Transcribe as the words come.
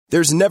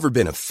There's never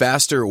been a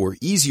faster or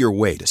easier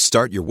way to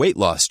start your weight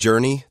loss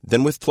journey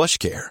than with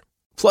PlushCare.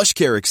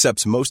 PlushCare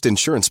accepts most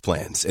insurance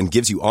plans and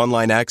gives you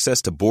online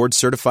access to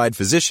board-certified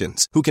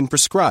physicians who can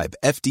prescribe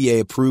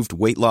FDA-approved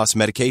weight loss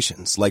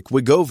medications like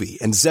Wegovy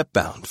and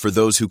Zepbound for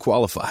those who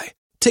qualify.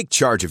 Take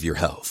charge of your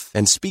health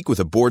and speak with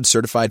a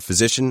board-certified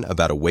physician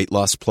about a weight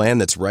loss plan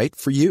that's right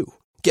for you.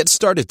 Get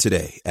started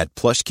today at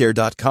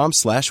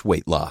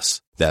plushcare.com/weight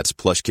loss. That's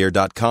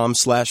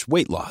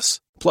plushcare.com/weight loss.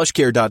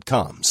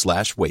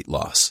 plushcare.com/weight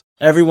loss.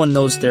 Everyone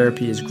knows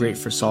therapy is great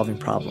for solving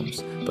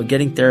problems, but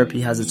getting therapy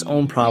has its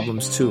own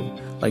problems too,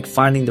 like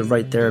finding the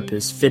right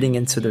therapist, fitting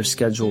into their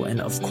schedule,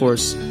 and of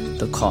course,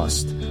 the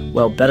cost.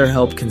 Well,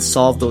 BetterHelp can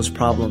solve those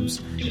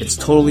problems. It's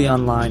totally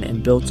online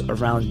and built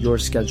around your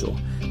schedule.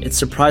 It's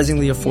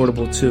surprisingly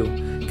affordable too.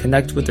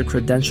 Connect with a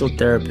credentialed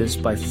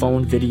therapist by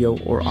phone, video,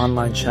 or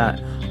online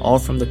chat, all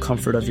from the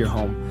comfort of your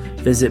home.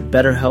 Visit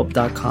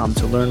BetterHelp.com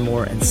to learn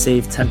more and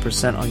save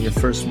 10% on your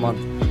first month.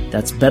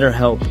 That's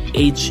BetterHelp,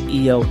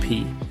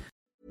 H-E-L-P.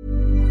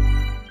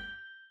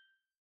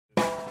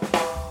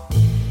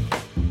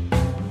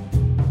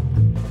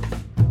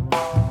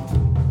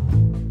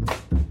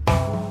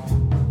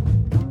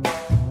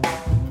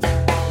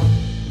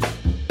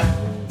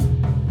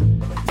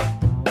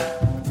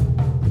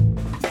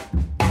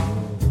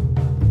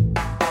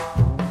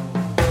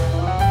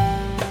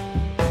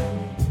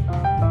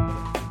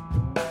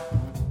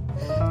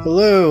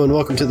 Hello, and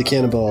welcome to The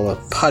Cannonball, a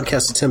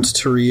podcast attempt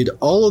to read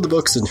all of the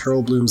books in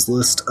Harold Bloom's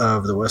list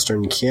of the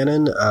Western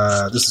canon.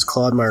 This is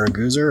Claude Myron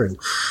Goozer, and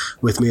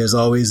with me, as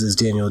always, is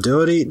Daniel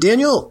Doherty.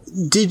 Daniel,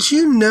 did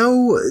you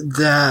know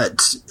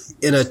that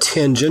in a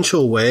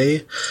tangential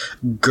way,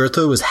 Goethe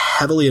was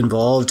heavily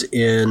involved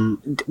in,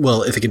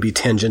 well, if it could be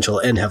tangential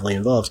and heavily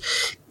involved,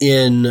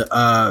 in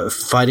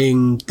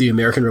fighting the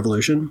American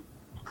Revolution?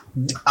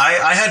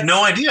 I had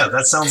no idea.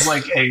 That sounds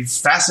like a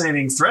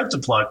fascinating thread to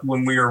pluck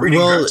when we were reading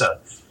Goethe.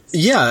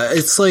 Yeah,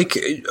 it's like,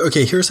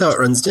 okay, here's how it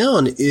runs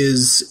down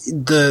is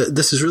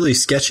this is really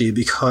sketchy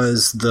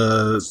because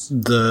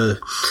the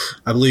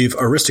I believe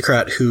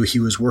aristocrat who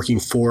he was working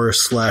for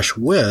 /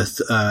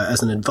 with,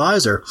 as an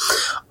advisor,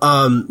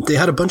 they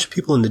had a bunch of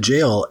people in the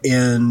jail,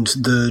 and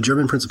the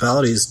German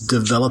principalities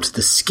developed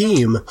the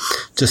scheme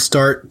to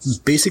start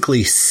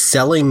basically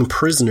selling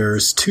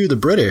prisoners to the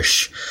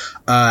British,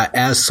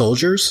 as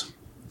soldiers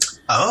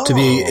to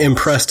be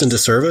impressed into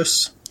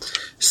service.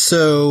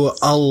 So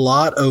a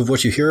lot of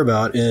what you hear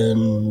about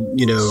in,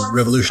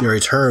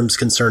 revolutionary terms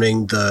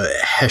concerning the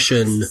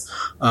Hessian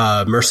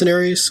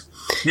mercenaries,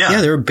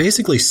 they were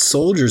basically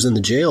soldiers in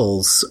the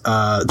jails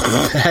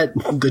that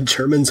the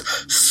Germans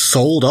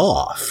sold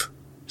off.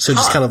 So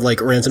just kind of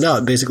like ransomed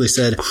out, basically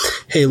said,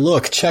 hey,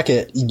 look, check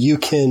it. You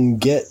can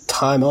get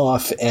time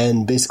off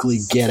and basically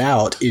get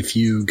out if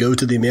you go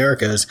to the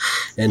Americas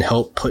and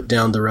help put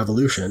down the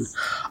revolution.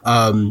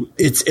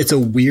 It's a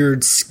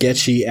weird,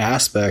 sketchy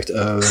aspect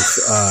of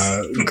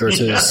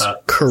Goethe's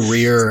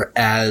career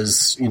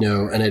as,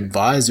 an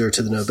advisor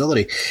to the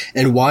nobility.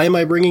 And why am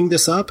I bringing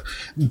this up?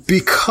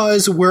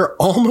 Because we're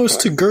almost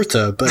to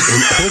Goethe, but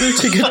in order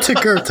to get to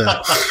Goethe,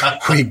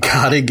 we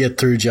gotta get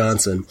through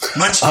Johnson.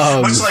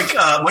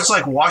 Much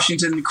like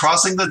Washington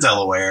crossing the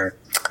Delaware,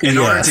 in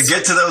order to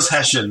get to those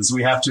Hessians,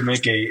 we have to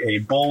make a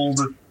bold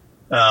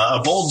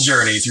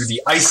journey through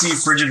the icy,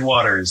 frigid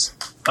waters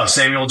of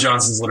Samuel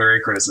Johnson's literary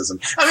criticism.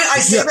 I mean, I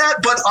say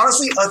that, but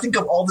honestly, I think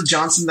of all the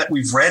Johnson that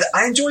we've read,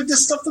 I enjoyed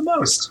this stuff the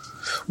most.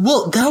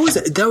 Well, that was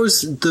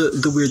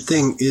the weird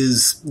thing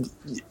is,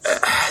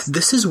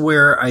 this is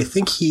where I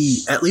think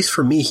at least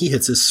for me, he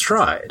hits his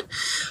stride.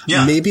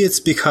 Yeah. Maybe it's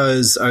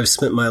because I've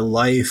spent my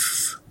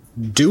life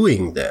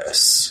doing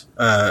this,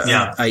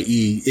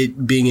 i.e.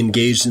 it being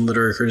engaged in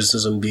literary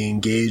criticism, being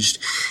engaged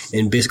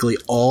in basically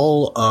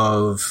all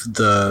of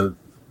the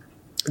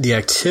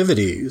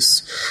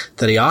activities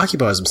that he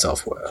occupies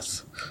himself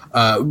with,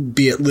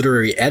 be it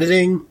literary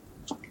editing,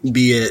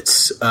 be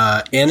it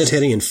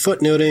annotating and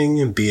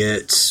footnoting, be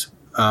it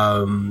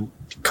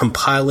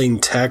compiling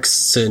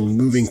texts and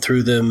moving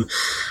through them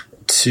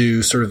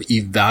to sort of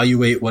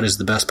evaluate what is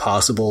the best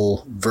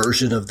possible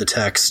version of the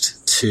text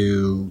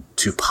to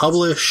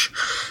publish,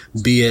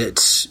 be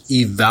it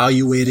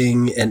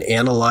evaluating and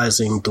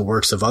analyzing the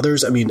works of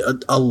others. I mean,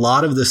 a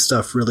lot of this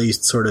stuff really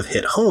sort of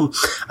hit home.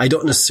 I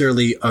don't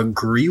necessarily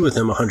agree with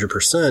him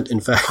 100%.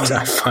 In fact,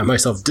 I find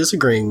myself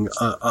disagreeing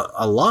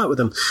a lot with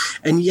him.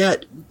 And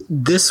yet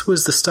this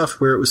was the stuff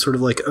where it was sort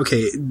of like,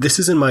 okay, this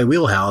is in my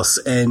wheelhouse,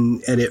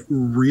 and it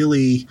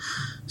really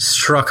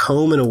struck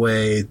home in a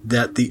way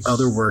that the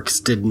other works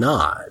did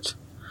not.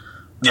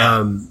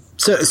 Yeah.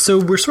 So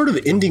we're sort of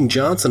ending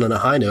Johnson on a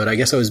high note. I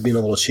guess I was being a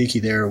little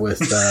cheeky there with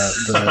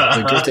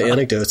the Goethe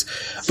anecdotes,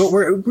 but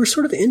we're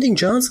sort of ending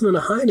Johnson on a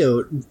high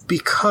note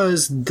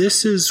because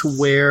this is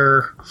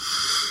where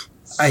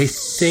I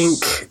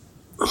think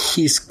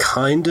he's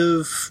kind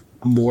of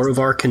more of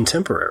our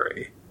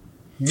contemporary.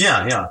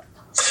 Yeah.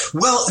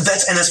 Well,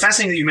 that's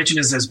fascinating that you mentioned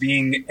this as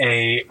being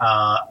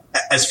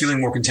as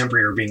feeling more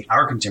contemporary or being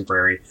our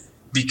contemporary,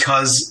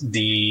 because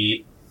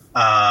the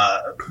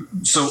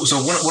So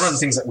one of the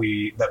things that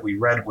we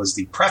read was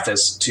the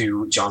preface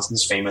to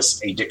Johnson's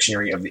famous A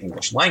Dictionary of the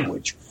English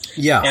Language.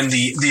 Yeah. And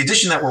the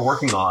edition that we're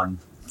working on,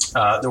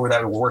 that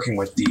we're working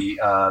with, the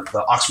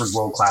Oxford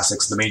World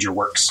Classics, the major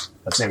works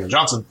of Samuel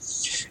Johnson,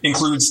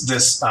 includes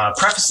this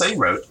preface that he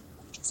wrote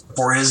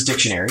for his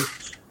dictionary,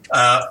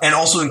 and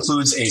also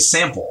includes a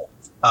sample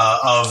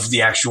of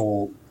the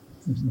actual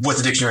what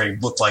the dictionary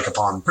looked like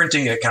upon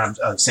printing, a kind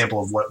of a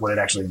sample of what it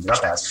actually ended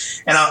up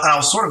as. And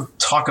I'll sort of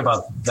talk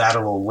about that a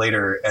little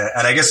later.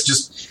 And I guess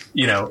just,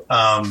 we're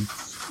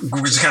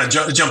just kind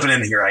of jumping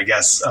in here, I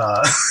guess.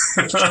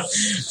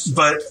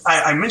 But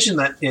I mentioned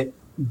that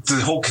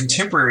the whole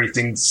contemporary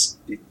things,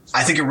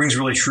 I think it rings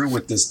really true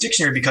with this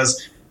dictionary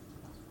because,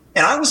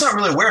 and I was not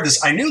really aware of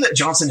this, I knew that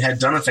Johnson had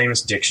done a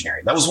famous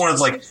dictionary. That was one of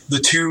like the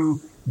two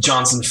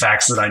Johnson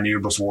facts that I knew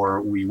before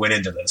we went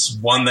into this.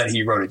 One, that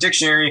he wrote a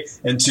dictionary,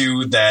 and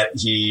two, that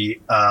he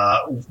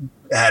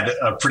had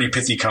a pretty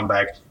pithy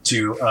comeback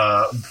to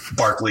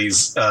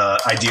Berkeley's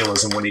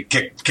idealism when he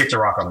kicked a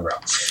rock on the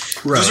ground.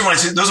 Right.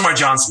 Those are my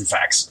Johnson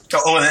facts.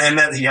 Oh, and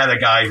that he had a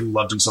guy who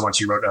loved him so much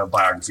he wrote a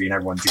biography, and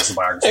everyone thinks the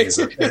biography is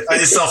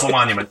itself a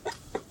monument.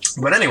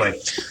 But anyway,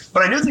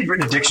 I knew that he'd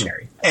written a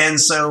dictionary, and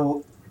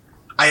so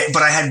I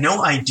had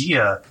no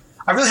idea.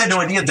 I really had no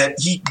idea that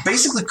he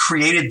basically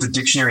created the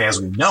dictionary as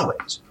we know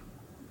it.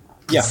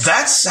 Yeah.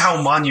 That's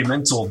how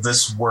monumental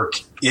this work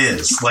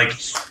is. Like,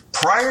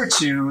 prior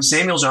to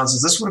Samuel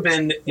Johnson's, this would have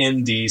been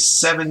in the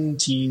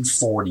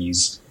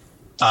 1740s.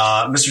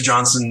 Mr.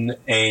 Johnson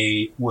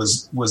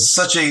was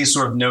such a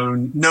sort of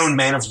known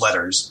man of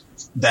letters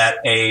that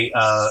a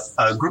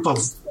group of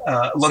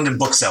London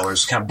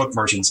booksellers, kind of book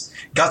merchants,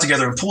 got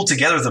together and pulled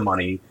together the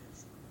money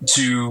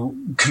to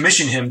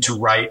commission him to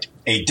write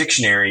a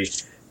dictionary.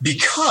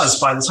 Because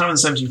by the time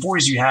of the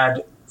 1740s, you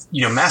had,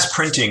 mass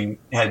printing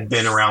had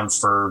been around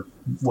for,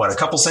 a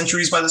couple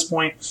centuries by this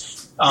point.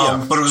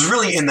 But it was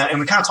really in that,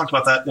 and we kind of talked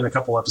about that in a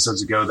couple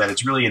episodes ago, that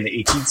it's really in the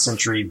 18th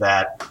century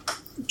that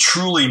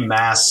truly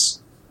mass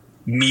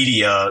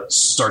media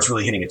starts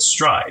really hitting its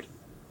stride.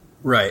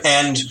 Right.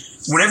 And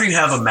whenever you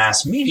have a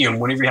mass medium,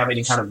 whenever you have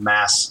any kind of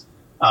mass,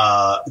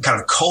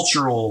 kind of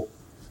cultural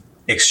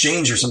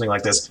exchange or something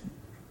like this,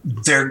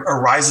 there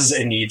arises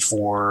a need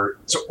for,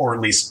 or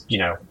at least,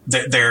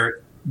 there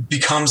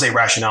becomes a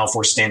rationale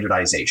for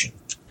standardization.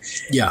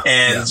 Yeah.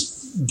 And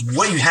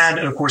what you had,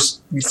 and of course,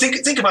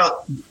 think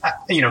about,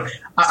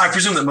 I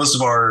presume that most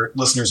of our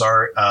listeners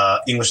are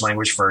English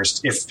language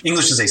first. If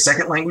English is a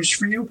second language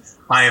for you,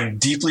 I am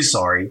deeply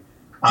sorry.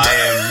 I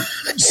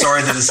am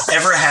sorry that it's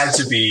ever had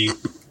to be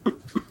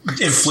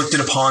inflicted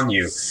upon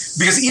you.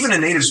 Because even a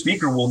native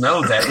speaker will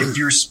know that if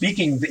you're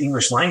speaking the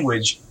English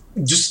language,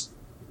 just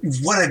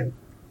what an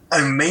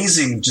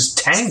amazing just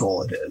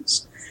tangle it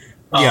is.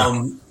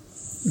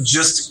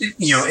 Just,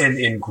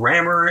 in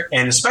grammar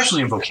and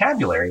especially in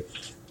vocabulary.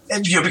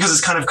 And, because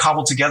it's kind of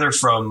cobbled together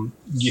from,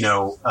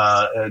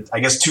 I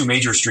guess two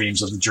major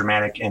streams of the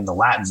Germanic and the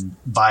Latin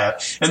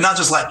and not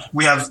just Latin.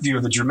 We have,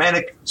 the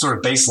Germanic sort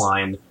of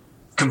baseline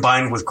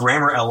combined with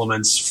grammar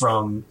elements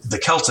from the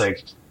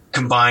Celtic,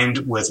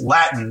 combined with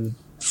Latin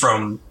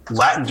from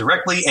Latin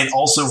directly and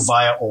also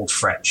via Old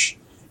French.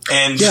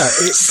 And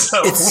it's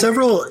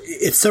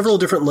several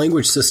different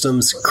language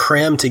systems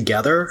crammed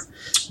together.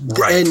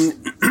 Right. And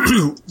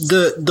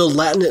the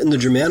Latin and the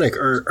Germanic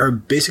are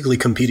basically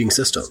competing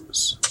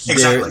systems.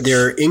 Exactly.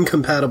 They're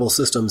incompatible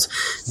systems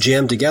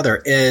jammed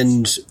together.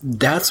 And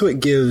that's what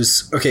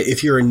gives,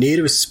 if you're a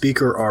native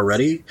speaker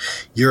already,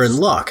 you're in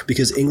luck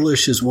because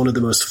English is one of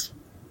the most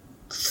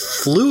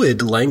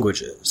fluid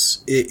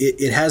languages.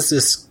 It has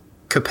this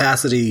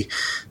capacity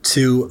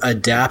to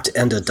adapt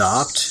and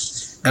adopt.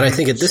 And I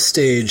think at this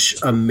stage,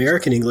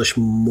 American English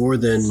more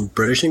than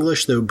British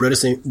English, though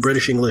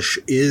British English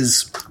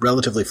is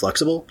relatively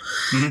flexible,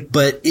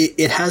 but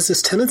it has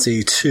this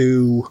tendency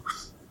to,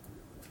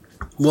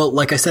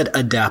 like I said,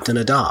 adapt and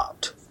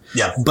adopt.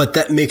 Yeah. But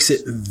that makes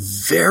it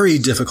very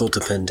difficult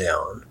to pin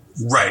down.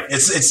 Right.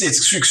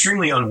 It's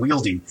extremely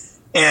unwieldy.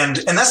 And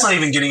that's not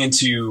even getting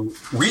into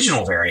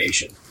regional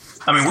variation.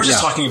 I mean, we're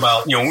just talking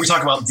about, when we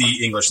talk about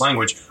the English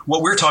language,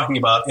 what we're talking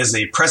about is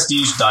a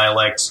prestige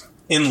dialect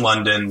in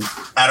London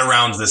at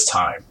around this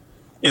time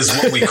is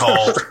what we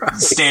call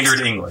standard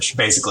English,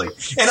 basically.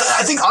 And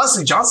I think,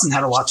 honestly, Johnson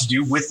had a lot to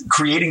do with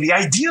creating the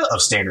idea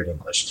of standard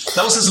English.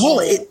 That was his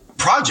whole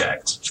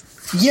project.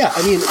 Yeah,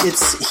 I mean,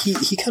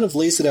 he kind of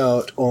lays it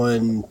out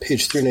on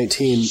page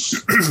 319.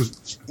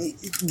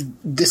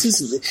 This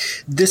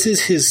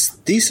is his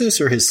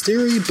thesis or his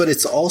theory, but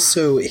it's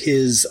also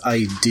his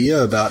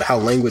idea about how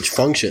language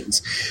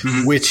functions,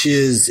 which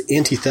is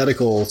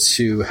antithetical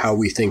to how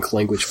we think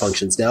language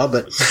functions now.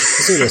 But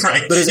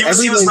right. But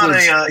he was not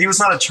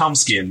a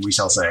Chomskyan, we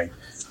shall say.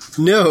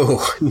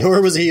 No,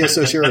 nor was he a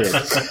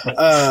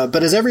Saussurian.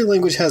 But as every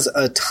language has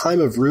a time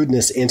of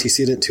rudeness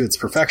antecedent to its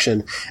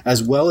perfection,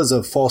 as well as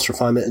of false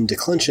refinement and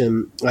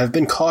declension, I have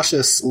been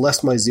cautious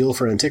lest my zeal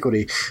for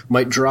antiquity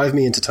might drive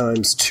me into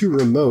times too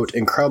remote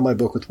and crowd my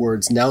book with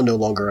words now no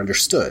longer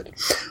understood.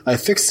 I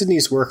have fixed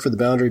Sidney's work for the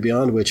boundary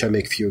beyond which I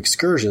make few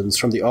excursions.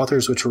 From the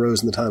authors which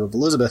arose in the time of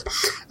Elizabeth,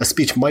 a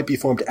speech might be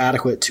formed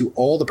adequate to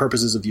all the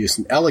purposes of use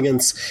and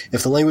elegance.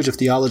 If the language of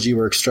theology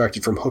were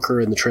extracted from Hooker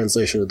in the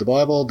translation of the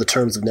Bible, the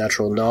terms of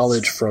natural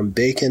knowledge from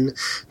Bacon,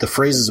 the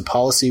phrases of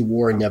policy,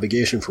 war, and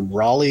navigation from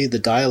Raleigh, the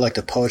dialect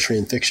of poetry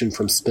and fiction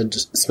from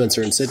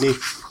Spencer and Sidney,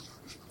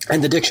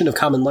 and the diction of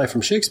common life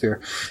from Shakespeare,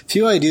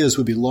 few ideas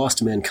would be lost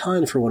to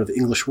mankind for want of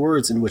English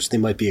words in which they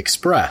might be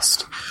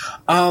expressed.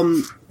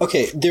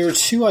 Okay, there are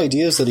two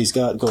ideas that he's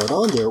got going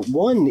on there.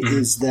 One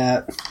is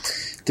that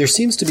there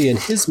seems to be in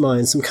his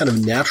mind some kind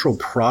of natural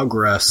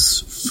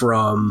progress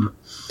from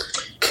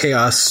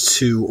chaos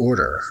to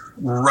order.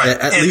 Right.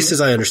 At least as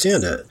I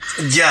understand it.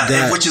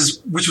 Yeah, which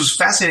was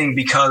fascinating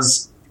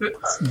because with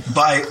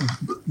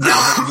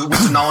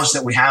the knowledge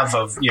that we have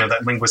of,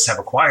 that linguists have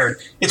acquired,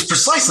 it's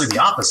precisely the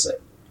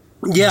opposite.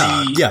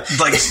 Yeah.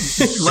 Like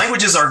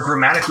languages are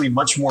grammatically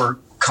much more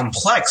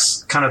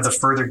complex kind of the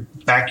further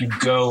back you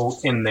go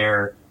in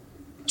their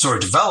sort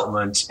of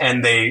development,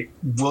 and they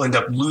will end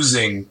up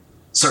losing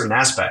certain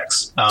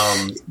aspects,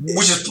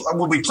 which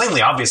will be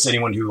plainly obvious to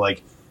anyone who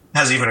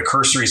has even a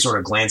cursory sort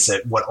of glance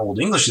at what Old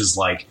English is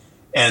like.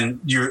 And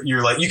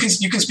you're like, you can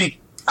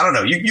speak, I don't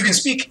know, you can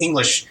speak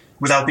English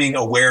without being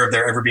aware of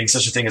there ever being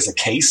such a thing as a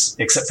case,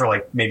 except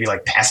for maybe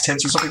past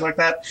tense or something like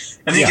that.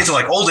 And then you get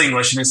to Old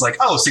English and it's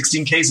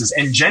 16 cases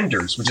and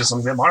genders, which is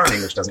something that modern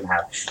English doesn't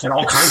have, and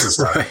all kinds of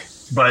stuff. Right.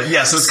 But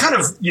yeah, so it's kind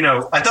of,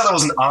 I thought that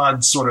was an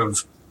odd sort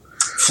of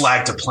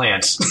flag to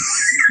plant.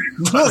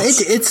 Well,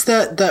 it's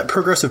that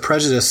progressive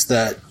prejudice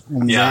that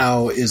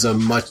now is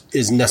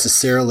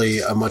necessarily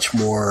a much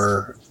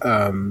more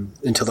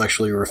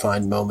intellectually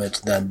refined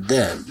moment than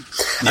then.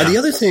 Yeah. The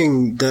other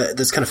thing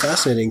that's kind of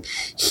fascinating,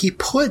 he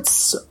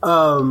basically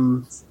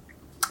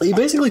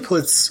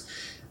puts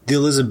the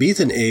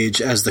Elizabethan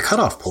age as the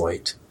cutoff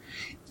point,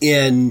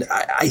 and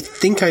I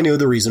think I know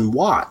the reason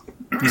why.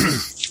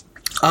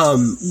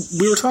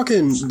 We were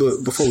talking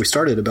before we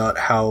started about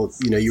how,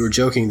 you were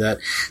joking that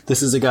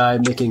this is a guy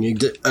making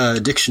a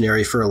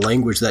dictionary for a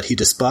language that he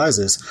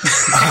despises.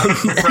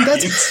 And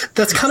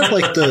that's kind of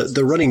like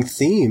the running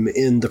theme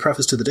in the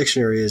preface to the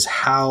dictionary is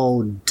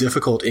how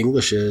difficult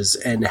English is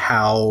and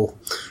how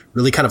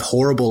really kind of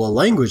horrible a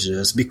language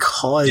is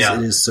because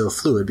it is so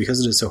fluid,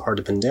 because it is so hard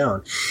to pin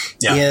down.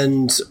 Yeah.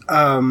 And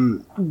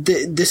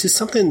this is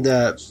something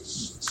that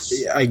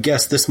I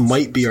guess this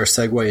might be our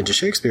segue into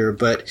Shakespeare,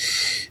 but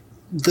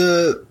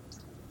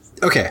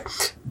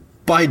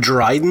by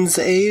Dryden's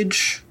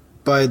age,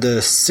 by the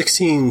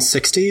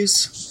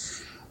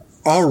 1660s,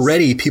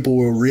 already people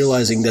were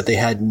realizing that they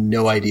had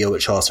no idea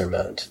what Chaucer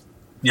meant.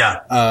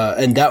 Yeah.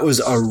 And that was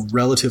a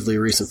relatively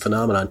recent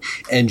phenomenon.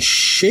 And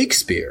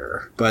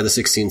Shakespeare, by the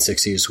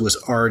 1660s, was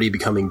already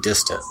becoming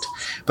distant.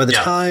 By the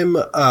time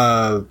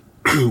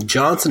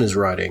Johnson is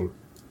writing,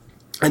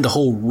 and the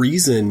whole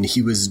reason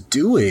he was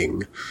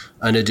doing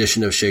an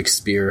edition of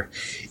Shakespeare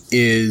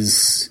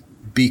is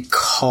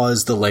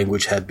because the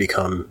language had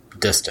become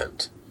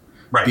distant.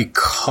 Right.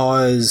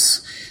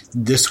 Because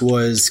this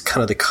was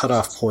kind of the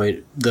cutoff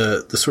point,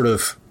 the sort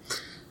of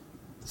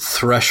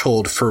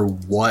threshold for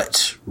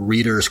what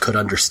readers could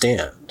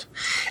understand.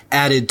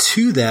 Added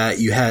to that,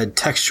 you had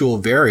textual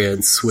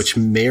variants, which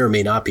may or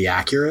may not be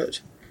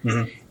accurate.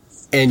 Mm-hmm.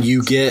 And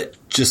you get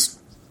just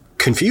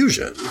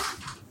confusion.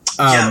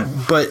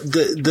 But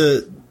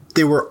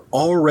they were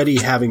already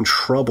having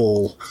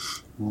trouble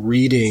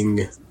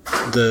reading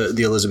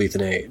the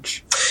Elizabethan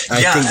age.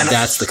 I think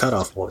that's the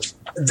cutoff point.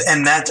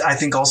 And that, I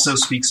think, also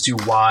speaks to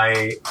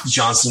why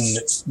Johnson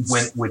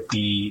went with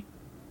the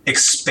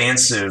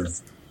expansive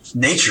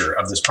nature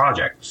of this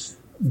project.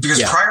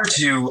 Because prior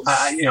to,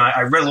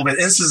 I read a little bit,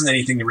 and this isn't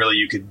anything that really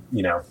you could,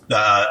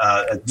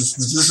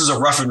 this is a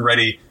rough and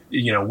ready,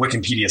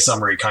 Wikipedia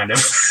summary kind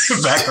of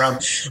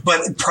background.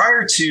 But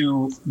prior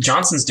to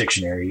Johnson's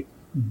dictionary,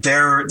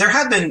 there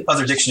had been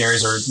other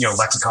dictionaries or,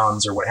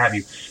 lexicons or what have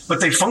you,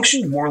 but they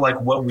functioned more like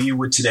what we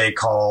would today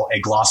call a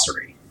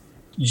glossary.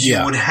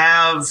 You would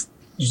have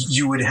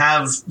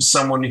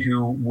someone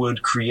who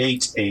would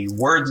create a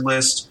word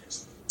list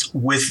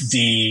with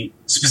the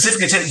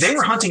specific intent. They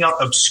were hunting out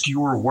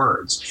obscure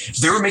words.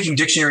 They were making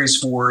dictionaries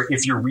for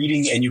if you're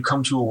reading and you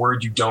come to a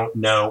word you don't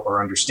know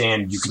or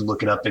understand, you can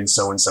look it up in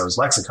so-and-so's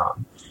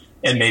lexicon,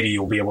 and maybe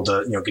you'll be able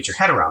to, get your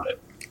head around it.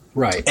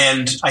 Right.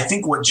 And I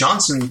think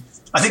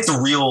the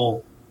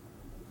real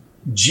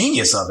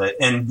genius of it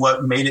and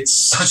what made it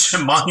such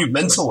a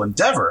monumental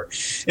endeavor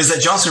is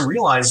that Johnson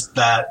realized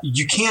that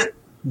you can't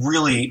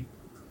really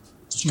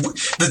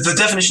the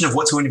definition of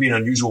what's going to be an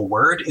unusual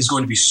word is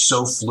going to be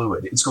so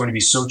fluid. It's going to be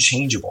so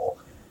changeable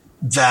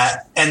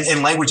that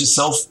and language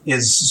itself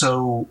is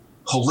so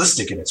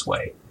holistic in its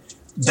way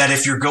that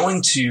if you're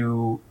going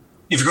to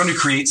if you're going to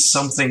create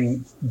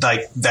something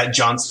like that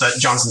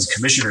Johnson's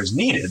commissioners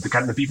needed,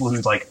 the people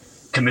who like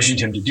commissioned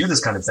him to do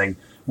this kind of thing,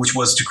 which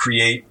was to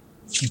create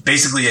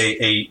basically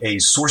a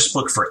source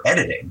book for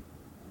editing.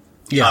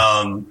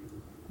 Yeah.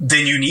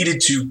 Then you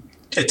needed to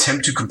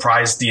attempt to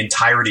comprise the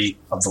entirety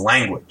of the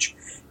language.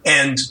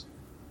 And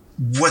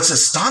what's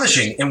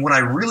astonishing, and what I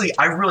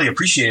really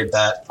appreciated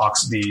that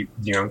the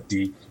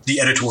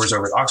editors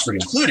over at Oxford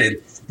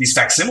included these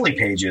facsimile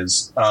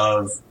pages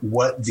of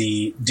what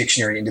the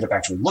dictionary ended up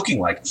actually looking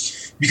like.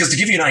 Because to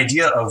give you an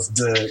idea of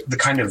the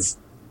kind of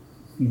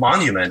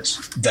monument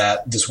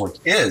that this work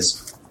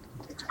is,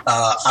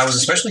 I was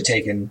especially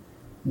taken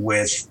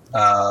with,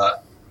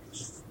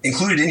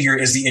 included in here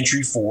is the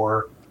entry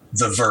for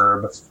the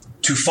verb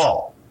to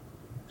fall.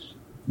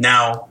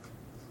 Now,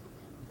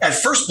 at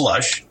first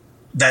blush,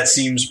 that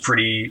seems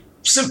pretty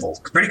simple,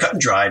 pretty cut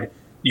and dried.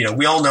 You know,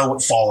 we all know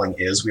what falling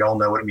is. We all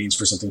know what it means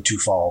for something to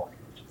fall.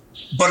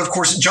 But of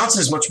course,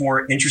 Johnson is much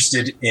more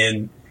interested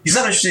in, he's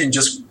not interested in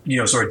just, you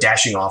know, sort of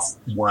dashing off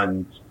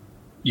one,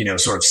 you know,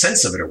 sort of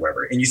sense of it or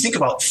whatever. And you think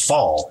about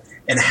fall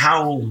and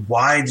how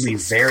widely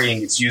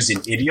varying it's used in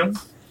idiom,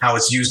 how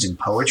it's used in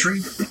poetry,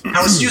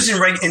 how it's used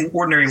in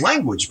ordinary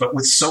language, but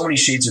with so many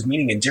shades of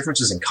meaning and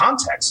differences in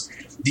context.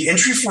 The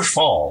entry for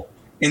fall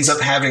ends up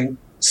having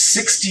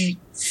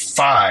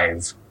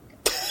 65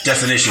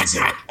 definitions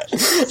in it.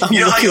 You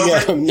know how you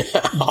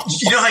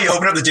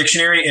open up the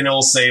dictionary and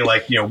it'll say,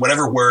 like, you know,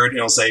 whatever word, and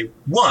it'll say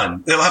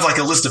one. It'll have like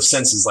a list of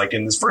senses, like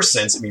in this first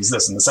sense it means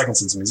this, in the second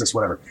sense it means this,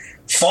 whatever.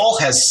 Fall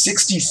has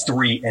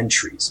 63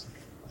 entries,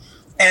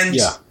 and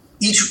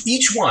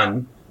each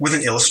one with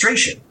an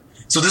illustration.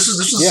 So this was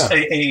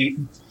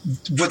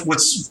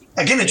what's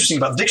again interesting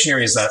about the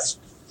dictionary is that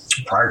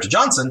prior to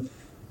Johnson,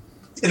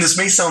 and this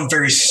may sound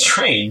very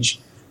strange,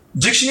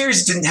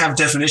 dictionaries didn't have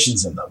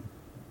definitions in them.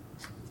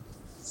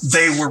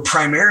 They were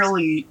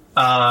primarily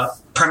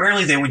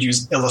they would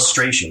use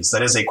illustrations.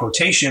 That is a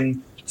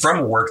quotation from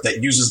a work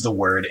that uses the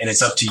word, and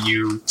it's up to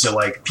you to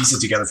like piece it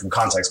together from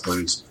context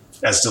clues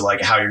as to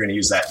like how you're going to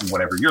use that in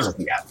whatever you're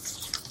looking at.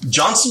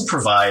 Johnson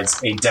provides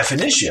a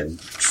definition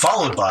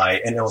followed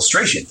by an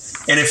illustration.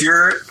 And if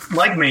you're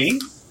like me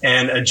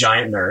and a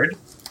giant nerd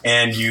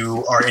and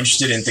you are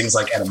interested in things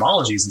like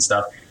etymologies and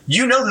stuff,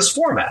 you know this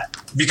format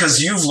because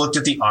you've looked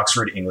at the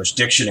Oxford English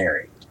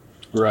Dictionary.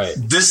 Right.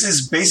 This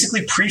is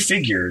basically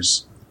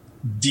prefigures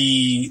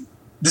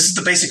this is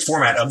the basic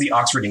format of the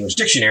Oxford English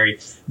Dictionary,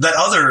 that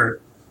other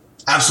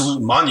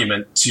absolute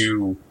monument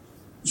to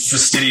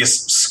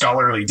fastidious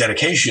scholarly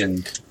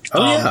dedication,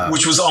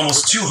 which was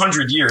almost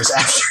 200 years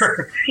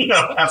after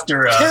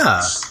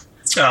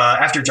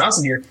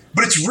Johnson here.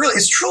 But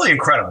it's truly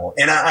incredible.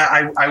 And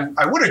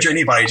I would urge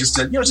anybody just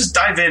to, just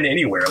dive in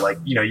anywhere. Like,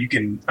 you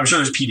can, I'm sure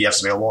there's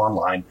PDFs available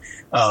online.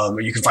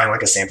 You can find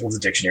like a sample of the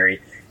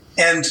dictionary.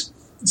 And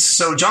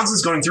so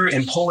Johnson's going through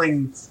and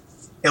pulling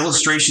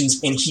illustrations,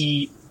 and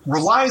he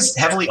relies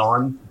heavily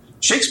on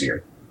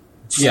Shakespeare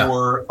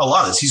for a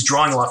lot of this. He's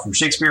drawing a lot from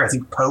Shakespeare. I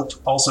think Pope,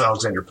 also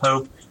Alexander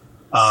Pope.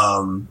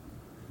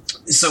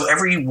 So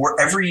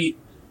every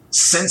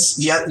sense,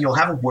 you'll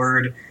have a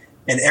word,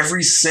 and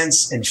every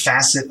sense and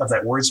facet of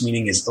that word's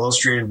meaning is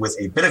illustrated with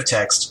a bit of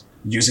text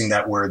using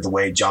that word the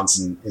way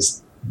Johnson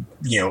is,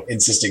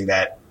 insisting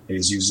that it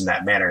is used in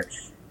that manner.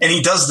 And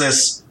he does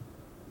this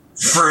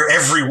for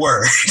every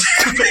word,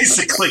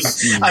 basically.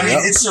 Yep. I mean,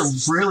 it's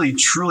a really,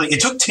 truly, it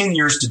took 10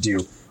 years to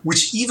do,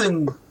 which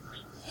even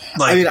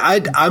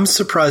like, I'm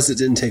surprised it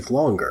didn't take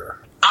longer.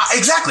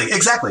 Exactly.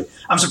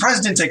 I'm surprised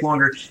it didn't take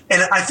longer.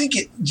 And I think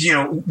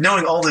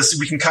knowing all this,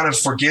 we can kind of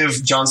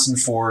forgive Johnson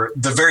for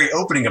the very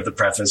opening of the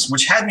preface,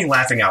 which had me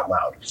laughing out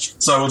loud.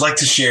 So I would like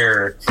to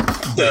share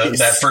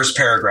that first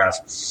paragraph.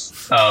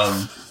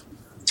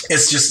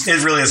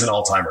 It really is an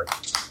all-timer.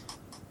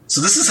 So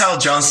this is how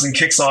Johnson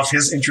kicks off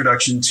his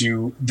introduction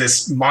to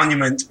this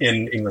monument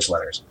in English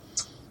letters.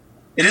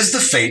 It is the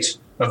fate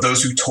of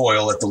those who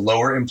toil at the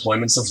lower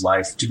employments of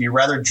life to be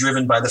rather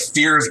driven by the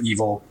fear of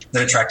evil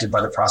than attracted by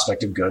the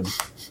prospect of good,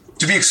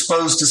 to be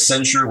exposed to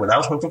censure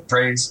without hope of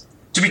praise,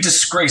 to be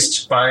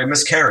disgraced by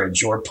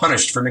miscarriage or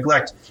punished for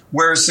neglect,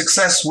 whereas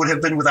success would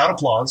have been without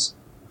applause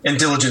and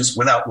diligence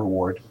without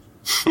reward.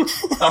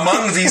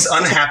 Among these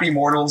unhappy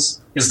mortals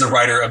is the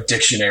writer of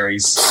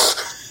dictionaries.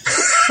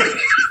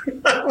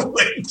 But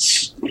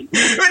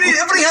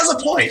he has a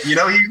point, he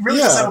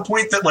really does have a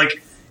point that,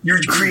 like, you're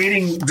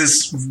creating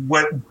this,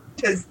 what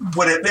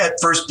at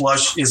first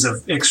blush is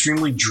an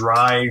extremely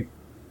dry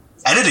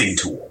editing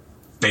tool,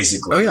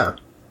 basically. Oh yeah.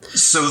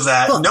 So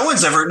that no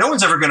one's ever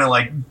going to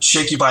like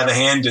shake you by the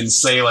hand and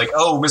say like,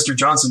 "Oh, Mr.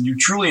 Johnson, you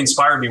truly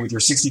inspired me with your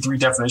 63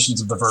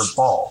 definitions of the verb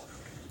fall."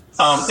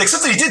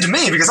 Except that he did to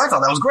me, because I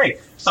thought that was great.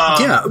 But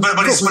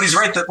he's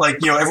right that,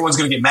 like, everyone's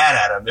going to get mad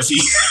at him if he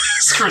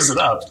screws it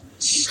up.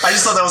 I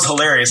just thought that was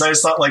hilarious. I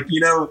just thought, like,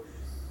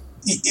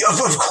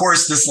 of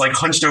course, this like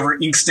hunched over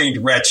ink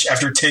stained wretch,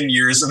 after 10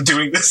 years of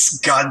doing this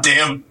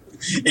goddamn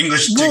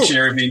English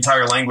dictionary of the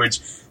entire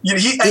language, I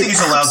think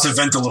he's allowed to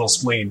vent a little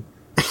spleen.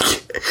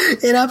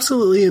 It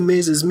absolutely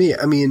amazes me.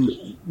 I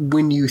mean,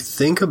 when you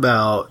think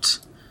about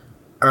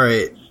all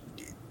right,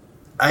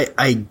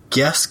 I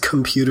guess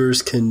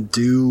computers can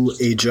do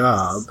a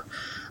job,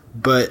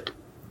 but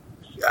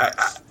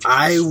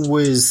I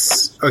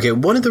was okay.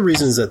 One of the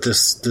reasons that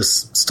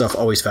this stuff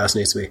always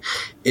fascinates me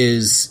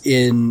is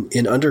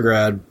in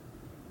undergrad,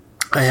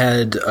 I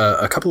had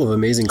a couple of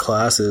amazing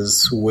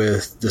classes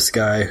with this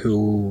guy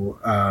who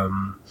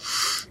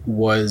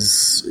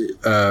was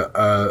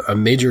a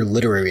major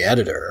literary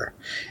editor,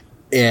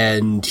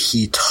 and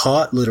he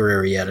taught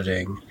literary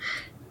editing,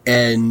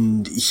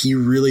 and he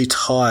really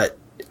taught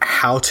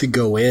how to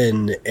go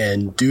in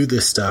and do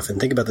this stuff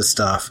and think about this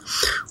stuff,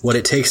 what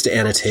it takes to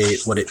annotate,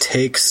 what it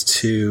takes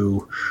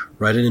to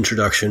write an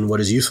introduction, what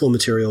is useful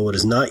material, what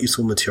is not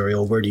useful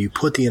material, where do you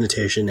put the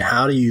annotation,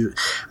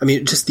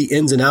 just the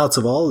ins and outs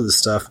of all of this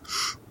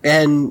stuff.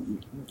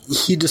 And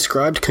he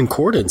described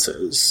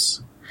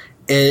concordances.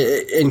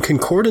 And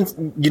concordance,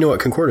 you know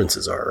what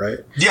concordances are, right?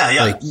 Yeah.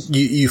 Like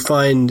you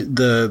find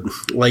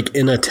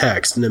in a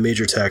text, in a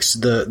major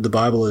text, the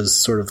Bible is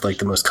sort of like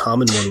the most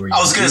common one. Where I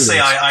was going to say,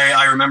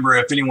 I remember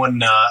if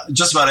anyone,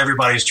 just about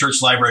everybody's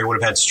church library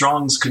would have had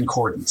Strong's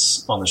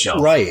Concordance on the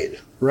shelf.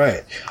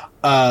 Right.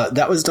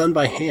 That was done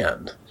by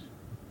hand.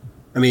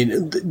 I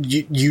mean,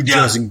 you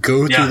just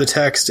go through the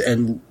text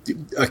and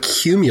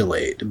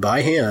accumulate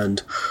by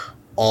hand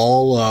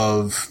all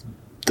of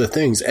the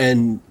things.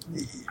 And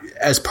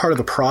as part of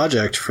a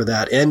project for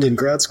that, and in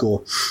grad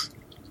school,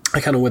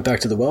 I kind of went back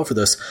to the well for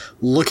this,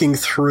 looking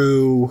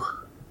through,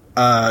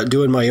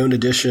 doing my own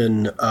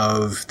edition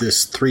of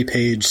this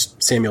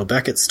 3-page Samuel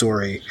Beckett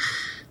story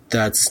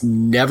that's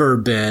never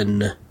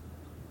been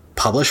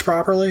published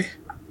properly.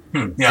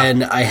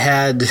 And I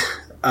had,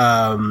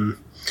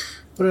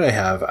 what did I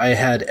have? I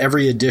had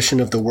every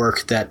edition of the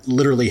work that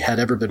literally had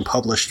ever been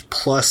published,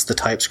 plus the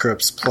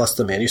typescripts, plus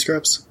the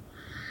manuscripts.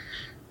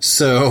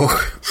 So,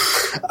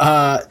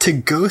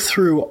 to go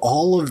through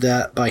all of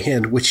that by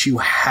hand, which you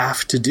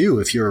have to do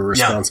if you're a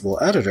responsible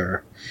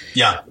editor.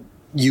 Yeah.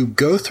 You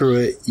go through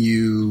it,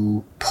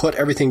 you put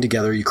everything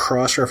together, you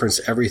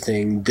cross-reference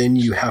everything, then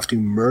you have to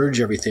merge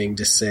everything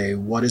to say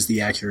what is the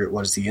accurate,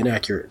 what is the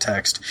inaccurate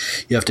text.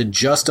 You have to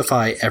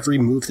justify every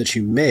move that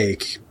you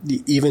make,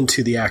 even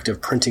to the act of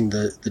printing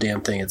the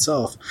damn thing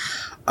itself.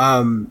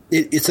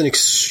 It's an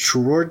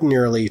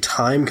extraordinarily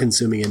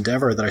time-consuming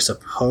endeavor that I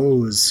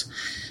suppose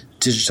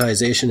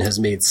digitization has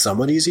made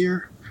somewhat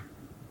easier.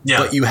 Yeah.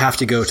 But you have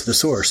to go to the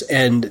source.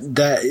 And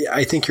that,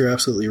 I think you're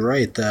absolutely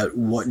right that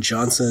what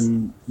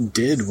Johnson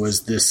did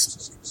was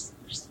this,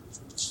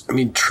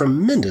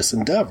 tremendous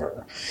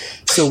endeavor.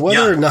 So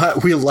whether or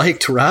not we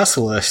liked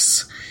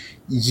Rasselas,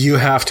 you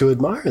have to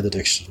admire the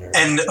dictionary.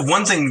 And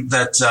one thing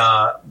that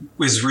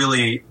is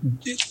really,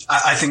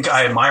 I think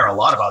I admire a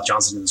lot about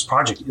Johnson in this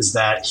project is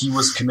that he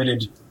was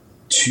committed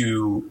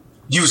to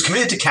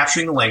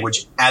capturing the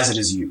language as it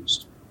is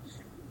used,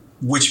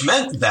 which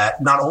meant that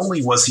not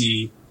only was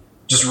he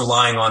just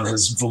relying on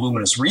his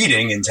voluminous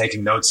reading and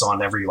taking notes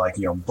on every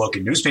book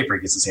and newspaper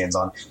he gets his hands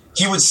on,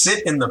 he would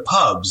sit in the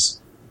pubs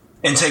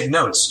and take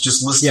notes,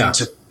 just listening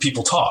to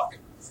people talk.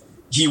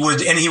 He would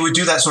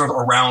do that sort of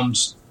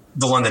around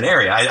the London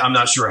area. I'm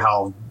not sure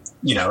how,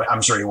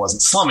 I'm sure he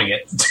wasn't slumming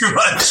it too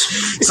much.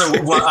 So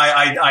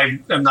I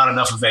am not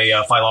enough of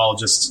a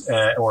philologist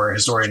or a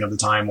historian of the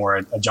time or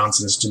a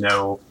Johnsonist to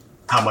know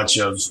how much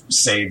of,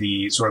 say,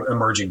 the sort of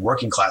emerging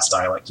working class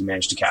dialect he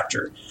managed to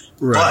capture.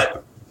 Right.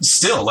 But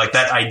still, like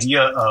that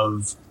idea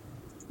of,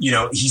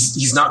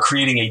 he's not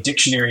creating a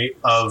dictionary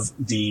of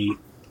the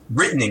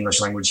written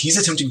English language. He's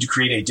attempting to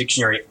create a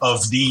dictionary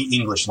of the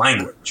English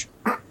language,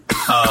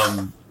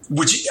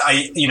 which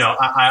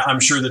I'm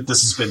sure that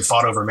this has been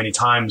fought over many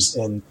times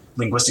in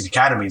linguistic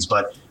academies,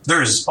 but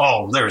there is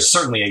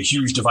certainly a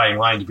huge dividing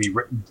line to be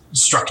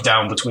struck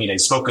down between a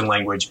spoken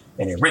language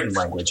and a written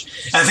language.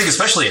 And I think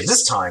especially at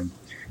this time,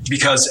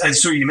 because,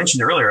 as so you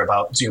mentioned earlier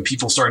about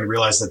people starting to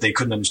realize that they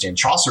couldn't understand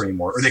Chaucer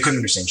anymore, or they couldn't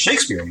understand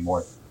Shakespeare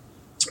anymore,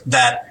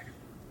 that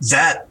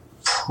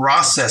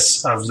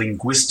process of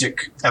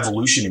linguistic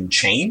evolution and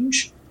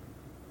change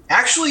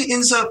actually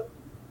ends up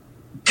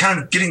kind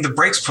of getting the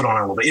brakes put on it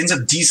a little bit. It ends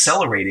up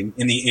decelerating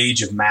in the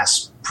age of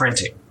mass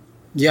printing.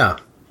 Yeah.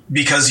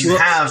 Because you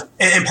have,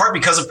 in part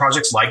because of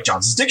projects like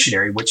Johnson's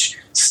Dictionary, which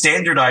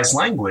standardize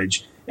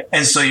language.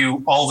 And so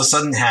you all of a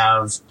sudden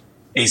have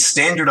a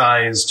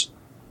standardized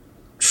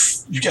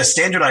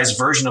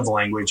version of the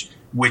language,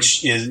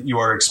 which is you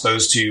are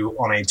exposed to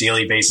on a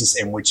daily basis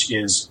and which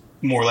is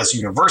more or less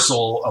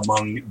universal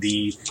among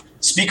the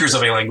speakers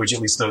of a language,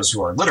 at least those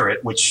who are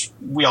literate, which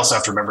we also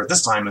have to remember at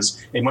this time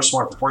is a much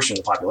smaller proportion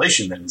of the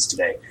population than it is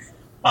today.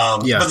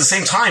 But at the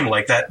same time,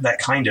 like that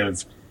kind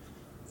of,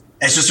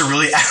 it's just a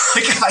really,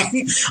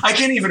 I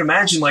can't even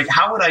imagine,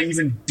 how would I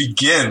even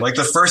begin? Like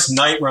the first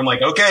night where I'm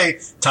like, okay,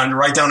 time to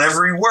write down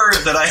every word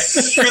that I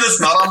hear that's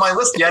not on my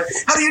list yet.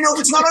 How do you know if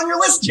it's not on your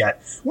list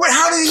yet?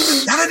 How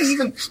did it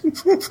even,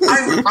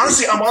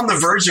 I'm on the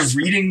verge of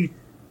reading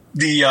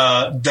the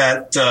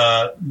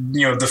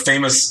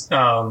famous,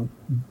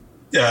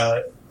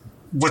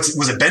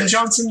 was it Ben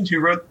Jonson who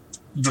wrote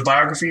the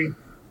biography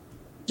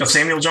of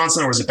Samuel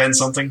Johnson, or was it Ben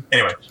something?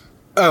 Anyway.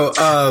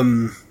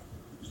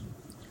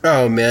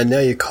 Oh man, now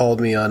you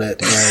called me on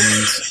it,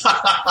 and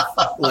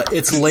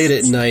it's late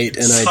at night,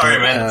 and I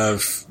don't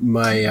have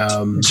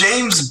my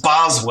James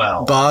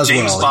Boswell.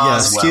 James Boswell. Yeah,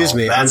 excuse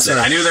me. That's it.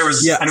 I knew there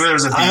was. I knew there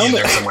was a B in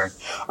there somewhere.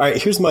 All right,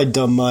 here's my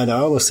dumb mind. I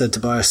almost said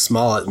Tobias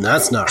Smollett, and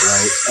that's not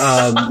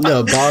right.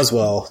 No,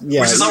 Boswell. Yeah,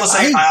 which is almost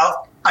like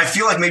I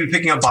feel like maybe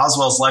picking up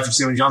Boswell's Life of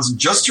Samuel Johnson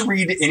just to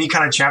read any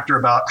kind of chapter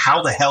about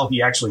how the hell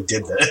he actually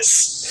did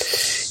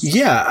this.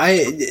 Yeah,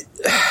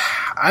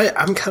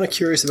 I'm kind of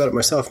curious about it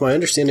myself. My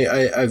understanding,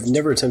 I've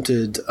never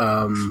attempted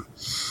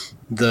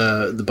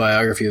the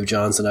biography of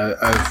Johnson.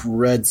 I've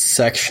read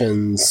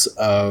sections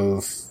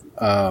of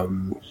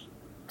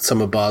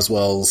some of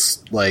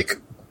Boswell's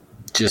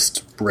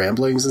just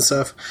ramblings and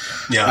stuff.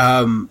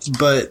 Yeah.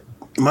 But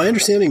my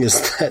understanding is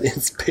that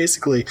it's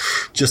basically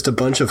just a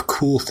bunch of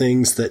cool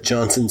things that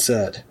Johnson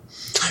said.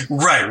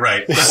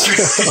 Right. That's true.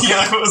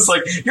 Yeah, it was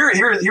like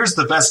here's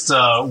the best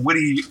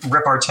witty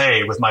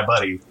repartee with my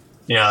buddy.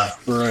 Yeah,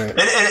 right. And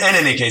in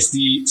any case,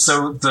 I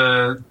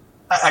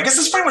guess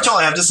that's pretty much all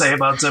I have to say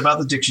about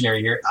the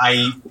dictionary here.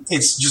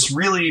 It's just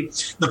really,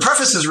 the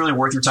preface is really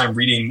worth your time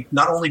reading,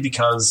 not only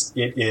because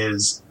it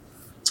is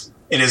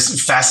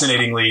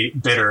fascinatingly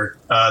bitter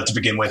to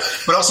begin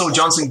with, but also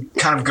Johnson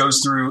kind of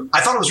goes through.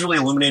 I thought it was really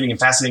illuminating and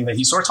fascinating that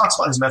he sort of talks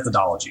about his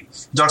methodology.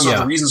 He talks about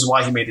the reasons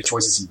why he made the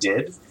choices he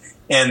did,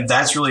 and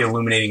that's really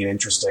illuminating and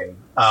interesting.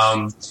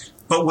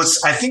 But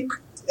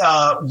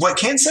what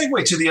can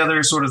segue to the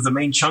other sort of the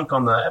main chunk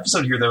on the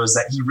episode here, though, is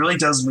that he really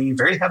does lean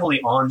very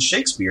heavily on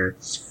Shakespeare.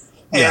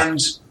 Yeah. And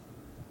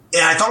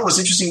I thought it was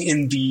interesting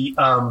in the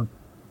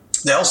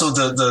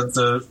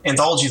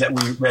anthology that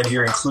we read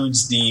here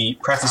includes the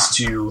preface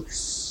to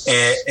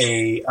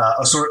a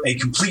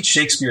complete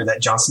Shakespeare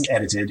that Johnson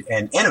edited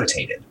and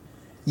annotated.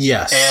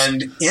 Yes.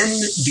 And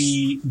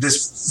in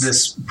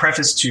this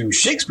preface to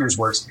Shakespeare's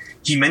works,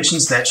 he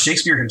mentions that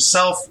Shakespeare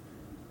himself,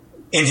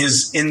 in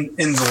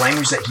the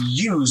language that he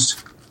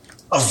used,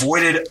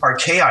 avoided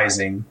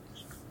archaizing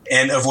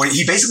and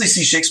he basically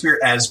sees Shakespeare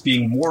as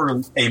being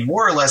a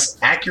more or less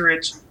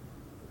accurate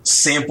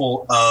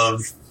sample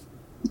of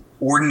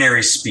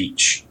ordinary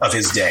speech of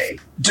his day,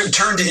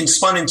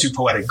 spun into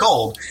poetic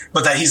gold,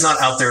 but that he's not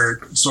out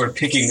there sort of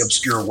picking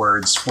obscure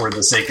words for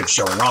the sake of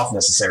showing off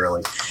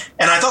necessarily.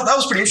 And I thought that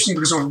was pretty interesting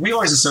because we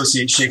always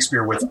associate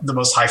Shakespeare with the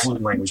most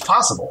highfalutin language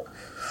possible.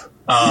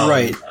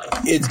 Right.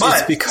 It's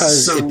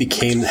because it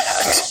became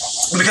that.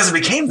 Because it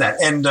became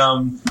that. And,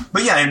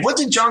 but yeah, and what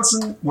did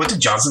Johnson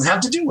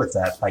have to do with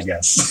that, I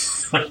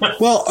guess?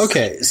 Well,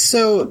 okay.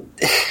 So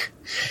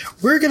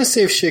we're going to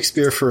save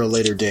Shakespeare for a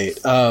later date.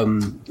 I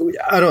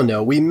don't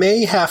know. We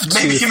may have to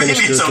finish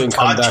this and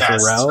come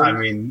back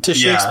around to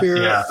Shakespeare,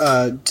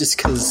 just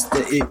because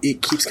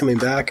it keeps coming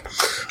back.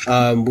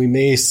 We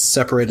may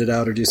separate it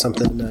out or do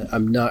something.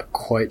 I'm not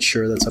quite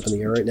sure. That's up in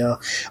the air right now.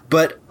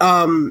 But,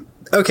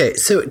 okay,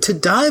 so to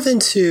dive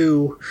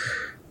into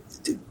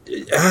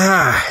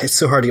it's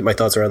so hard to get my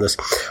thoughts around this.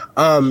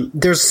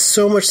 There's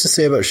so much to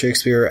say about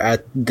Shakespeare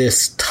at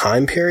this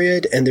time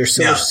period, and there's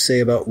so much to say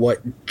about what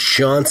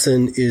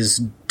Johnson is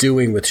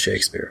doing with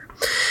Shakespeare.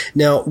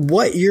 Now,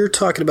 what you're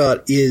talking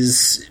about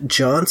is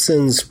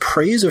Johnson's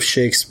praise of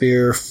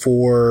Shakespeare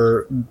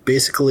for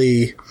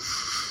basically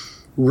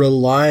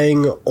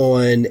relying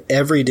on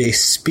everyday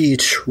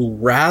speech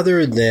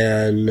rather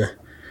than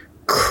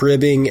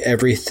cribbing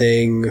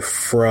everything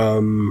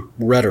from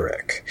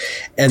rhetoric.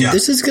 And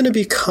this is going to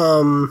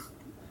become,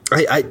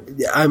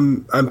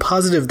 I'm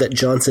positive that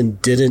Johnson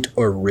didn't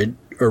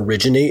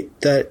originate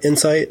that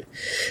insight,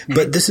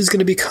 but this is going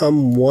to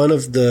become one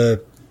of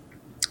the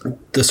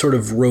sort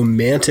of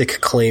romantic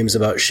claims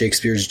about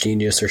Shakespeare's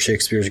genius or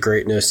Shakespeare's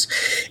greatness,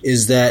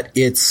 is that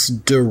it's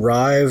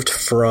derived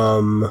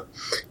from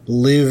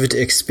lived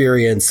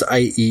experience,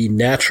 i.e.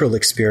 natural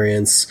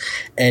experience,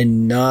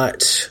 and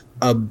not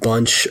a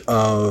bunch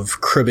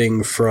of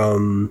cribbing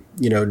from,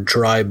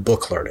 dry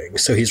book learning.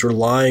 So he's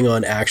relying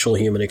on actual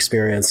human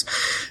experience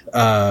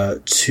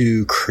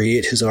to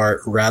create his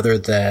art rather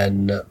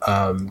than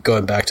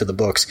going back to the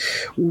books,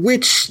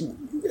 which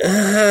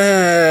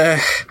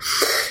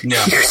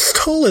he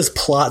stole his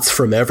plots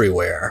from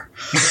everywhere.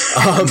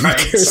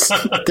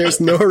 There's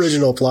no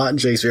original plot in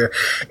Shakespeare,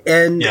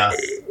 and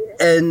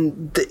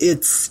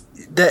it's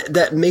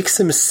that makes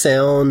him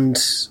sound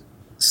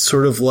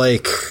sort of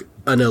like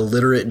an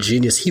illiterate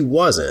genius. He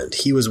wasn't.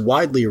 He was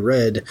widely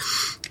read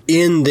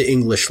in the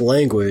English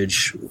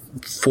language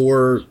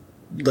for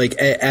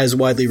as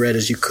widely read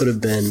as you could have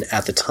been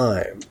at the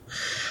time.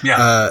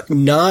 Yeah.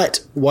 Not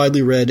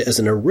widely read as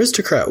an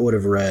aristocrat would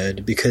have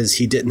read because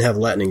he didn't have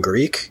Latin and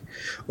Greek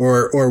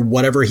or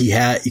whatever he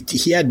had.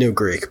 He had no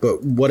Greek,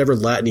 but whatever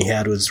Latin he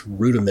had was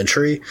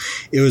rudimentary.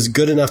 It was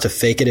good enough to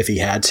fake it if he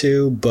had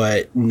to,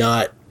 but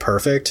not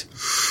perfect.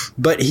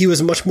 But he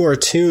was much more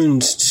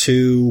attuned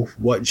to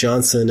what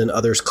Johnson and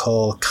others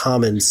call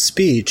common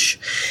speech.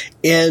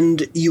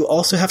 And you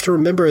also have to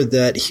remember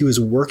that he was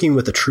working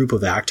with a troupe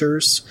of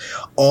actors,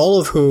 all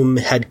of whom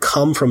had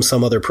come from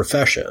some other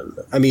profession.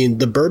 I mean,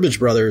 the Burbage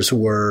brothers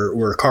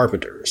were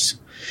carpenters.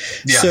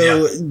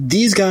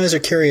 These guys are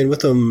carrying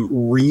with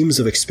them reams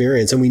of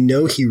experience, and we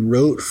know he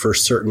wrote for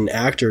certain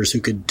actors who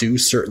could do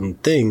certain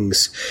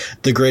things.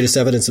 The greatest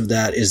evidence of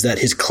that is that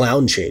his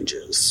clown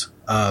changes.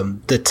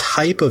 The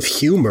type of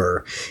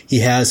humor he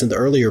has in the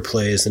earlier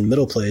plays and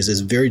middle plays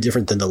is very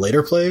different than the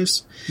later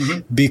plays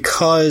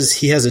because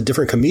he has a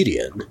different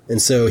comedian.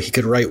 And so he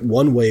could write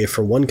one way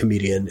for one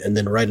comedian and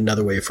then write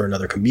another way for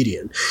another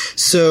comedian.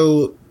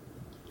 So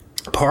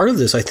part of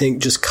this, I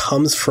think, just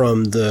comes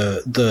from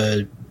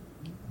the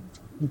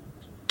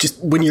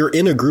just when you're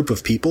in a group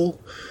of people,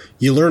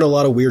 you learn a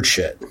lot of weird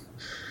shit.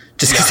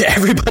 Just because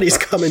everybody's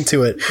coming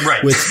to it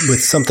with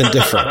something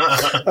different.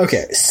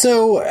 Okay,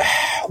 so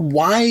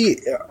why?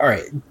 All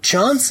right,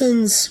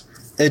 Johnson's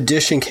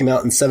edition came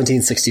out in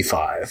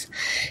 1765,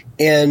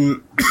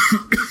 and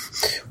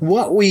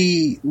what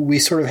we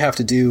sort of have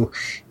to do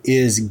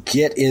is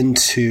get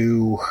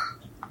into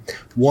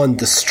one,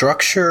 the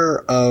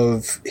structure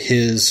of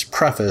his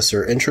preface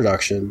or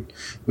introduction,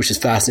 which is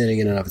fascinating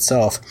in and of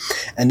itself,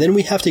 and then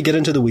we have to get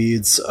into the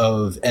weeds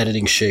of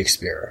editing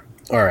Shakespeare.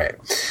 All right.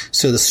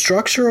 So the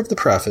structure of the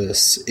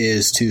preface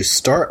is to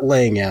start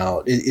laying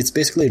out. It's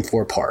basically in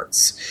 4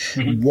 parts.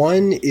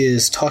 One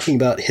is talking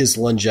about his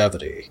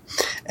longevity.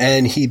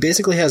 And he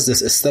basically has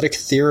this aesthetic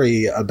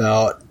theory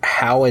about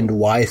how and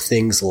why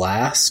things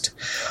last.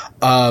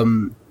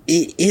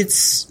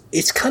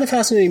 It's kind of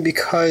fascinating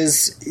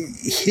because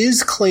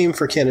his claim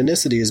for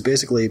canonicity is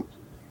basically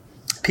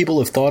people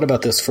have thought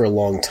about this for a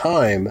long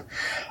time.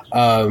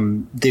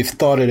 They've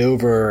thought it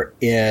over,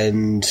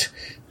 and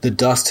the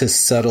dust has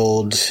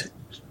settled,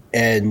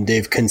 and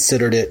they've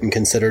considered it and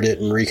considered it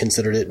and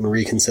reconsidered it and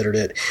reconsidered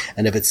it.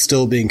 And if it's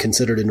still being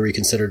considered and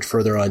reconsidered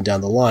further on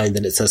down the line,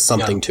 then it says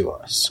something to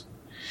us.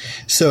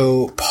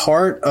 So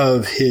part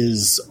of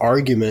his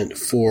argument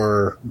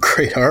for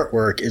great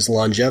artwork is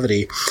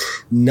longevity,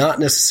 not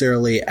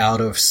necessarily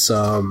out of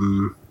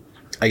some,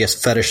 I guess,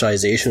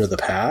 fetishization of the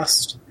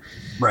past,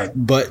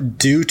 but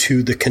due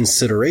to the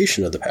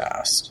consideration of the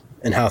past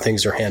and how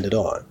things are handed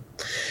on.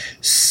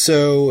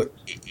 So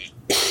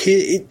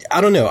I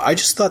don't know. I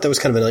just thought that was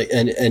kind of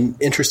an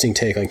interesting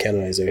take on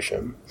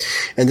canonization.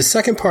 And the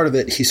second part of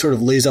it, he sort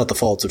of lays out the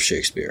faults of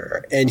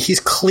Shakespeare. And he's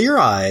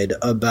clear-eyed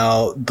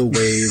about the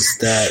ways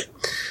that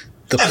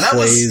the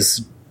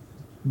plays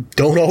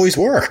don't always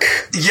work.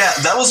 Yeah,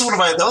 that was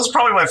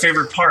probably my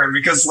favorite part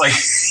because, like,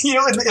 you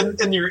know,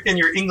 in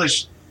your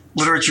English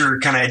literature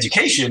kind of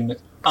education,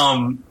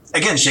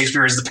 again,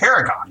 Shakespeare is the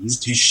paragon.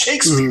 He's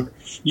Shakespeare.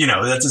 You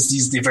know,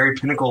 he's the very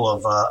pinnacle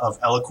of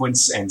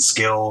eloquence and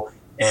skill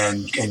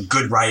and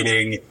good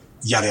writing,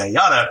 yada, yada,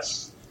 yada.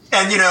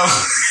 And, you know,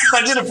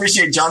 I did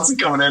appreciate Johnson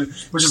coming in,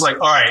 which is like,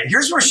 all right,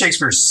 here's where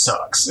Shakespeare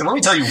sucks. And let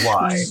me tell you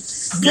why. But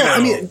still,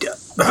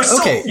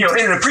 you know,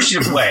 in an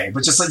appreciative way,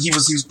 but just like he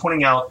was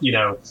pointing out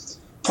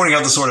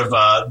the sort of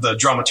the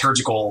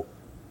dramaturgical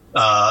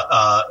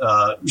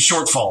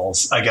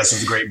shortfalls, I guess,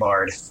 of the great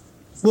bard.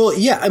 Well,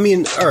 yeah, I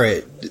mean, all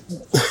right.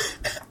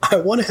 I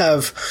want to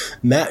have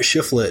Matt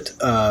Shiflett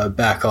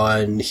back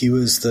on. He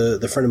was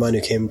the friend of mine who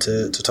came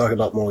to talk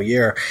about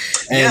Moliere,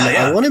 and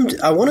I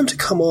want him to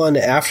come on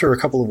after a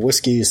couple of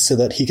whiskeys so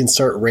that he can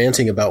start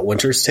ranting about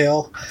Winter's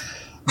Tale.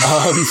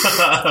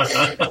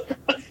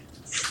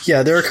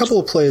 Yeah, there are a couple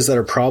of plays that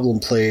are problem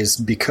plays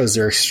because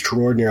they're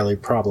extraordinarily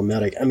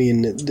problematic. I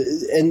mean,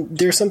 and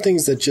there's some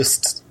things that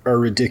just are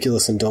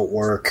ridiculous and don't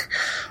work.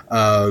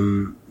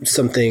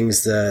 Some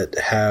things that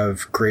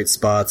have great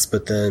spots,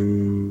 but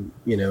then,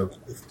 you know,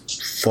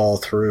 fall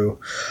through.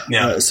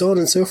 So on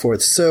and so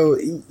forth. So,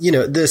 you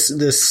know,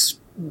 this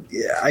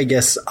I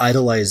guess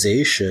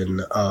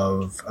idolization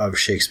of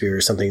Shakespeare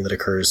is something that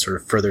occurs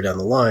sort of further down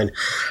the line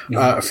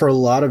for a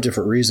lot of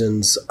different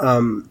reasons.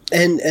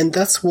 And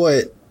that's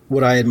what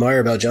I admire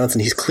about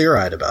Johnson. He's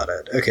clear-eyed about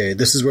it. Okay,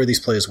 this is where these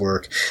plays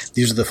work.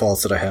 These are the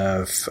faults that I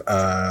have.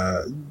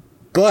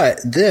 But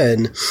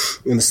then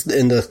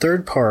in the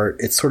third part,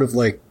 it's sort of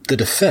like the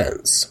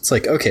defense. It's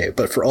like, okay,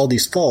 but for all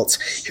these faults,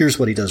 here's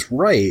what he does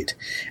right.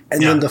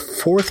 And then the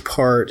fourth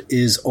part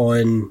is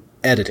on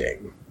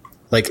editing.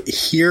 Like,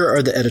 here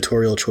are the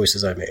editorial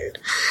choices I made.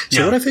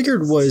 So what I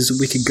figured was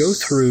we could go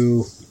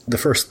through the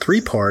first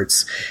 3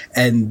 parts,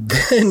 and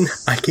then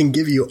I can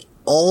give you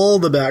all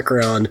the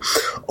background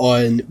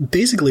on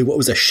basically what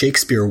was a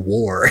Shakespeare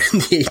war in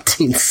the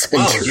 18th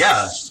century.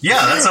 Oh,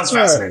 yeah, that sounds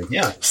fascinating.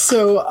 Yeah.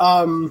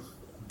 So,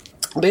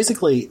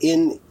 basically,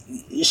 in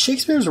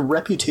Shakespeare's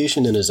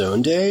reputation in his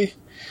own day,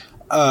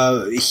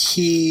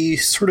 he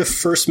sort of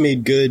first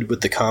made good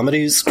with the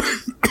comedies.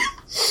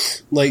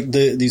 Like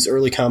these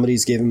early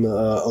comedies gave him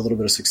a little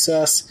bit of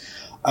success.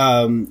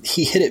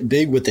 He hit it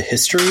big with the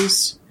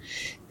histories.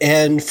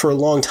 And for a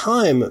long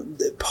time,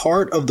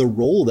 part of the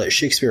role that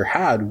Shakespeare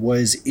had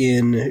was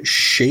in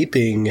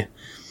shaping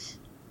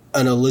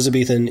an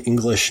Elizabethan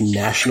English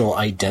national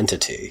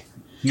identity.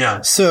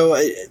 Yeah. So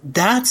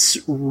that's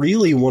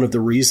really one of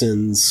the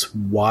reasons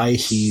why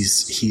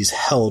he's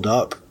held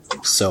up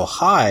so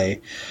high,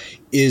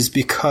 is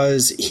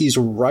because he's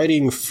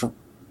writing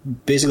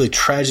basically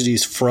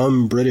tragedies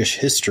from British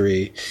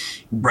history,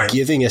 right,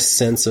 giving a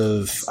sense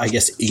of, I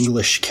guess,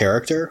 English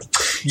character.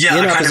 Yeah,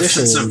 a kind of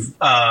sense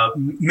of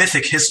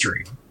mythic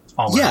history.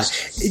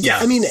 Almost. Yeah.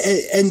 I mean,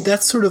 and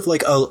that's sort of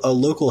like a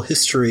local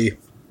history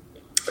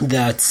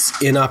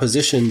that's in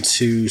opposition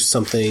to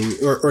something,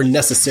 or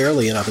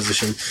necessarily in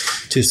opposition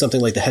to something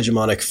like the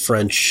hegemonic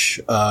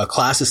French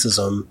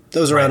classicism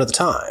that was around at the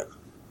time,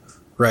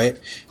 right?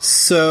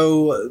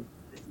 So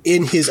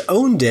in his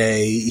own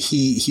day,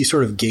 he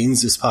sort of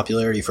gains this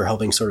popularity for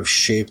helping sort of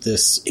shape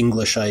this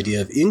English idea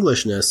of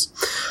Englishness.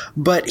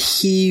 But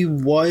he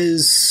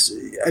was,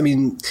 I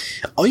mean,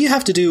 all you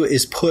have to do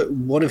is put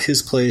one of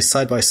his plays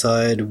side by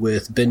side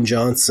with Ben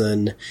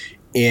Jonson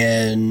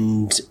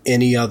and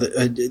any other,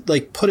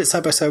 like put it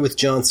side by side with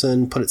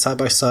Johnson, put it side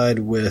by side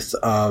with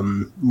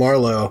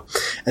Marlowe,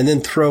 and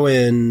then throw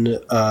in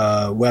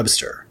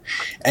Webster.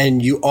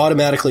 And you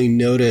automatically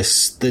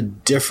notice the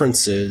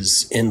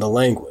differences in the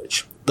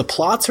language. The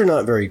plots are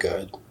not very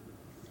good,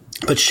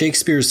 but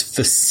Shakespeare's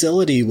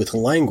facility with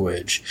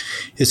language,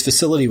 his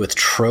facility with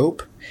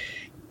trope,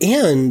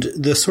 and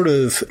the sort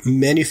of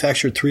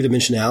manufactured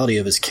three-dimensionality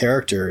of his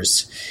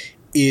characters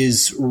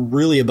is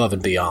really above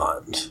and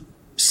beyond.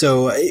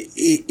 So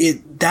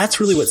that's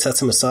really what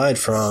sets him aside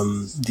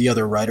from the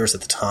other writers at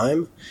the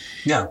time.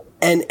 Yeah.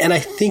 And I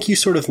think you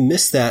sort of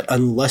miss that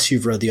unless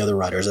you've read the other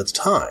writers at the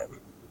time.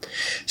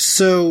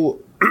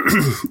 So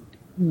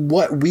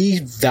what we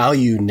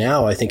value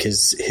now, I think,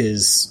 is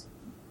his,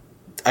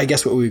 I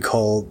guess what we would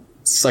call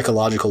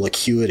psychological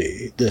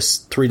acuity, this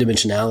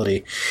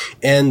three-dimensionality,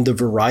 and the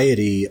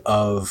variety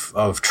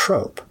of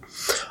trope.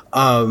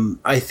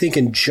 I think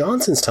in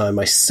Johnson's time,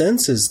 my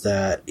sense is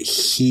that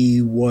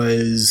he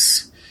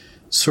was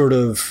sort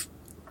of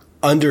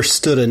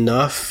understood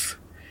enough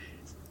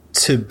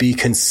to be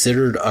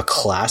considered a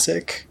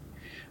classic.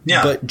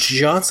 Yeah. But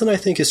Johnson, I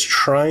think, is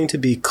trying to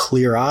be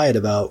clear-eyed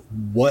about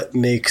what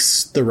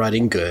makes the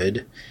writing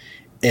good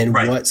and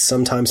what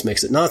sometimes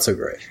makes it not so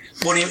great.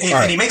 Well,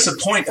 he makes a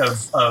point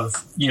of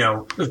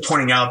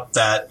pointing out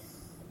that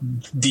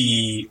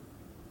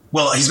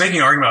he's making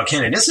an argument about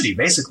canonicity,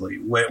 basically,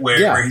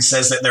 where he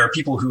says that there are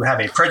people who have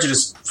a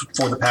prejudice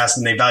for the past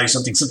and they value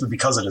something simply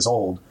because it is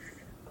old,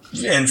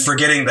 and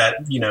forgetting that,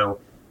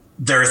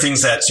 there are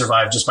things that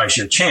survive just by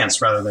sheer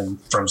chance rather than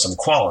from some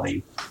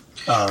quality.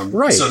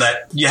 So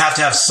that you have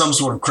to have some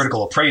sort of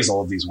critical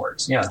appraisal of these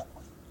works. Yeah.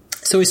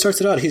 So he starts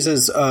it out. He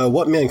says,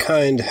 what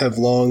mankind have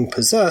long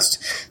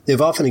possessed,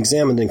 they've often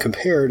examined and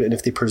compared, and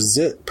if they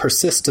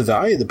persist to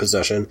value the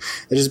possession,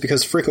 it is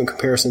because frequent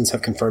comparisons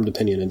have confirmed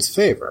opinion in its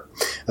favor.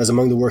 As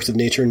among the works of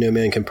nature, no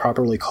man can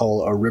properly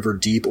call a river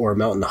deep or a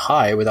mountain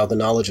high without the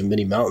knowledge of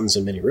many mountains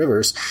and many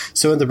rivers,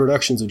 so in the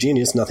productions of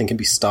genius, nothing can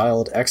be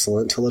styled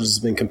excellent till it has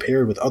been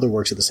compared with other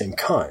works of the same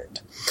kind.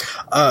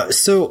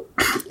 So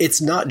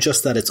it's not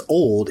just that it's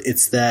old,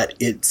 it's that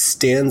it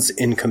stands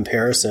in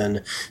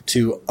comparison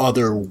to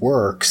other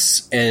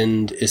works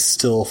and is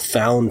still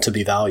found to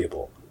be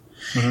valuable.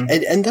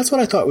 Mm-hmm. And that's what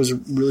I thought was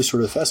really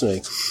sort of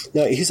fascinating.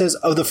 Now, he says,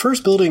 of the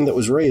first building that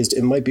was raised,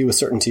 it might be with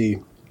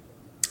certainty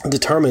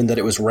determined that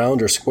it was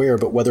round or square,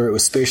 but whether it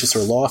was spacious or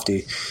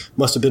lofty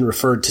must have been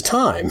referred to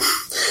time.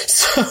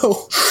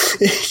 So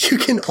you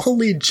can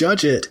only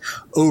judge it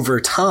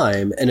over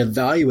time and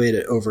evaluate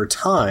it over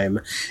time,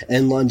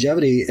 and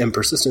longevity and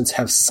persistence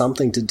have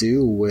something to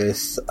do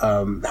with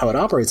how it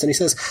operates. And he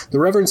says, the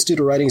reverence due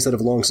to writings that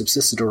have long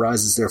subsisted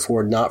arises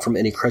therefore not from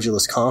any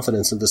credulous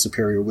confidence of the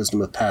superior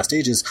wisdom of past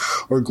ages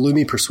or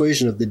gloomy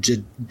persuasion of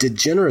the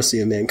degeneracy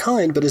of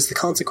mankind, but is the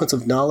consequence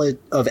of knowledge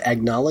of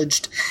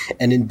acknowledged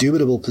and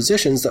indubitable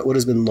positions that what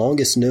has been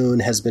longest known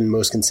has been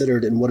most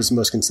considered, and what is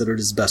most considered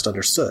is best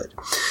understood.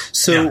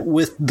 So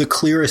with the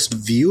clearest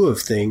view of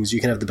things, you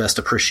can have the best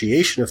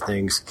appreciation of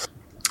things,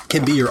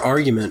 can be your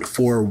argument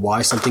for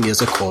why something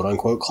is a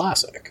quote-unquote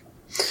classic.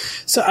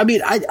 So, I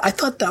mean, I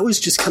thought that was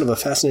just kind of a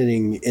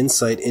fascinating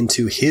insight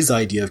into his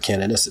idea of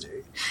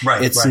canonicity.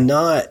 Right. It's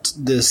not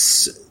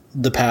this,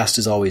 the past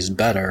is always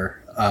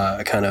better,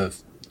 kind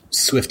of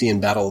Swiftian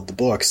battle of the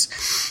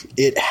books.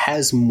 It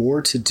has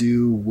more to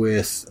do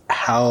with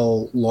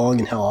how long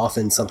and how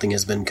often something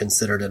has been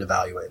considered and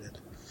evaluated.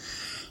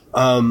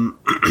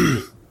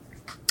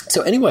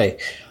 So anyway,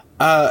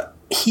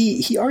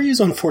 he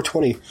argues on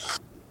 420,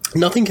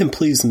 nothing can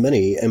please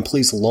many and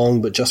please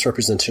long but just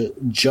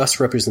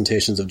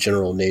representations of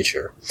general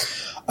nature.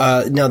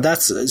 Now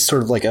that's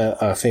sort of like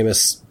a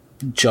famous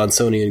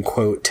Johnsonian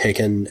quote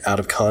taken out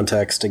of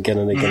context again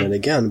and again and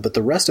again, but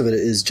the rest of it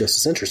is just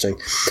as interesting.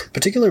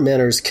 Particular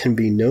manners can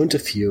be known to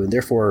few, and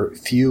therefore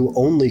few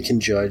only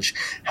can judge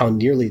how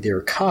nearly they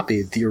are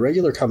copied. The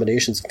irregular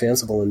combinations of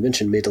fanciful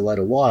invention may delight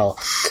a while,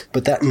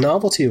 but that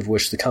novelty of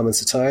which the common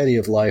satiety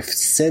of life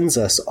sends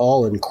us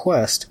all in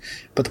quest,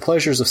 but the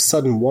pleasures of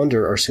sudden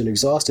wonder are soon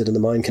exhausted, and the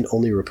mind can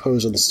only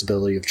repose on the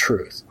stability of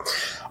truth.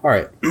 All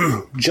right,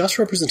 just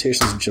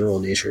representations of general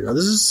nature. Now,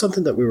 this is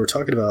something that we were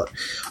talking about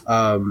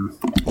a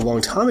long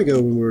time ago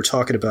when we were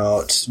talking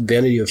about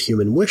Vanity of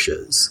Human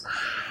Wishes.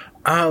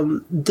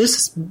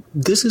 This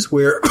is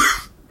where,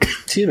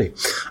 excuse me,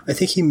 I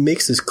think he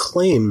makes this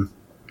claim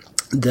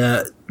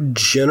that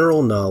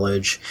general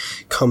knowledge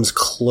comes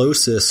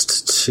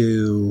closest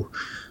to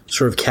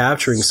sort of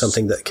capturing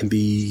something that can be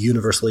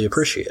universally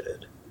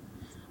appreciated.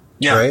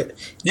 Yeah. Right?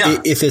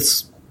 Yeah. If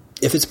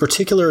it's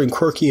particular and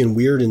quirky and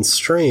weird and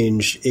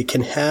strange, it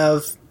can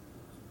have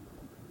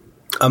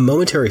a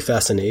momentary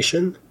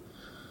fascination,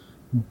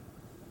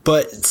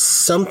 but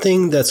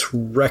something that's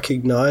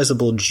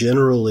recognizable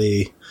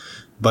generally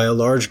by a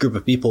large group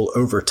of people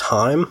over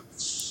time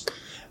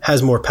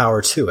has more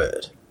power to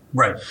it.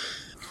 Right.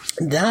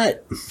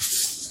 That,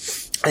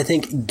 I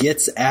think,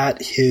 gets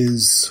at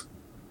his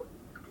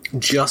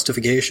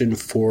justification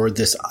for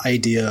this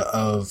idea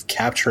of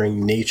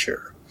capturing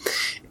nature.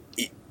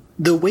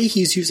 The way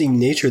he's using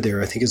nature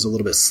there, I think, is a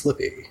little bit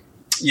slippy.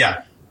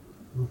 Yeah.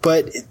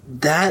 But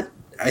that,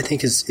 I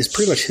think, is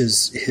pretty much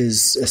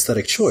his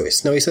aesthetic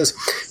choice. Now, he says,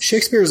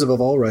 Shakespeare is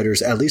above all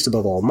writers, at least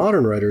above all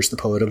modern writers, the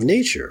poet of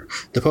nature,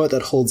 the poet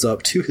that holds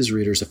up to his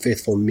readers a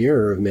faithful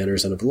mirror of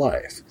manners and of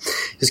life.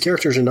 His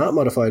characters are not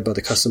modified by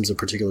the customs of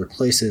particular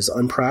places,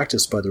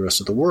 unpracticed by the rest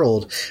of the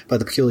world, by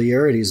the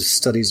peculiarities of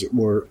studies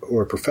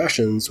or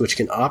professions which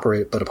can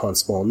operate but upon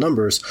small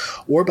numbers,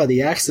 or by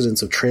the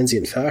accidents of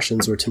transient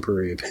fashions or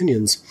temporary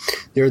opinions.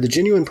 They are the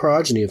genuine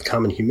progeny of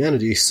common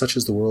humanity, such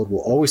as the world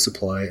will always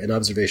supply and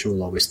observation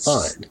will always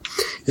find.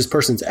 His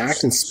persons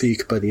act and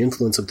speak by the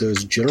influence of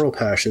those general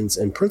passions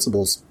and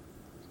principles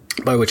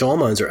by which all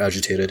minds are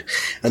agitated,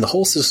 and the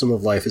whole system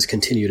of life is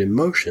continued in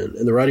motion.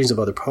 In the writings of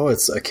other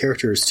poets, a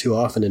character is too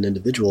often an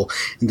individual,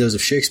 and those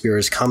of Shakespeare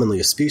is commonly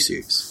a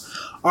species.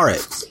 All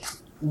right.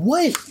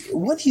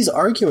 What he's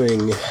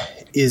arguing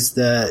is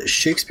that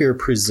Shakespeare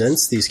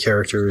presents these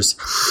characters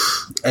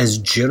as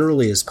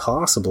generally as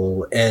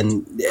possible,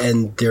 and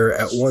they're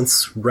at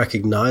once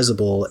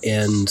recognizable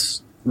and,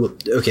 well,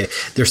 okay,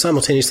 they're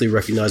simultaneously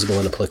recognizable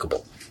and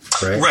applicable.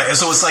 Right.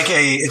 So he's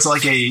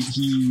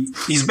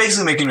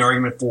basically making an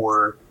argument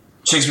for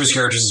Shakespeare's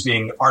characters as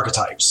being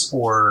archetypes,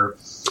 or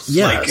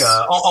like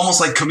almost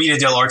like Commedia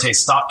dell'arte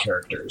stock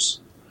characters.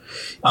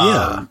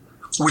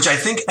 Which I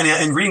think,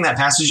 and reading that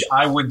passage,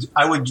 I would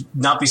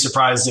not be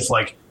surprised if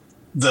like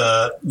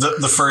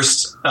the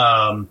first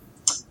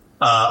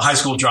high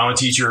school drama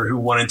teacher who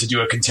wanted to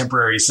do a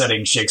contemporary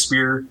setting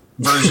Shakespeare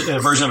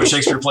version of a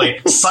Shakespeare play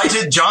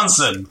cited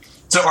Johnson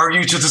to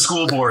argue to the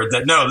school board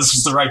that no, this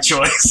was the right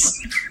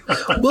choice.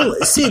 Well,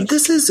 see,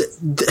 this is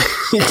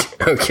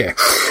okay.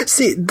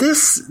 See,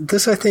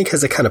 this I think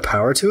has a kind of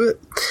power to it,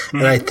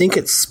 and I think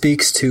it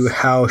speaks to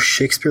how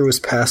Shakespeare was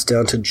passed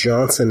down to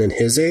Johnson in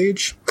his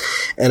age,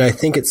 and I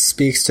think it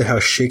speaks to how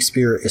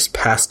Shakespeare is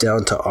passed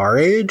down to our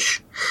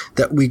age.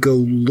 That we go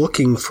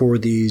looking for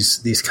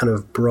these kind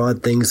of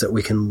broad things that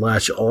we can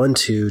latch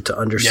onto to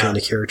understand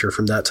a character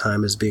from that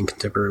time as being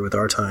contemporary with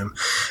our time.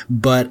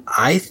 But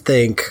I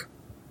think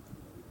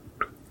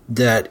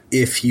that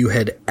if you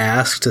had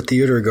asked a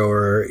theater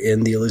goer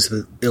in the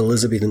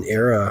Elizabethan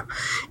era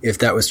if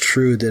that was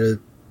true, they'd have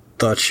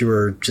thought you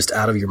were just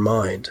out of your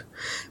mind.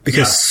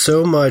 Because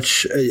so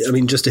much, I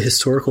mean, just a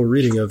historical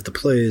reading of the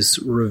plays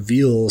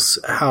reveals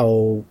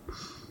how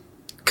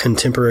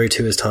contemporary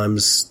to his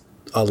times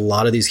a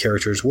lot of these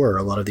characters were,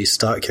 a lot of these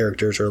stock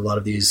characters, or a lot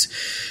of these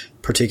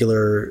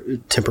particular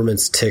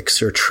temperaments,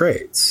 tics, or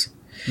traits.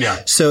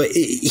 Yeah. So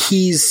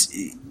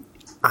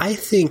I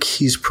think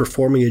he's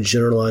performing a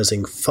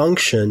generalizing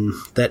function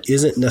that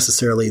isn't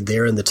necessarily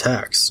there in the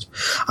text.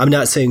 I'm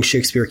not saying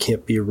Shakespeare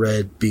can't be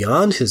read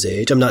beyond his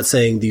age. I'm not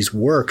saying these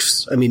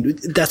works, I mean,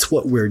 that's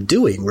what we're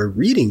doing. We're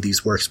reading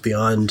these works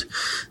beyond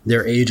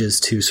their ages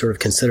to sort of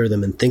consider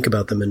them and think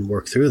about them and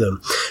work through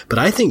them. But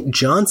I think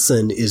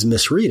Johnson is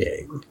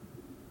misreading.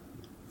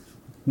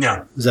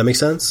 Yeah. Does that make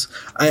sense?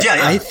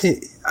 I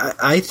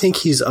think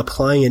he's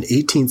applying an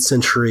 18th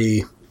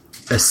century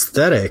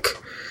aesthetic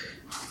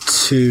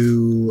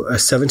to a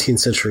 17th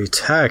century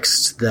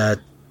text that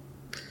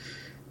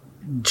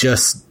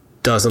just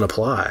doesn't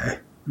apply.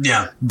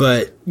 Yeah.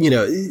 But,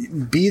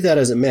 be that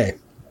as it may.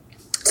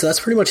 So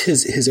that's pretty much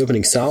his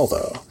opening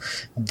salvo,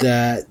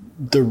 that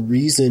the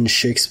reason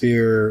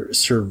Shakespeare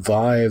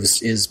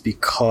survives is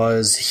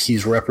because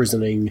he's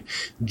representing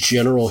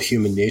general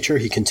human nature.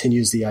 He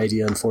continues the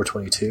idea in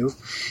 422,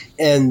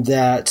 and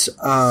that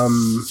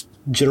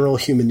general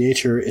human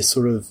nature is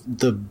sort of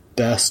the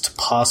best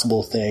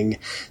possible thing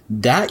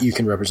that you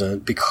can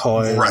represent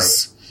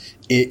because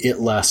it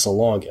lasts the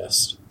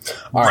longest.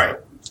 All right.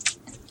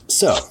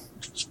 So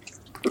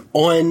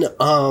on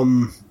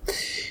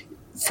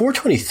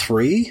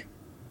 423,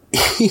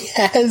 he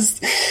has,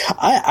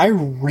 I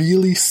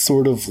really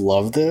sort of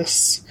love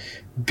this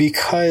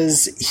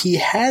because he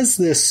has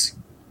this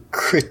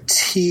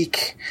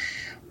critique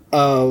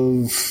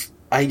of,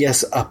 I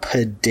guess,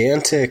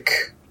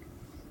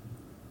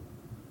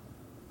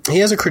 he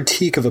has a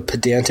critique of a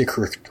pedantic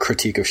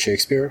critique of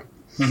Shakespeare.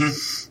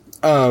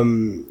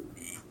 Mm-hmm.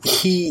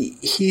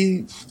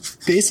 He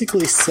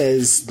basically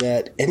says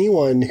that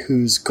anyone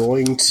who's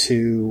going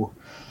to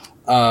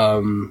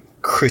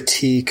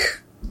critique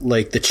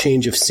like the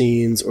change of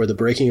scenes or the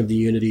breaking of the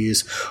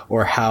unities,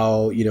 or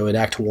how, in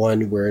Act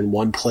 1 we're in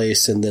one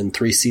place and then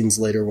 3 scenes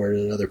later we're in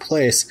another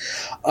place,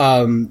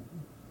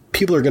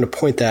 people are going to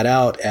point that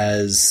out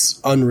as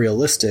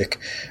unrealistic.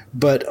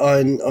 But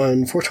on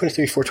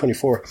 423,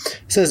 424,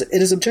 it says,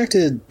 it is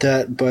objected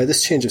that by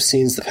this change of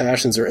scenes, the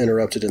passions are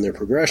interrupted in their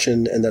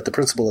progression, and that the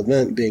principal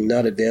event, being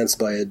not advanced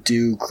by a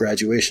due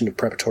graduation of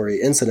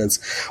preparatory incidents,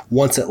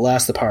 wants at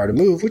last the power to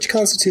move, which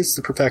constitutes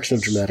the perfection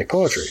of dramatic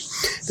poetry.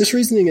 This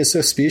reasoning is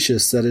so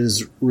specious that it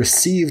is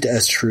received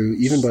as true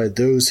even by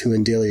those who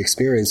in daily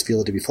experience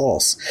feel it to be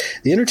false.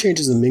 The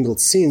interchanges of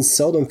mingled scenes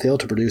seldom fail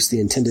to produce the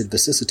intended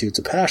vicissitudes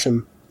of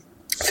passion.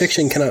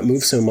 Fiction cannot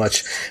move so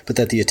much, but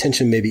that the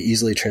attention may be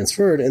easily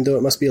transferred, and though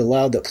it must be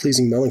allowed that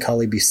pleasing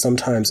melancholy be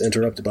sometimes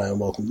interrupted by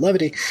unwelcome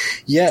levity,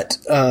 yet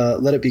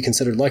let it be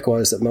considered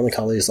likewise that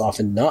melancholy is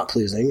often not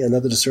pleasing, and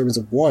that the disturbance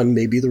of one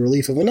may be the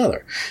relief of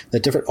another,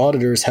 that different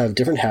auditors have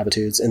different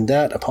habitudes, and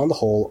that, upon the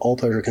whole, all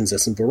pleasure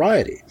consists in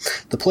variety.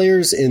 The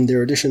players, in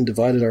their edition,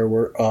 divided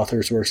our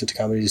author's works into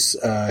comedies,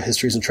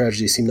 histories, and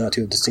tragedies, seem not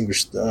to have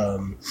distinguished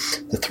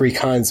the 3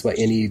 kinds by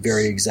any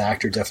very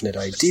exact or definite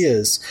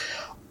ideas.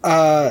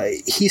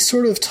 He's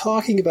sort of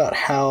talking about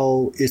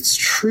how it's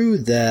true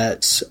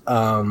that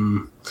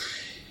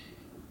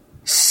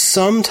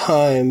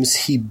sometimes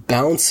he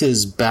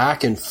bounces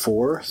back and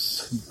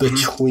forth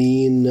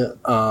between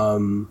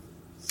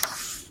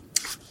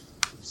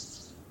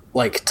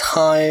like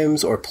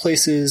times or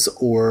places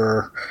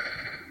or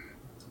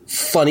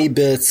funny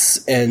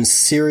bits and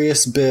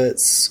serious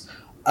bits.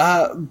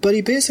 But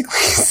he basically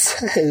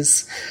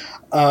says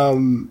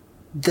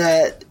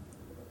that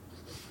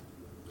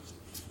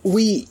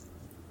we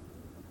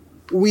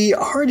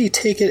already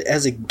take it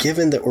as a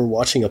given that we're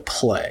watching a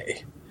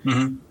play.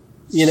 Mm-hmm.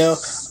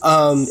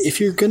 If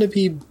you're going to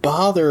be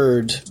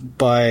bothered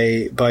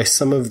by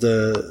some of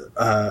the,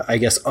 I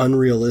guess,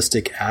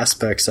 unrealistic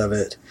aspects of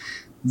it,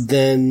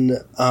 then,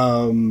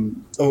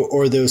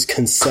 or those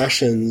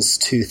concessions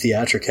to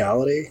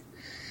theatricality.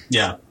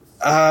 Yeah.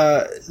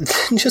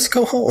 Then just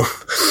go home.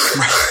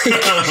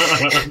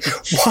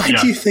 Why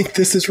do you think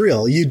this is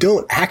real? You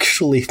don't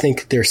actually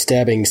think they're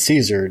stabbing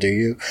Caesar, do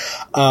you?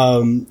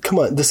 Come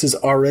on, this is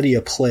already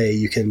a play.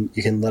 You can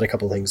let a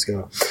couple things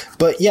go.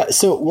 But yeah,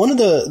 so one of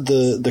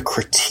the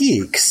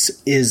critiques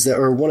is that,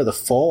 or one of the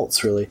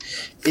faults really,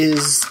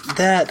 is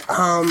that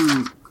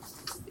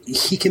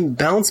he can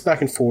bounce back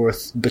and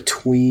forth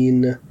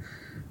between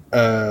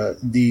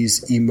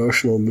these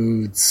emotional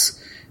moods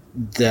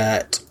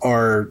that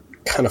are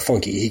kind of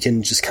funky. He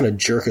can just kind of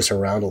jerk us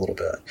around a little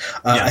bit.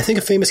 I think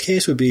a famous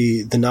case would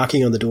be the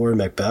knocking on the door in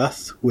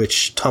Macbeth,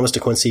 which Thomas de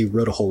Quincey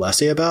wrote a whole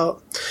essay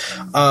about.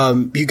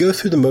 You go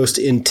through the most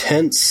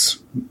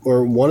intense,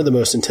 or one of the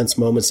most intense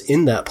moments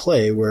in that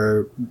play,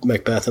 where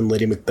Macbeth and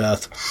Lady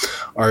Macbeth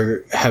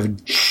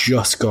have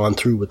just gone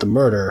through with the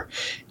murder,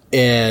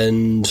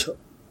 and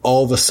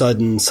all of a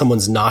sudden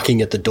someone's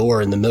knocking at the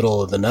door in the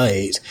middle of the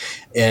night,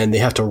 and they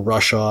have to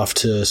rush off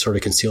to sort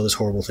of conceal this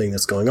horrible thing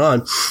that's going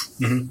on.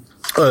 Mm-hmm.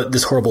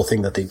 This horrible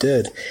thing that they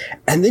did.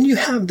 And then you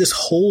have this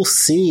whole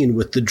scene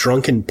with the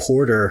drunken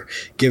porter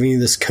giving you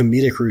this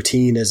comedic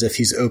routine as if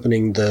he's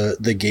opening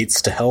the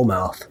gates to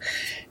Hellmouth.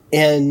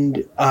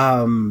 And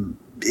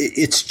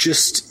it's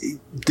just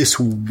this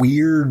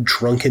weird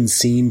drunken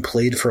scene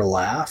played for a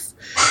laugh.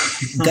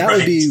 That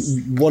would be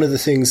one of the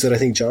things that I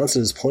think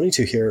Johnson is pointing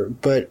to here.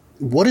 But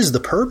what is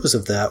the purpose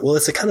of that? Well,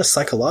 it's a kind of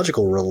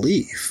psychological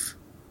relief,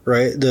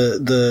 right?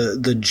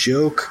 The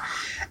joke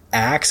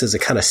acts as a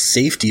kind of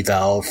safety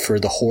valve for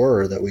the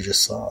horror that we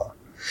just saw.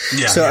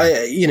 Yeah,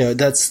 so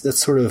that's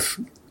sort of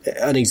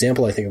an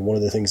example, I think, of one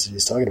of the things that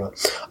he's talking about.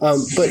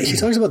 But he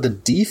talks about the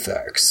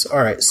defects.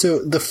 All right.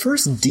 So the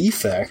first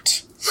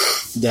defect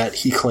that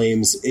he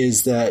claims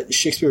is that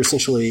Shakespeare is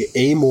essentially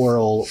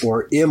amoral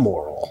or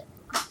immoral.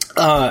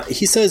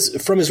 He says,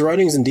 from his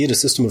writings, indeed, a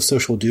system of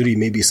social duty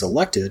may be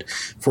selected,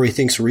 for he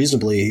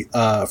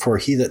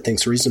that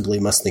thinks reasonably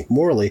must think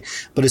morally,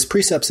 but his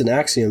precepts and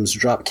axioms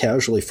drop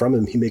casually from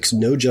him. He makes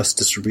no just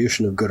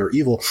distribution of good or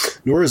evil,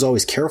 nor is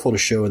always careful to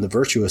show in the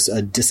virtuous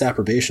a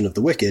disapprobation of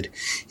the wicked.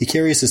 He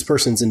carries his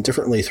persons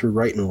indifferently through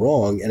right and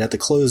wrong, and at the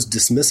close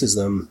dismisses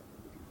them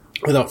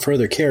without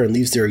further care and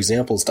leaves their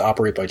examples to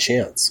operate by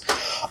chance.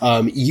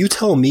 You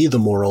tell me the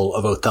moral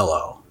of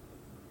Othello.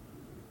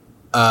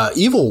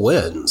 Evil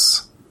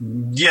wins.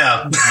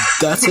 Yeah.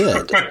 That's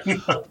it.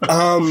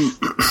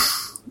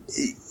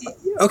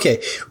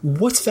 Okay.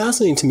 What's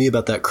fascinating to me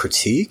about that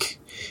critique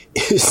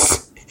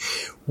is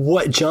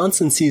what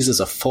Johnson sees as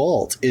a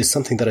fault is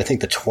something that I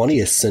think the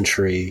 20th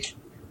century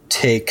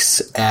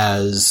takes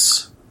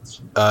as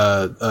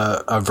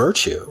a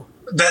virtue.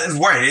 That,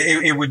 right.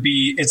 It would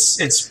be,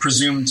 it's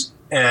presumed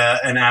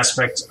an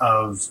aspect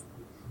of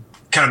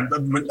kind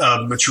of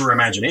mature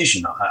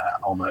imagination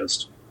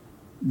almost.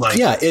 Like,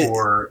 yeah,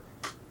 or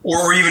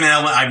even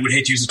I would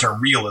hate to use the term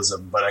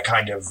realism, but a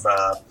kind of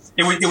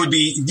it would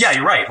be, yeah,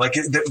 you're right. Like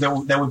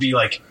that would be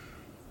like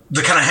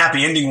the kind of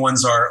happy ending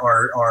ones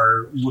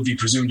would be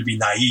presumed to be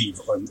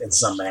naive in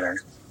some manner.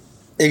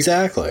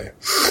 Exactly.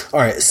 All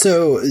right.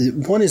 So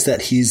one is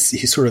that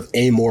he's sort of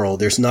amoral.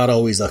 There's not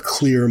always a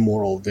clear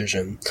moral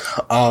vision.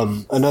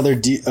 Another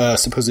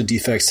supposed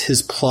defects,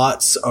 his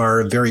plots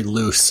are very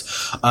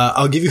loose.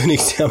 I'll give you an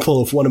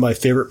example of one of my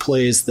favorite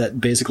plays that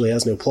basically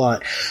has no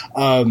plot.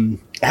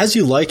 As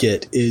You Like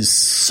It is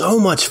so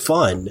much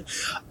fun.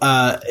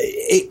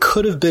 It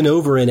could have been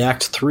over in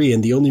Act 3,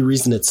 and the only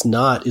reason it's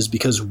not is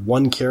because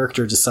one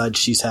character decides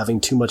she's having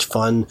too much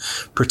fun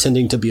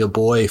pretending to be a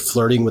boy,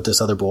 flirting with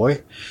this other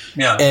boy,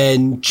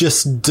 and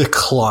just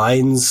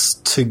declines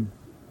to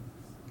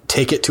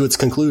take it to its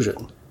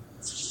conclusion.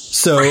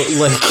 So, like,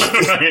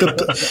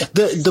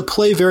 the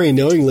play very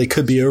knowingly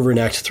could be over in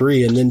Act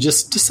 3, and then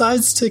just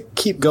decides to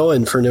keep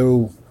going for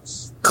no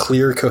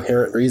clear,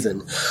 coherent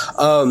reason.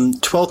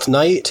 12th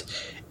Night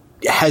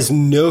has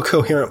no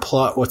coherent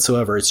plot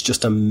whatsoever. It's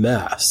just a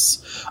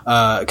mess,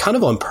 kind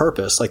of on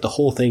purpose. Like the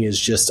whole thing is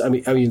just, I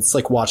mean, it's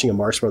like watching a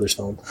Marx Brothers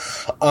film.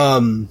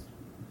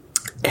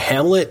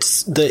 Hamlet,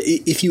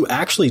 if you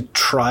actually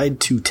tried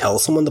to tell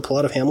someone the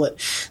plot of Hamlet,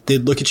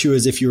 they'd look at you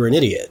as if you were an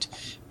idiot.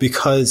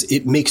 Because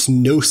it makes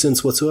no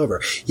sense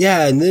whatsoever.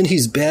 Yeah, and then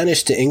he's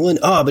banished to England.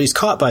 Oh, but he's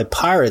caught by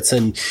pirates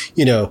and,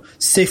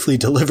 safely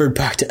delivered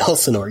back to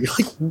Elsinore. You're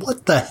like,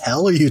 what the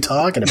hell are you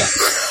talking about?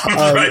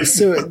 Right.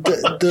 So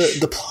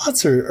the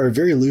plots are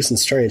very loose and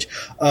strange.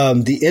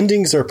 The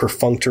endings are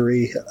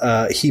perfunctory.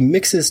 He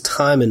mixes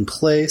time and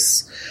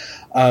place.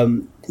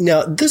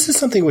 Now, this is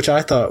something which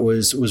I thought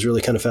was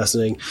really kind of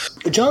fascinating.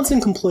 Johnson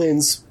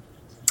complains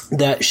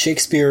that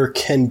Shakespeare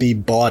can be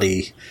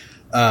bawdy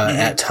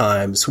at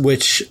times,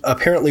 which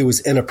apparently was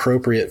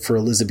inappropriate for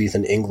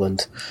Elizabethan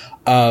England.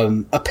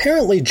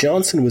 Apparently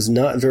Johnson was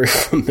not very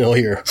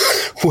familiar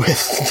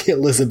with the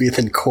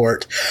Elizabethan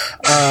court.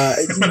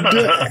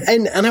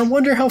 And I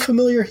wonder how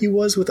familiar he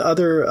was with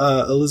other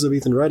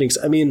Elizabethan writings.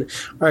 I mean,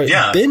 all right,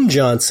 Ben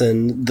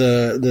Jonson,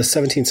 the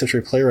 17th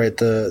century playwright,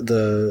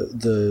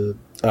 the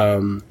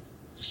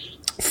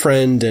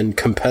friend and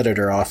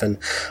competitor often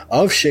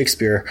of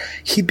Shakespeare,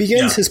 he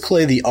begins his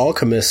play The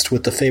Alchemist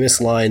with the famous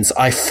lines,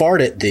 "I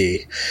fart at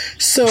thee."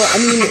 So, I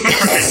mean,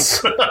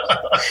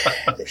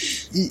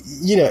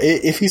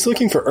 if he's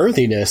looking for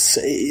earthiness,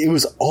 it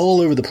was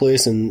all over the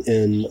place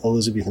in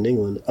Elizabethan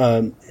England.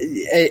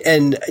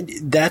 And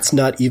that's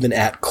not even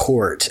at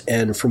court.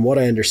 And from what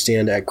I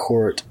understand, at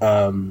court,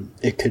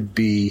 it could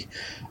be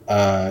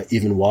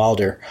even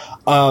wilder.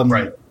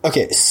 Right.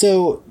 Okay,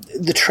 so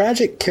the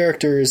tragic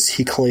characters,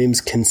 he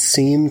claims, can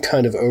seem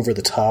kind of over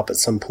the top at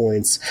some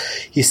points.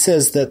 He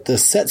says that the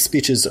set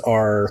speeches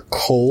are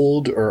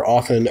cold or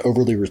often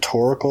overly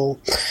rhetorical.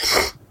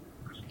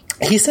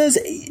 He says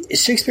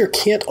Shakespeare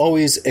can't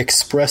always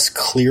express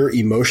clear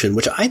emotion,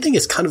 which I think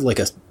is kind of like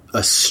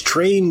a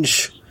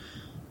strange...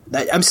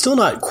 I'm still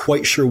not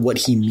quite sure what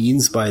he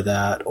means by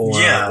that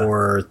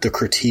or the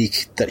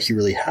critique that he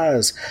really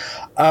has.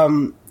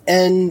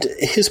 And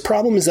his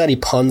problem is that he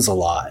puns a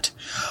lot.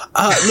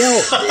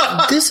 Now,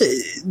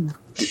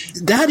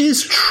 that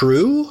is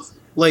true.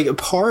 Like, a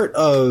part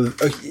of,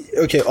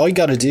 all you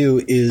gotta do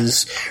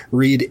is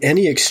read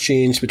any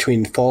exchange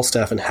between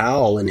Falstaff and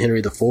Hal in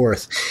Henry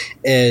IV,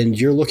 and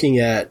you're looking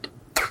at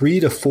 3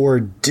 to 4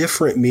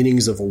 different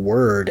meanings of a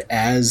word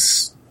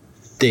as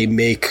they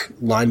make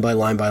line by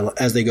line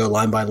as they go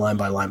line by line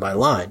by line by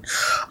line.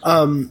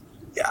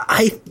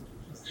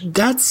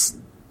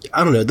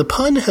 I don't know. The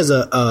pun has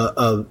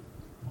a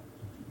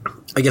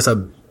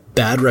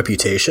bad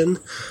reputation.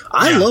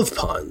 I love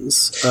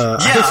puns.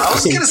 I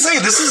was going to say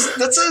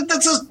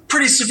that's a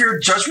pretty severe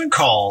judgment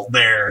call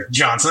there,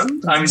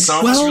 Johnson. I mean,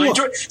 some of us really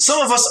enjoy.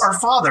 Some of us are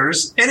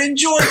fathers and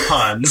enjoy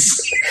puns.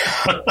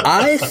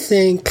 I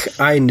think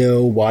I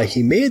know why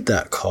he made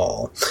that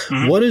call.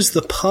 Mm-hmm. What is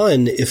the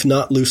pun if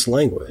not loose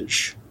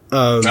language?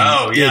 He's got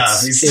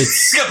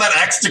that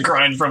axe to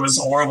grind from his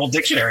horrible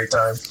dictionary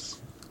time.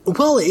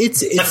 Well,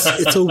 it's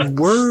a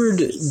word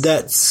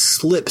that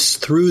slips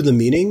through the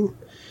meaning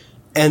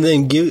and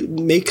then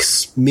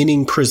makes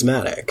meaning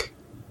prismatic.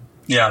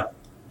 Yeah.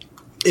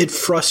 It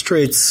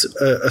frustrates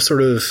a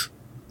sort of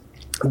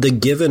the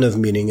given of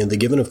meaning and the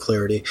given of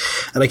clarity.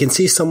 And I can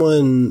see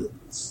someone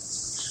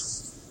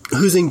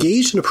who's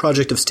engaged in a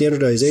project of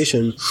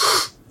standardization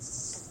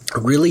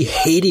really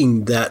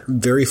hating that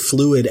very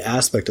fluid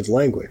aspect of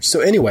language. So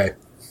anyway,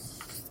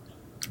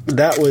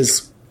 that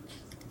was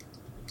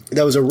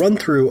a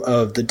run-through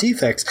of the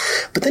defects,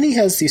 but then he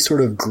has these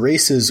sort of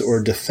graces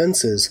or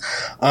defenses.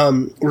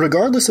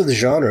 Regardless of the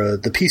genre,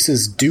 the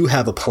pieces do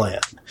have a plan.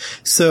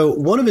 So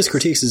one of his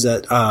critiques is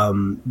that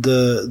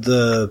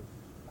the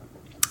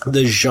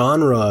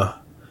genre,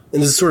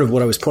 and this is sort of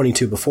what I was pointing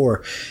to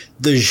before,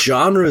 the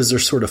genres are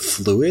sort of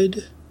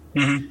fluid.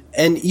 Mm-hmm.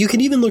 And you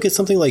can even look at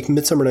something like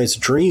Midsummer Night's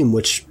Dream,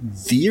 which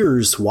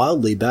veers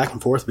wildly back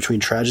and forth between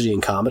tragedy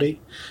and comedy.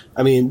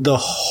 I mean, the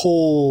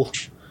whole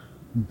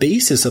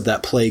basis of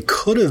that play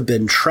could have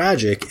been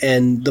tragic,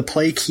 and the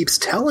play keeps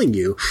telling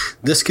you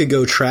this could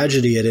go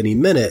tragedy at any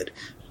minute,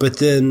 but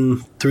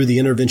then through the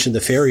intervention of the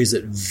fairies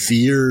it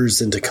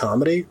veers into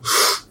comedy.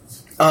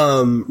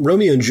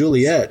 Romeo and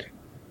Juliet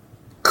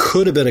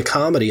could have been a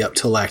comedy up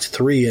till Act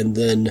 3, and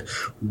then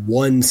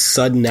one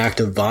sudden act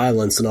of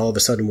violence, and all of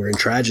a sudden we're in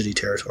tragedy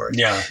territory.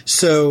 Yeah.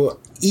 So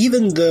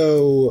even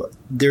though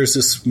there's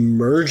this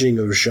merging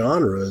of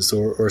genres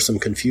or some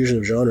confusion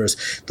of genres,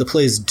 the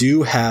plays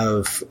do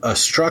have a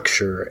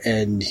structure,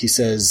 and he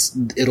says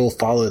it'll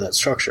follow that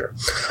structure.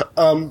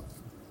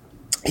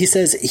 He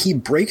says he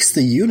breaks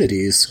the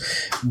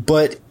unities,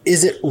 but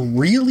is it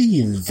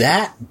really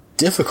that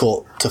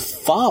difficult to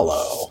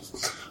follow?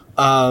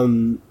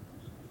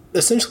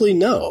 Essentially,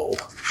 no.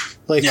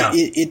 Like,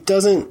 it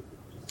doesn't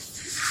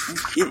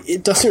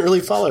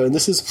really follow. And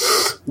this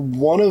is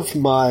one of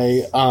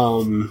my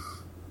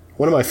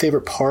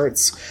favorite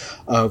parts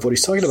of what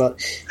he's talking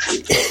about.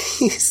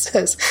 He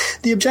says,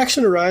 the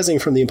objection arising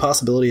from the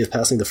impossibility of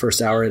passing the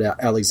first hour at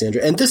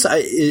Alexandria, and this,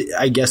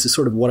 I guess, is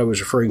sort of what I was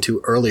referring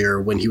to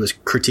earlier when he was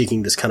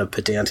critiquing this kind of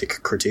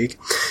pedantic critique.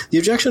 The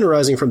objection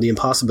arising from the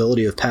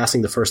impossibility of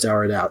passing the first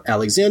hour at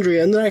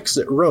Alexandria and the next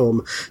at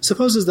Rome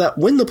supposes that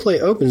when the play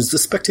opens, the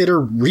spectator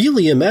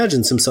really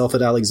imagines himself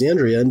at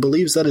Alexandria and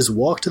believes that his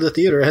walk to the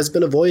theater has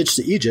been a voyage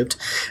to Egypt,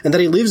 and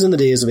that he lives in the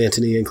days of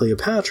Antony and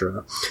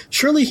Cleopatra.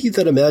 Surely he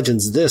that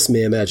imagines this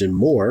may imagine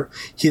more.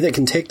 He that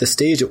can take the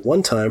stage at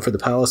one time for the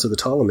palace of the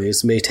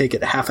Ptolemies may take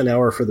it half an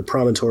hour for the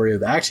promontory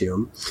of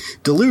Actium.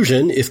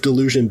 Delusion, if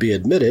delusion be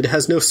admitted,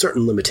 has no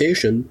certain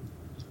limitation.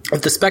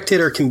 If the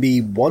spectator can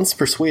be once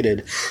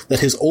persuaded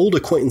that his old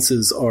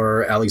acquaintances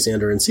are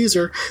Alexander and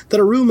Caesar, that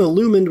a room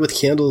illumined with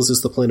candles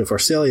is the plain of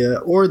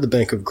Pharsalia, or the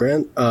bank of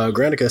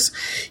Granicus,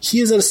 he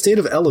is in a state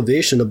of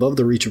elevation above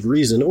the reach of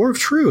reason or of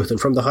truth, and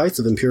from the heights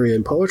of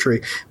Empyrean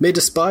poetry may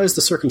despise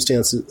the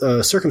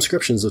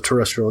circumscriptions of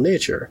terrestrial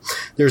nature.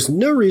 There is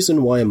no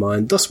reason why a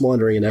mind thus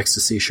wandering in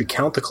ecstasy should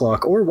count the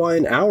clock, or why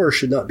an hour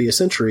should not be a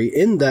century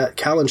in that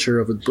calenture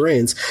of the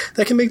brains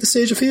that can make the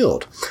stage a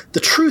field. The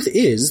truth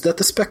is that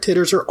the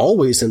spectators are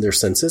always in their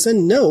senses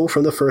and know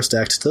from the first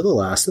act to the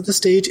last that the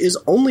stage is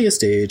only a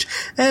stage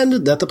and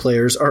that the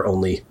players are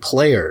only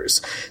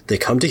players. They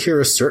come to hear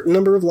a certain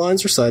number of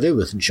lines recited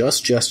with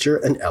just gesture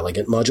and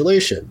elegant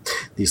modulation.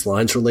 These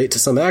lines relate to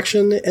some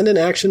action, and an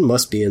action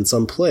must be in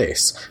some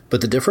place.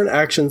 But the different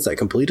actions that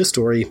complete a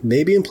story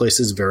may be in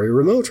places very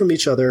remote from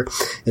each other,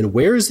 and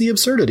where is the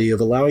absurdity of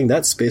allowing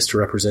that space to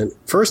represent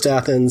first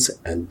Athens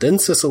and then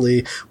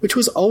Sicily, which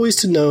was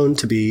always known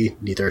to be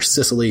neither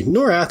Sicily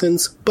nor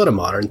Athens, but a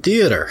modern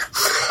theater?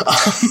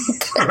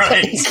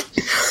 Right.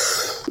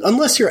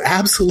 Unless you're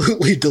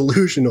absolutely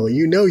delusional,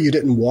 you know you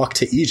didn't walk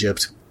to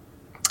Egypt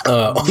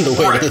on the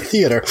way to the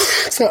theater.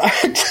 So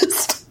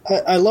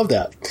I love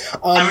that.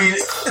 I mean,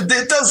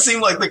 it does seem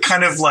like the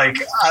kind of like,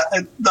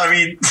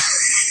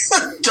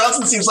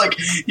 Johnson seems like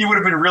he would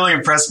have been really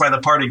impressed by the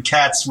part in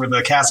Cats where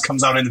the cast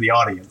comes out into the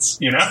audience,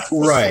 you know?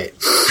 Right.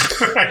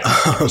 Right.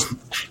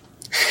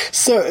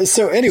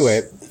 So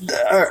anyway,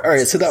 all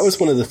right. So that was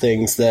one of the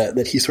things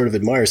that he sort of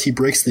admires. He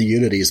breaks the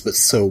unities, but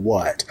so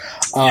what?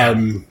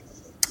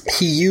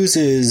 He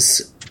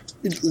uses,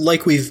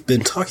 like we've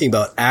been talking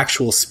about,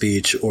 actual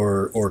speech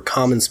or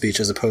common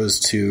speech as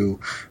opposed to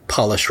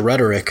polished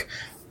rhetoric.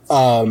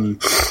 I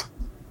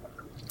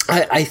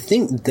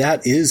think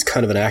that is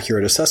kind of an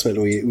accurate assessment.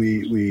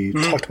 We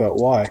talked about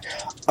why.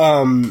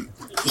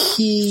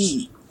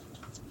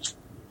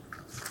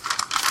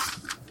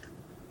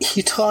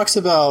 He talks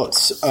about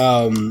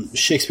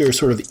Shakespeare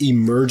sort of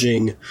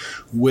emerging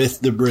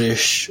with the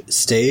British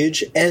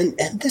stage, and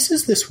this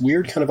is this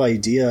weird kind of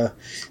idea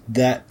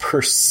that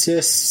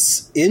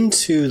persists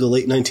into the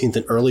late 19th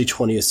and early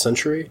 20th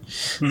century.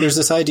 Mm-hmm. There's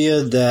this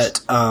idea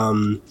that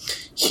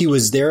he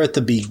was there at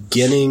the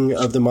beginning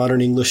of the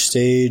modern English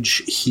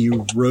stage. He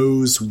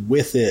rose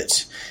with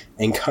it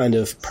and kind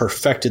of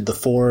perfected the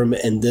form,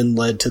 and then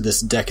led to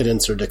this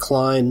decadence or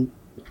decline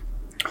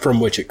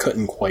from which it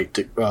couldn't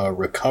quite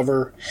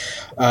recover.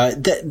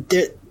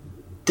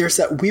 There's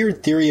that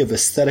weird theory of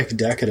aesthetic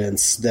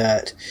decadence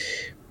that,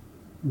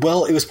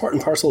 well, it was part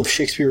and parcel of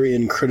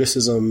Shakespearean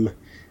criticism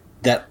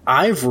that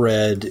I've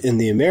read in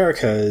the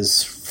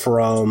Americas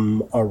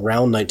from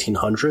around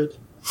 1900,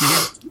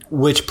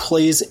 which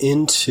plays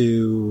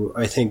into,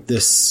 I think,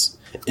 this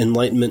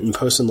Enlightenment and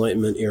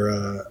post-Enlightenment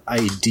era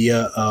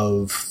idea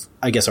of,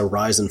 I guess, a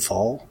rise and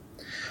fall.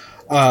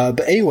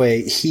 But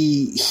anyway,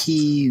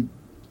 he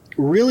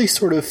really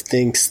sort of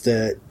thinks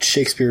that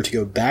Shakespeare, to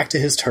go back to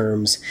his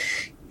terms,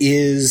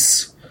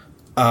 is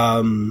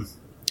a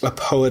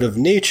poet of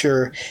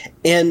nature.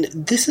 And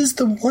this is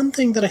the one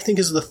thing that I think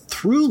is the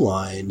through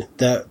line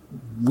that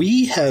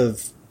we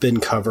have been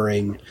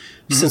covering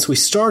since we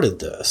started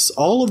this.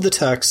 All of the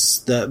texts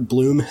that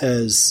Bloom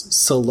has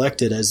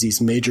selected as these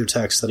major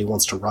texts that he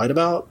wants to write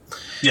about,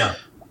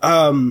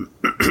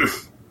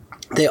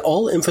 they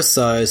all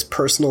emphasize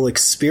personal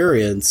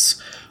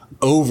experience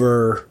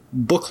over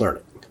book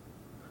learning.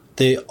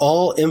 They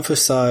all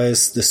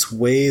emphasize this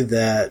way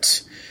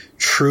that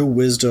true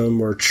wisdom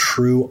or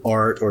true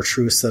art or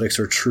true aesthetics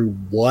or true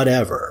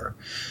whatever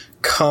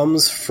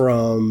comes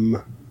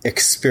from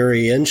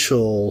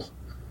experiential,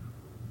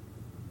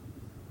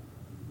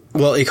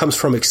 Well, it comes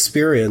from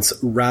experience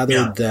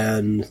rather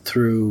than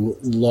through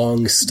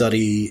long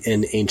study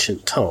in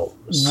ancient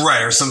tomes.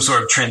 Right, or some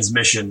sort of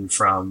transmission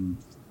from...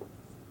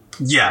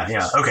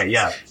 Yeah, okay,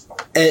 yeah.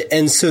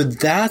 And so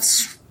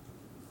that's...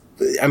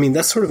 I mean,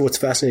 that's sort of what's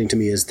fascinating to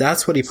me, is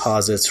that's what he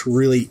posits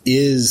really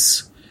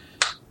is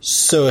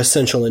so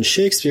essential in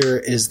Shakespeare,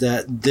 is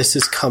that this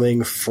is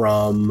coming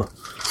from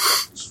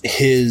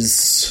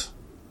his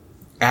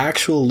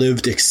actual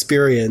lived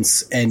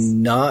experience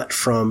and not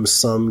from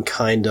some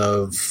kind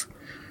of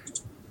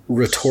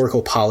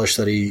rhetorical polish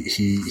that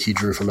he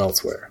drew from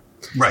elsewhere.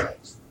 Right.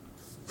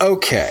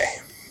 Okay.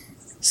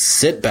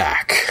 Sit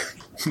back.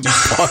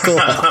 Buckle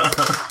up.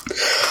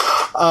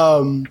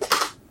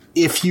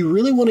 If you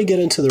really want to get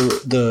into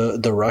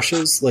the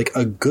rushes, like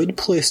a good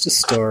place to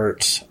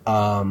start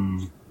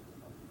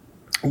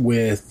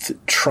with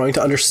trying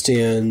to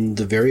understand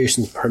the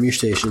variations and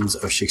permutations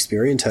of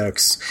Shakespearean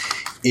texts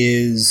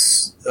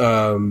is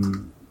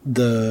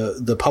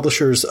the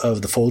publishers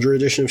of the Folger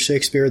edition of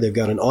Shakespeare. They've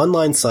got an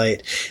online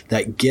site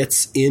that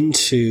gets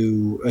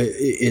into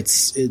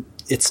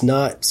it's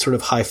not sort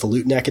of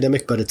highfalutin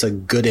academic, but it's a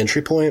good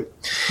entry point.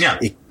 Yeah.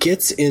 It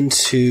gets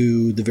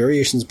into the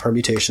variations and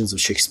permutations of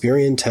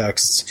Shakespearean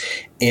texts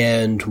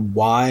and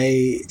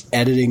why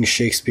editing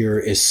Shakespeare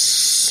is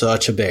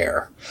such a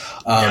bear.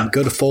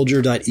 Go to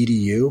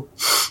folger.edu.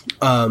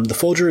 The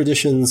Folger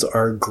editions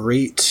are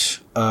great,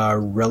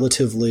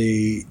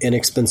 relatively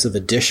inexpensive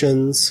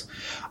editions.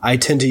 I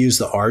tend to use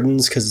the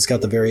Ardens because it's got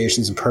the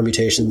variations and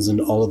permutations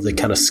and all of the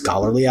kind of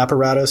scholarly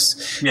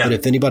apparatus. Yeah. But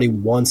if anybody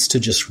wants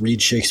to just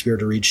read Shakespeare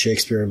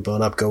and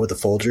bone up, go with the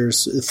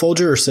Folgers.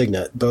 Folger or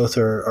Signet, both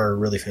are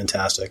really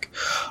fantastic.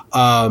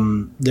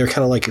 They're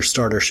kind of like your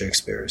starter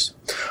Shakespeares.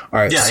 All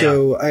right,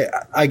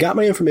 I got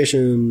my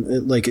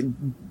information,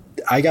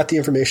 I got the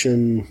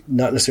information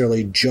not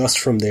necessarily just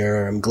from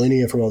there. I'm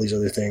gleaning it from all these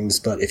other things.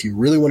 But if you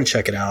really want to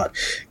check it out,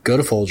 go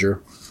to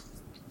Folger.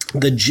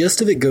 The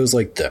gist of it goes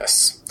like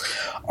this.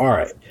 All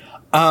right.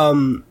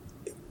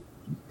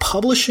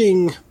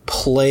 Publishing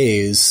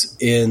plays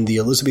in the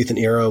Elizabethan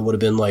era would have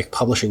been like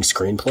publishing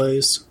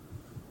screenplays.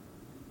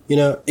 You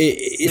know,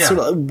 it's sort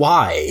of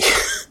why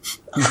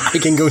I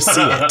can go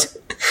see it.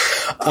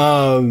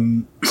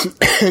 And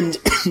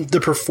the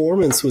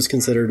performance was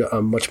considered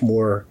a much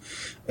more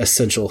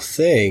essential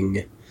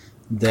thing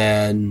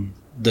than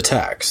the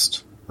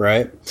text,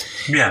 right?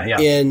 Yeah.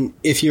 And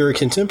if you're a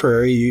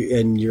contemporary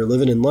and you're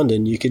living in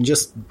London, you can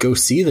just go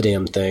see the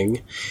damn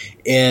thing.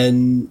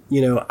 And,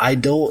 you know, I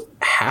don't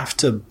have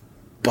to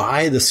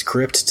buy the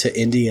script to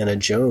Indiana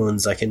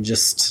Jones. I can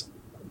just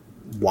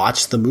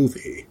watch the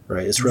movie,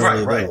 right? It's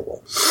readily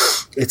available.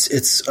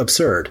 It's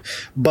absurd.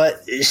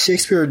 But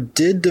Shakespeare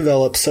did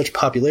develop such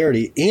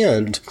popularity,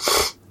 and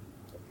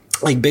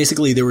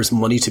basically there was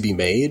money to be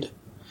made.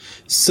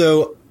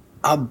 So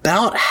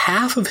about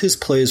half of his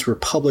plays were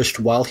published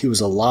while he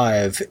was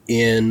alive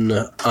in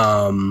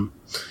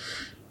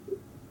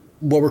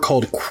what were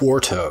called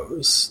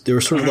quartos. They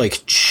were sort of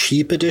like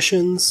cheap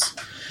editions,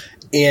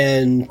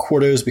 and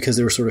quartos because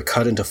they were sort of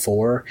cut into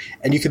four,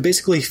 and you could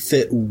basically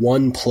fit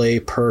one play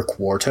per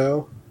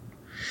quarto.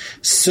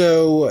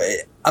 So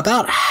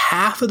about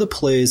half of the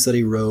plays that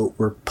he wrote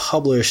were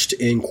published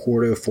in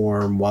quarto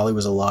form while he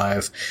was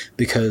alive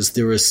because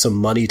there was some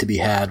money to be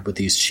had with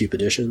these cheap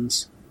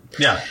editions.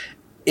 Yeah.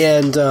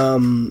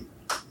 And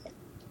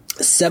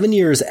 7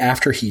 years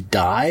after he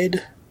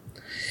died,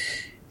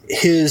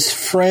 his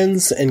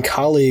friends and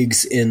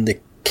colleagues in the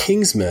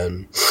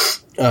Kingsmen,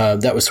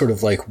 that was sort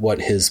of like what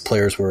his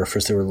players were.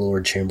 First they were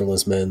Lord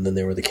Chamberlain's men, then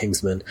they were the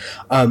Kingsmen.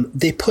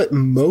 They put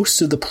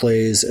most of the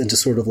plays into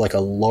sort of like a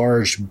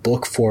large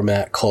book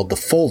format called the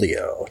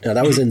Folio. Now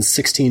that was in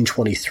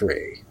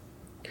 1623.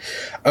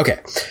 Okay,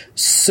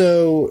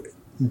 so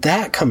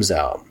that comes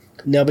out.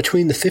 Now,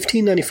 between the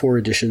 1594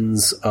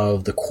 editions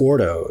of the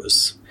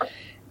quartos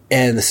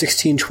and the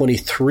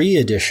 1623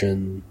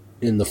 edition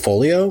in the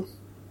Folio,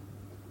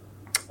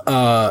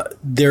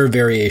 there are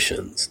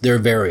variations. There are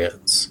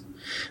variants.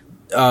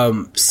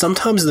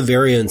 Sometimes the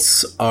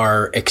variants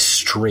are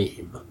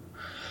extreme.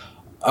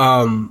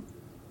 I'll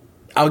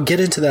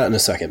get into that in a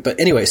second. But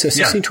anyway, so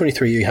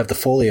 1623, you have the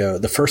Folio,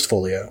 the first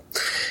Folio.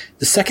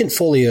 The second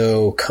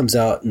Folio comes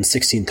out in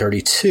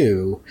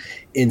 1632.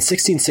 In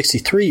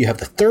 1663, you have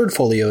the third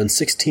Folio. In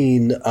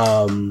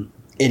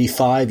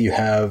 1685, you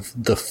have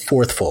the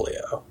fourth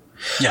Folio.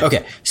 Yeah.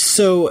 Okay,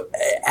 so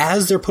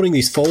as they're putting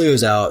these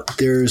folios out,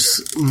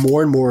 there's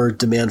more and more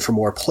demand for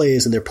more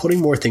plays, and they're putting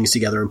more things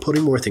together and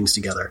putting more things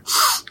together.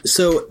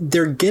 So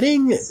they're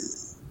getting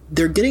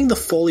the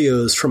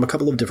folios from a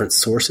couple of different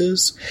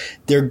sources.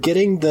 They're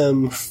getting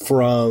them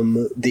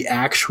from the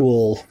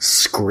actual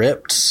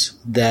scripts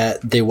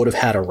that they would have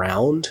had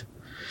around.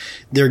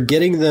 They're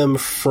getting them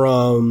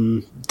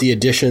from the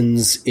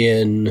editions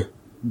in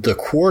the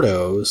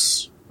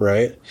quartos,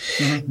 right?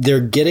 Mm-hmm. They're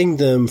getting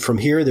them from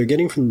here. They're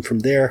getting from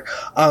there.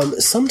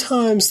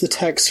 Sometimes the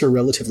texts are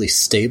relatively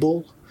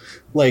stable.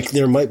 Like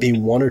there might be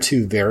one or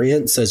two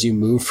variants as you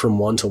move from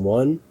one to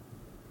one.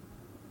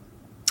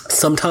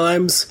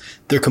 Sometimes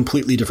they're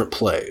completely different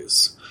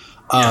plays.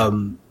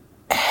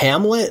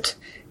 Hamlet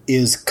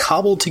is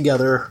cobbled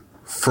together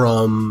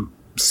from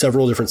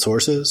several different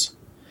sources.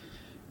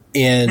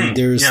 And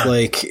there's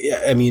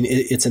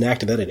it's an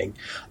act of editing.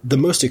 The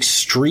most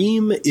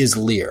extreme is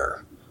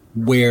Lear,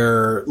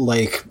 where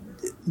like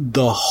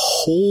the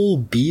whole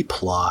B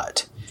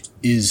plot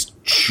is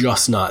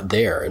just not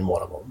there in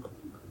one of them.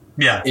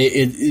 Yeah.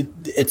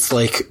 It's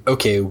like,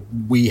 okay,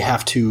 we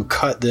have to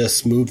cut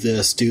this, move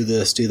this, do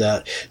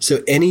that.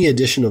 So any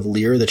edition of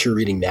Lear that you're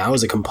reading now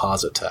is a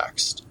composite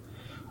text.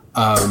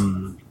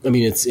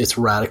 It's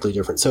radically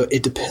different. So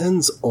it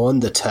depends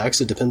on the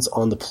text. It depends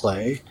on the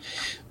play,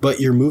 but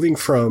you're moving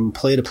from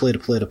play to play to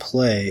play to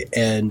play,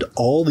 and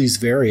all these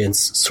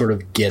variants sort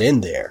of get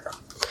in there.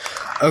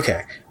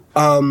 Okay.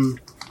 In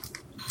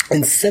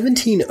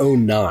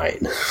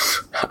 1709,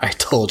 I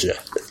told you,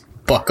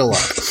 buckle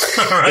up.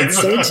 Right. In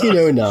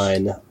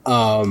 1709,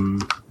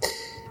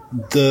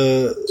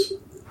 the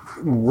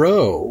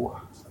Rowe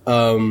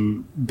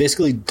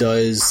basically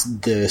does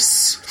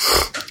this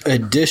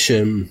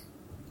edition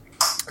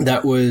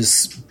that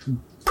was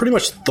pretty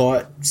much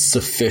thought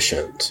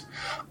sufficient.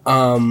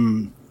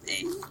 I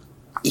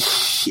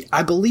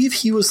believe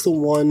he was the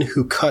one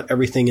who cut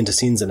everything into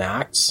scenes and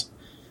acts.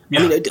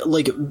 Yeah. I mean,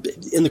 like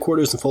in the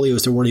quartos and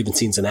folios, there weren't even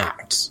scenes and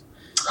acts.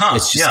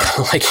 It's just kind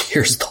of like,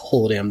 here's the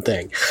whole damn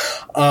thing.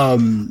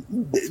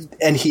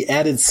 And he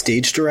added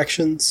stage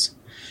directions.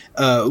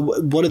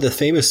 One of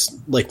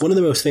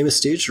the most famous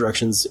stage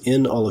directions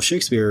in all of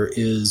Shakespeare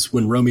is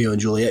when Romeo and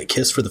Juliet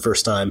kiss for the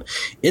first time.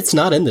 It's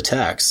not in the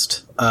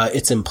text.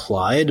 It's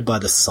implied by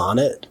the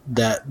sonnet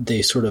that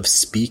they sort of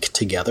speak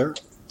together.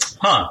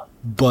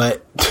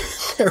 But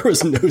there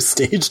was no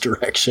stage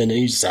direction, and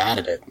he just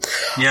added it.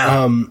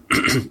 Yeah.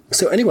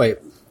 So anyway,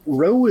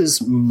 Rowe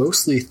is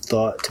mostly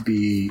thought to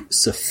be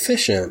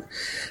sufficient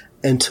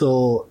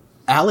until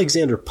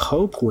Alexander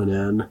Pope went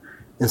in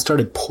and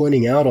started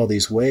pointing out all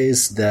these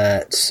ways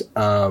that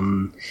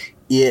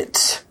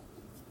it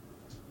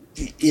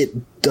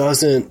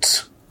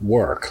doesn't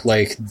work.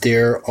 Like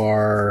there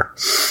are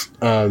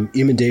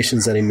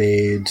emendations that he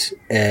made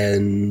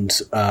and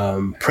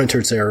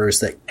printer's errors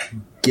that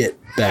get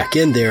back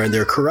in there, and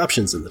there are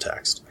corruptions in the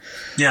text.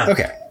 Yeah.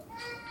 Okay.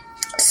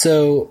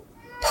 So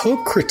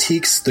Pope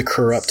critiques the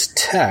corrupt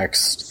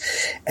text,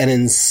 and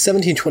in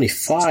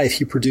 1725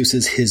 he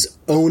produces his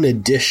own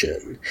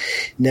edition.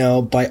 Now,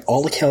 by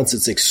all accounts,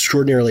 it's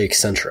extraordinarily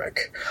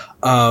eccentric.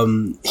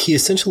 He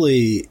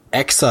essentially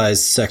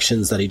excised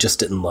sections that he just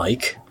didn't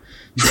like.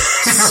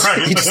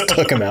 He just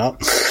took them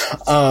out.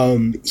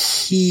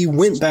 He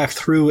went back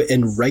through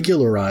and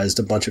regularized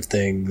a bunch of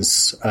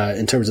things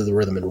in terms of the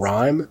rhythm and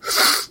rhyme.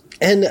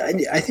 And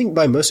I think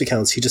by most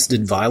accounts, he just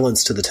did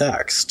violence to the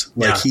text.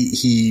 Like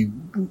he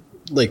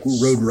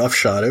rode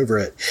roughshod over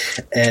it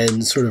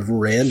and sort of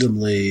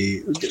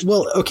randomly.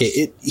 Well,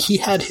 okay, he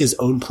had his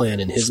own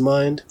plan in his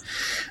mind,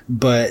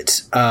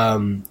 but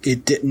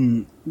it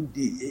didn't.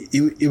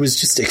 It was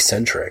just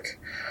eccentric.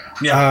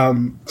 Yeah.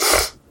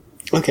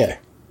 Okay.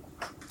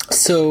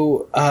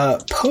 So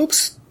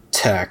Pope's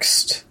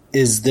text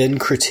is then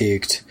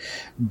critiqued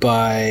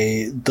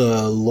by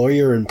the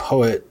lawyer and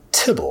poet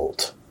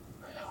Tybalt.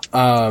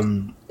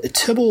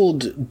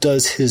 Tybalt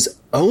does his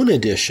own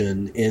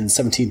edition in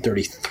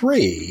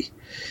 1733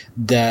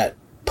 that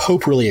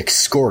Pope really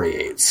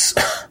excoriates.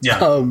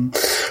 Yeah.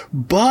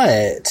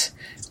 But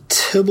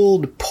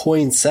Tybalt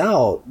points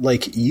out,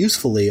 like,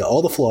 usefully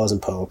all the flaws in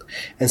Pope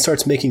and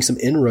starts making some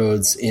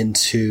inroads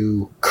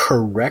into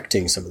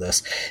correcting some of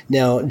this.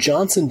 Now,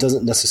 Johnson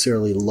doesn't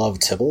necessarily love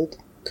Tybalt,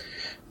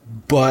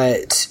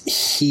 but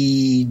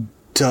he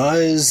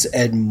does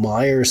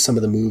admire some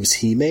of the moves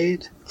he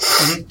made.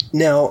 Mm-hmm.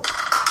 Now,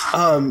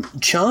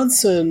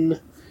 Johnson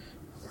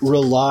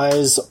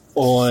relies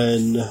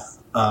on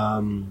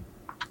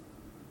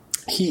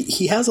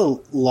he has a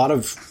lot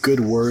of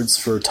good words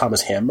for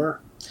Thomas Hanmer.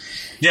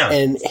 Yeah.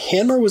 And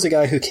Hanmer was a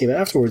guy who came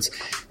afterwards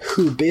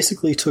who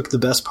basically took the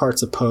best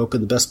parts of Pope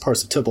and the best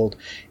parts of Tybalt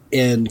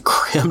and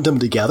crammed them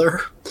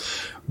together,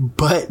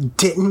 but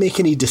didn't make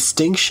any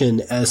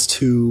distinction as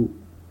to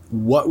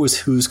what was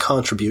whose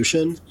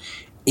contribution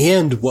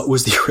and what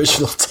was the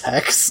original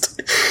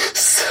text.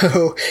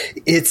 So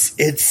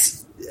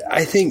it's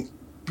I think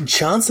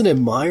Johnson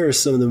admires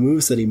some of the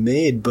moves that he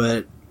made,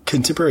 but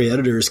contemporary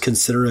editors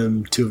consider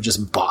him to have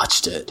just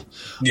botched it.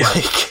 Yeah.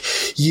 Like,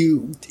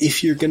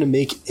 if you're going to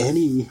make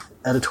any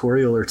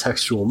editorial or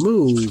textual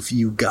move,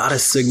 you gotta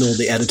signal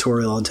the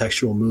editorial and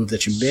textual move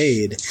that you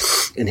made.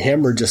 And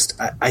Hanmer just,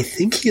 I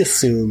think he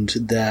assumed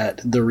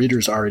that the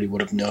readers already would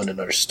have known and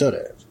understood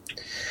it.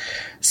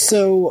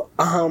 So,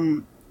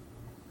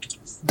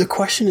 the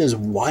question is,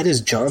 why does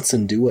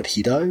Johnson do what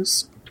he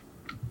does?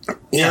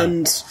 Yeah.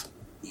 And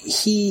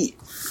he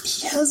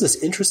has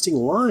this interesting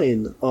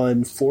line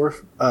on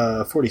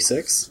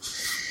 446.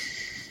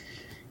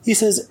 He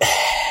says,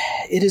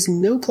 It is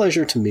no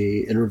pleasure to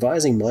me in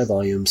revising my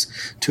volumes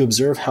to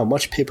observe how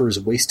much paper is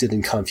wasted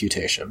in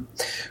confutation.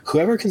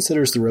 Whoever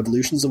considers the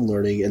revolutions of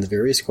learning and the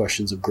various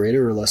questions of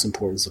greater or less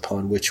importance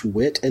upon which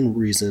wit and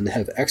reason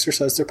have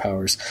exercised their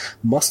powers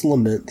must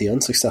lament the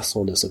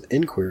unsuccessfulness of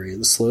inquiry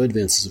and the slow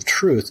advances of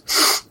truth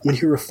when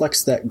he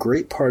reflects that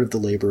great part of the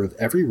labor of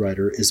every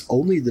writer is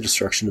only the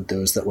destruction of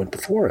those that went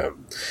before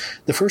him.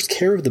 The first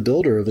care of the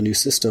builder of a new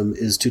system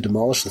is to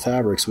demolish the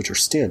fabrics which are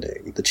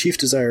standing. The chief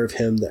desire of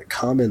him that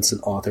comments an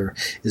author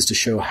is to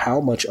show how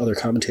much other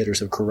commentators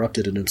have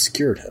corrupted and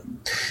obscured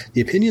him.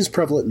 The opinions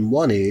prevalent in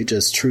one age,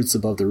 as truths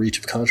above the reach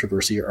of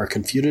controversy, are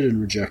confuted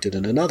and rejected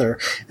in another,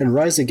 and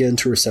rise again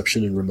to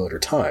reception in remoter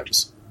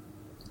times.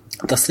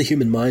 Thus the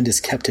human mind is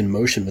kept in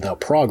motion without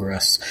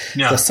progress.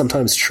 Yeah. Thus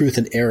sometimes truth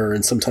and error,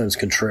 and sometimes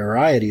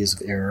contrarieties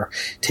of error,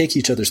 take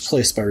each other's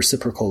place by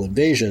reciprocal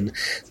invasion.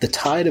 The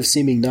tide of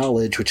seeming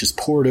knowledge which is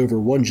poured over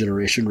one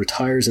generation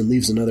retires and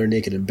leaves another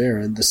naked and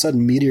barren. The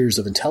sudden meteors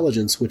of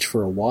intelligence which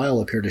for a while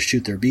appear to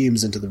shoot their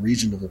beams into the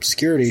region of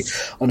obscurity,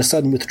 on a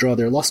sudden withdraw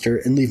their luster,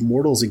 and leave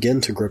mortals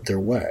again to grope their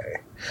way.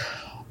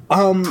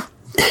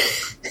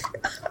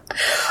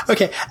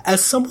 Okay,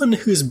 as someone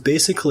who's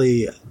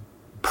basically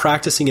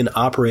practicing and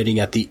operating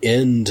at the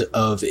end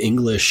of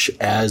English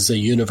as a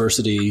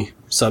university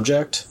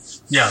subject.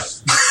 Yeah.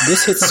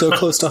 This hits so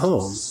close to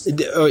home.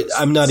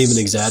 I'm not even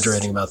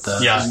exaggerating about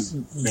that. Yeah.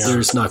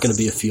 There's not going to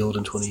be a field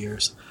in 20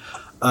 years.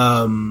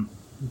 But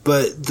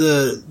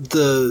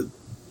the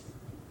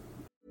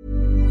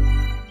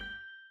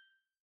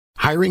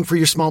Hiring for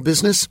your small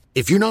business?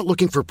 If you're not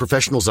looking for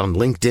professionals on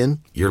LinkedIn,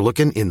 you're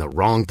looking in the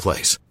wrong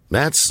place.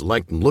 That's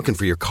like looking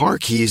for your car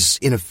keys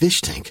in a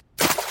fish tank.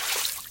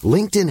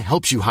 LinkedIn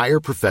helps you hire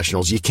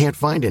professionals you can't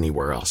find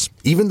anywhere else,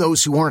 even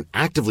those who aren't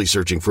actively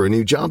searching for a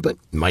new job but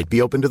might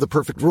be open to the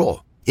perfect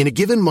role. In a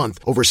given month,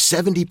 over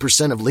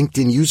 70% of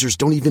LinkedIn users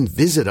don't even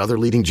visit other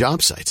leading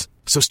job sites.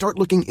 So start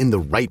looking in the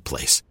right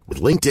place. With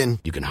LinkedIn,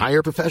 you can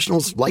hire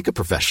professionals like a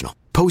professional.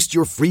 Post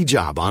your free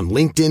job on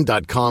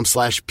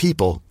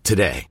linkedin.com/people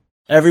today.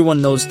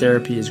 Everyone knows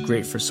therapy is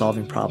great for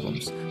solving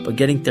problems, but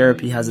getting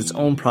therapy has its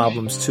own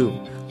problems too,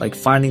 like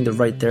finding the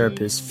right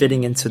therapist,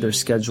 fitting into their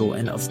schedule,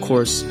 and of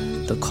course,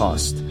 the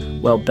cost.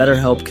 Well,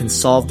 BetterHelp can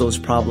solve those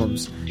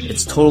problems.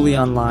 It's totally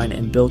online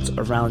and built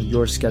around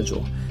your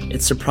schedule.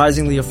 It's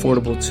surprisingly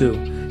affordable too.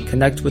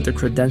 Connect with a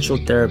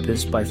credentialed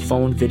therapist by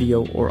phone,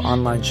 video, or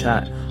online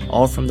chat,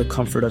 all from the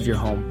comfort of your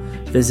home.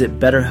 Visit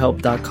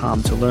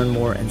BetterHelp.com to learn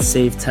more and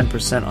save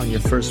 10% on your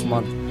first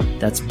month.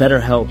 That's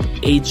BetterHelp,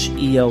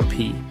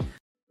 H-E-L-P.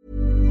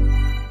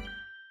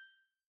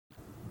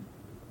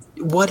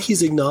 What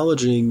he's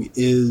acknowledging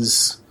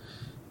is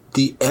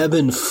the ebb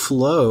and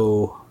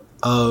flow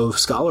of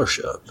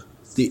scholarship,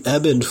 the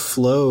ebb and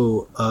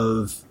flow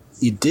of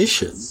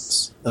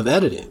editions, of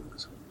editing.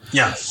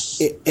 Yeah.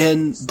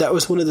 And that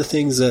was one of the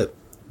things that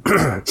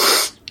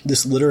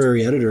this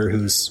literary editor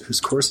whose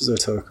courses I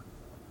took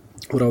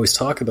would always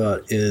talk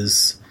about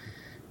is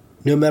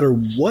no matter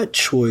what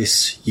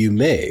choice you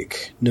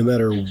make, no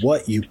matter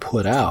what you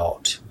put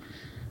out,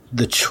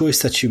 the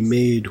choice that you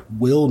made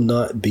will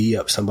not be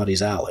up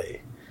somebody's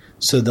alley.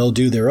 So they'll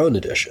do their own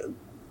edition.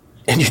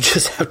 And you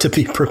just have to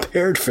be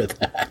prepared for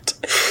that.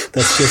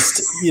 That's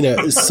just,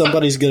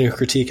 somebody's going to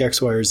critique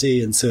X, Y, or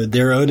Z. And so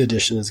their own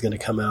edition is going to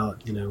come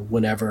out,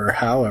 whenever or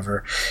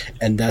however.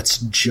 And that's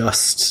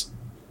just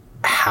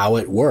how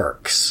it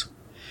works.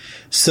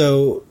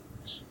 So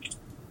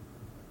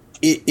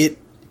it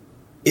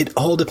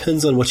all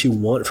depends on what you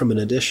want from an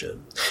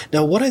edition.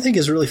 Now, what I think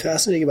is really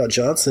fascinating about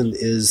Johnson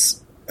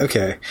is,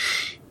 okay,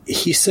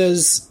 he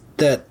says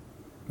that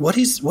what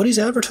he's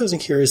advertising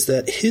here is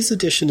that his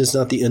edition is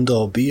not the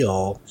end-all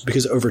be-all,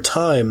 because over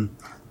time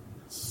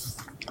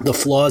the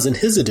flaws in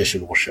his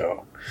edition will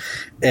show.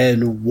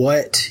 And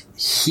what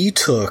he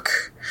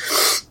took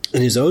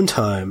in his own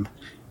time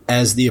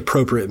as the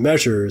appropriate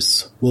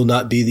measures will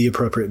not be the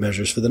appropriate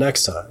measures for the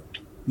next time.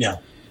 Yeah.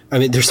 I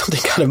mean, there's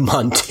something kind of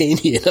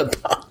Montaignian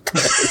about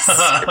this.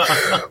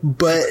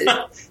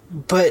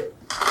 But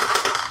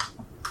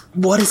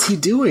what is he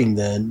doing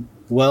then?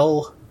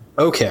 Well,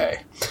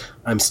 okay.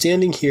 I'm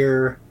standing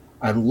here,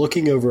 I'm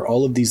looking over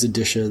all of these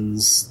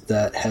editions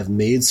that have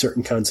made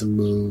certain kinds of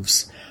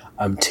moves.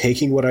 I'm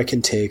taking what I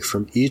can take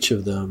from each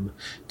of them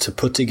to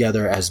put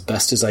together as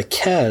best as I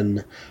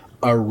can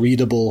a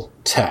readable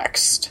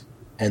text.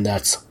 And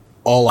that's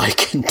all I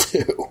can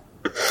do.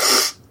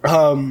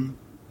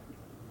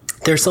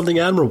 There's something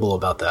admirable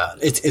about that.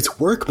 It's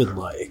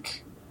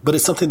workmanlike, but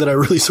it's something that I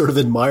really sort of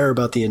admire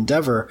about the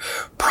endeavor,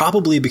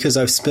 probably because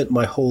I've spent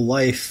my whole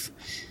life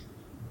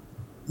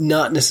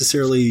not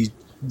necessarily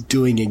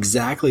doing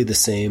exactly the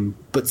same,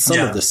 but some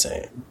of the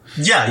same.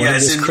 Yeah,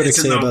 it's in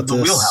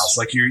the wheelhouse.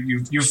 Like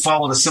you've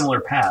followed a similar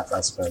path, I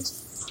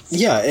suppose.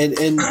 Yeah,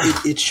 and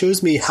it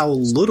shows me how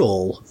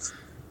little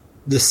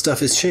this stuff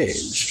has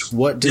changed.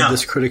 What did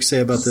this critic say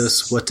about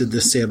this? What did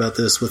this say about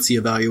this? What's the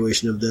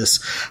evaluation of this?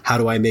 How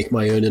do I make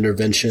my own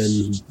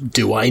intervention?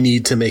 Do I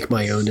need to make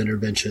my own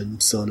intervention?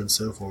 So on and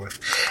so forth.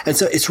 And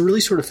so it's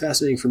really sort of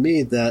fascinating for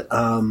me that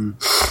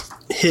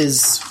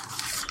his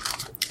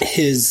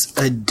his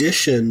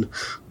edition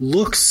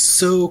looks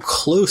so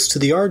close to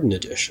the Arden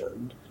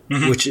edition,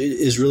 which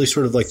is really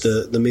sort of like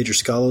the major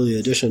scholarly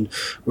edition,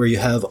 where you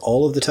have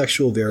all of the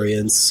textual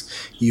variants,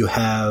 you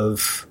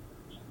have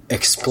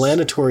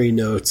explanatory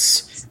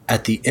notes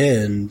at the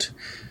end,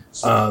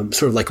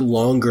 sort of like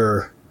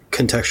longer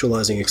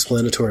contextualizing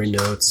explanatory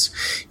notes.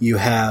 You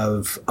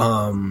have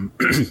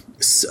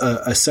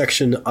a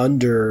section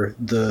under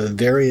the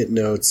variant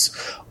notes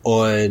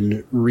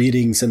on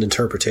readings and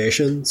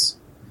interpretations.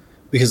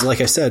 Because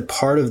like I said,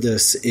 part of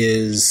this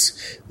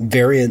is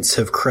variants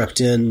have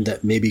crept in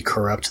that maybe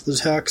corrupt the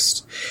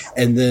text.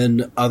 And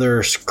then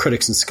other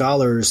critics and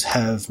scholars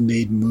have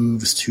made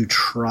moves to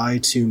try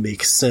to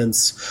make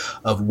sense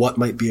of what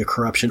might be a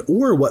corruption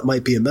or what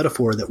might be a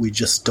metaphor that we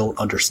just don't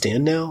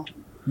understand now.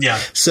 Yeah.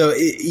 So,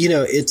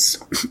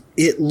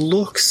 it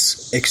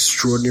looks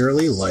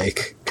extraordinarily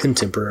like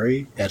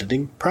contemporary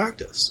editing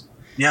practice.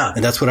 Yeah.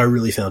 And that's what I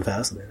really found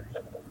fascinating.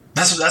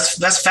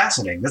 That's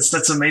fascinating.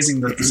 That's amazing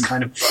that this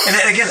kind of,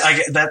 and again,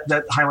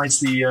 that highlights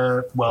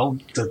the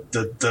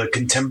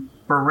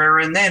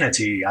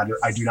contemporaneity.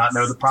 I do not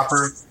know the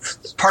proper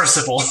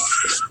participle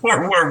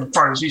or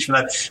part of speech for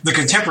that. The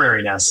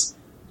contemporariness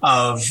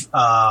of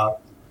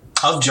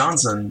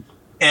Johnson,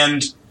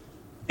 and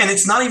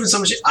it's not even so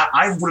much.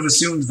 I would have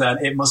assumed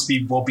that it must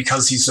be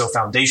because he's so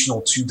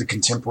foundational to the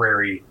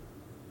contemporary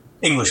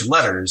English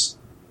letters,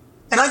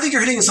 and I think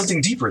you're hitting at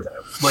something deeper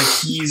though. Like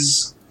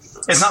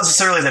it's not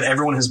necessarily that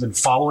everyone has been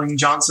following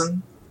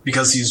Johnson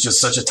because he's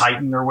just such a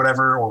titan or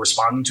whatever, or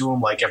responding to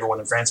him like everyone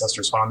in France has to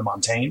respond to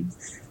Montaigne.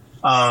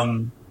 I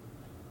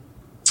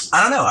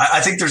don't know. I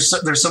think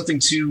there's something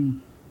to,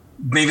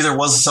 maybe there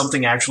was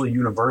something actually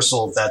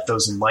universal that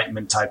those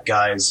Enlightenment type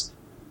guys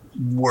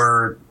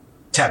were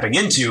tapping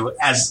into,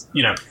 as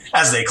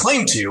they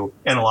claim to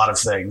in a lot of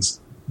things,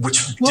 which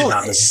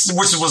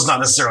was not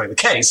necessarily the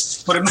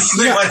case, but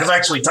they might have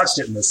actually touched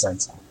it in this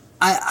sense.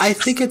 I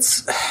think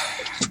it's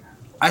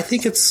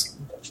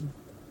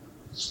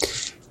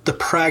the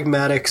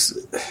pragmatics.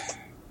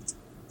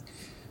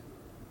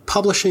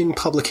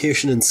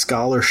 Publication, and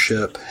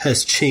scholarship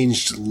has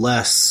changed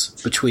less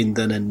between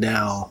then and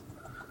now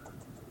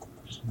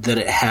than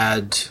it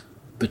had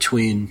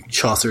between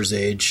Chaucer's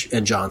age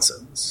and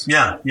Johnson's.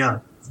 Yeah, yeah.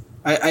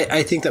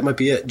 I think that might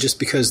be it, just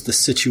because the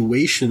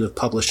situation of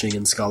publishing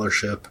and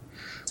scholarship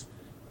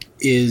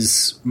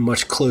is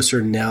much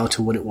closer now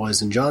to when it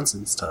was in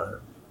Johnson's time.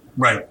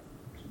 Right.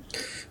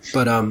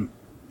 But and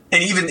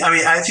even,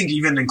 I think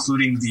even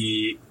including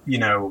the,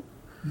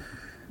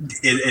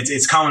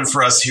 it's common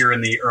for us here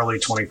in the early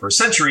 21st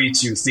century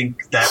to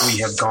think that we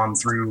have gone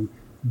through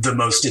the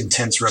most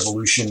intense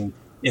revolution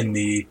in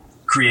the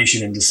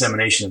creation and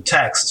dissemination of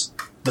text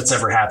that's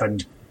ever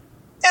happened.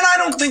 And I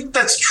don't think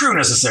that's true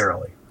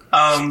necessarily.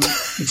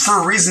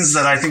 For reasons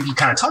that I think you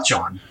kind of touch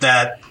on,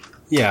 that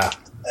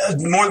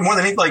more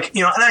than anything,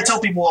 and I tell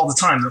people all the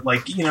time that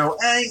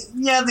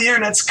the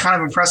internet's kind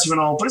of impressive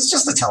and all, but it's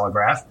just a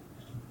telegraph.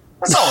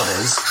 That's all it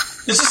is.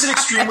 It's just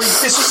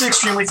an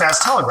extremely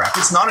fast telegraph.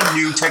 It's not a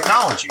new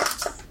technology.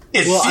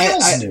 It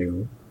feels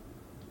new,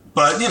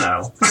 but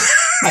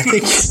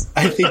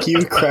I think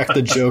you cracked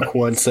the joke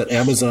once that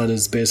Amazon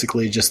is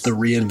basically just the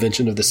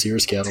reinvention of the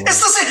Sears catalog. It's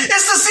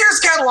the Sears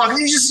catalog.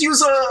 You just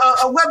use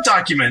a web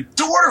document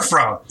to order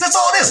from. That's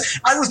all it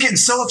is. I was getting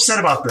so upset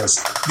about this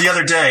the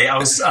other day. I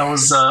was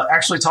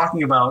actually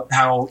talking about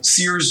how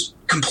Sears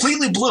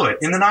completely blew it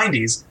in the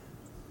 90s.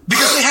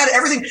 Because they had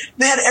everything.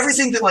 They had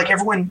everything that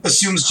everyone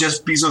assumes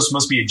Jeff Bezos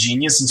must be a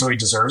genius and so he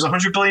deserves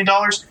 $100 billion.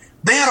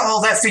 They had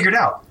all that figured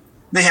out.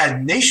 They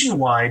had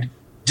nationwide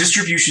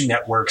distribution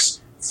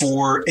networks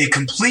for a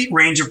complete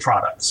range of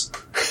products.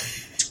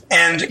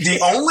 And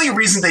the only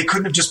reason they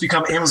couldn't have just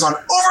become Amazon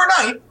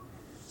overnight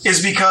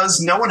is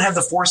because no one had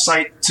the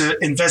foresight to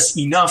invest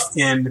enough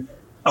in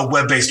a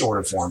web-based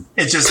order form.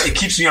 It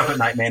keeps me up at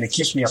night, man. It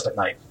keeps me up at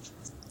night.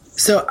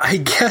 So I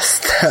guess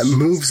that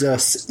moves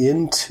us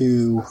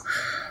into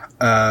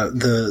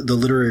the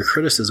literary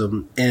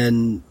criticism,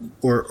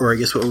 or I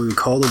guess what we would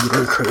call the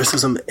literary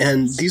criticism,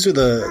 and these are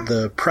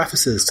the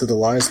prefaces to the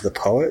Lives of the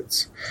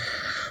Poets.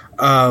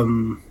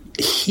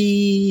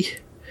 He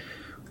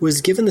was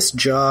given this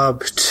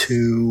job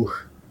to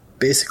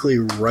basically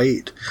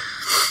write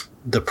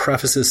the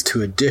prefaces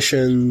to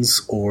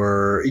editions,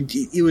 or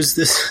it was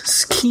this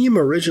scheme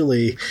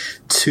originally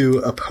to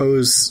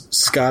oppose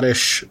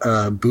Scottish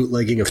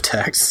bootlegging of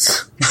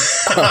texts.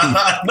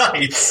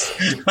 Nice.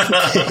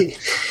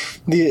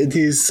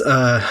 These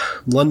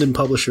London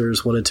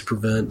publishers wanted to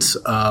prevent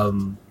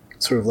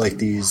sort of like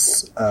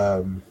these,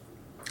 I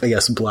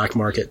guess, black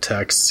market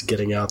texts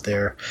getting out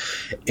there.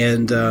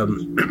 And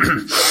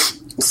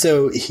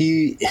so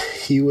he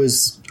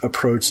was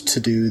approached to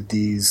do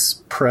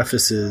these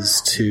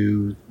prefaces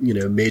to,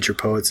 major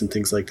poets and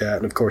things like that.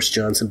 And of course,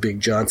 Johnson, being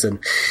Johnson,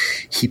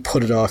 he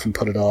put it off and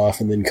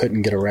then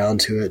couldn't get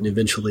around to it, and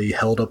eventually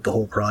held up the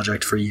whole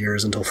project for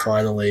years until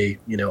finally,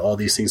 all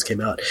these things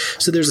came out.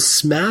 So there's a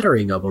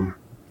smattering of them,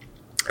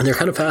 and they're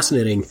kind of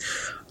fascinating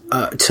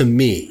to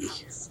me,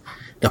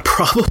 Now,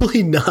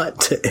 probably not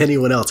to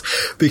anyone else,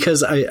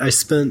 because I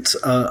spent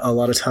a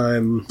lot of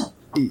time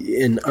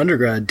in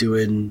undergrad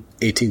doing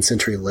 18th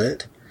century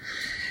lit.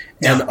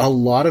 Yeah. And a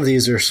lot of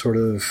these are sort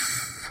of,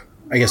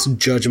 I guess,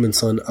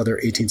 judgments on other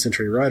 18th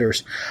century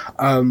writers.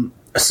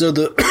 So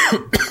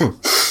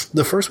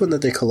the first one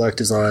that they collect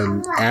is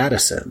on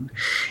Addison.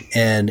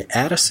 And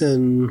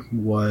Addison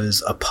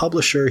was a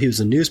publisher. He was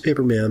a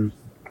newspaperman.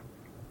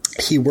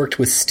 He worked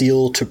with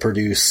Steele to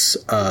produce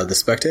The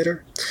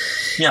Spectator.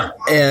 Yeah.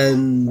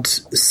 And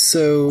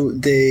so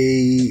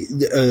they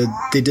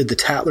did The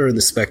Tatler and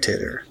The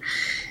Spectator.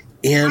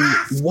 And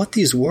what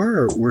these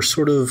were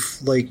sort of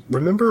like,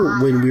 remember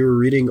when we were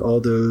reading all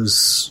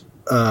those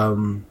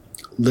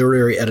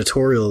literary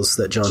editorials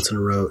that Johnson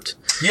wrote?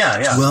 Yeah,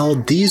 yeah. Well,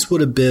 these would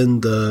have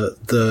been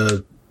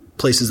the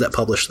places that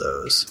published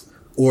those,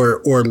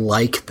 or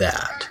like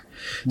that.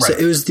 Right. So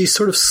it was these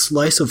sort of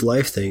slice of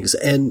life things,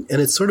 and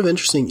it's sort of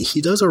interesting.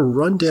 He does a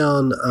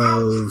rundown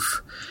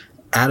of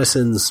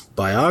Addison's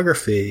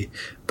biography,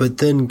 but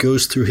then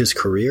goes through his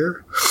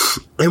career.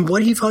 And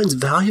what he finds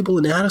valuable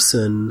in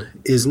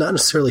Addison is not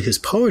necessarily his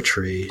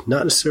poetry,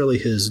 not necessarily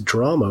his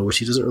drama, which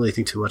he doesn't really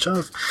think too much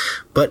of,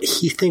 but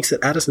he thinks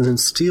that Addison and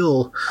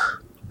Steele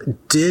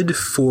did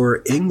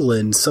for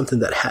England something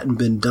that hadn't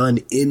been done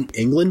in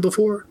England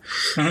before.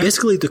 Mm-hmm.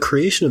 Basically, the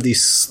creation of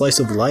these slice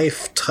of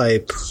life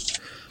type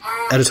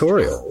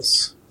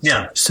editorials.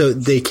 Yeah. So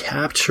they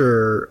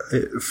capture,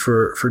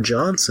 for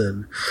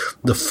Johnson,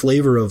 the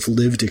flavor of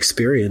lived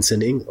experience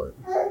in England.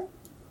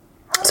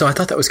 So I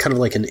thought that was kind of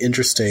like an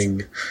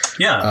interesting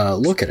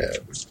look at it.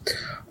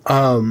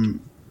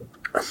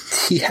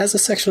 He has a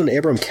section on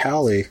Abram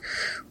Cowley,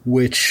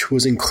 which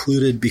was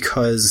included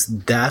because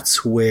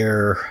that's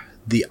where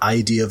the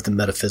idea of the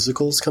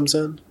metaphysicals comes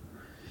in.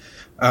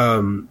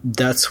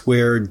 That's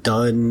where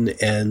Donne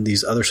and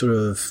these other sort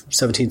of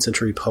 17th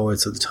century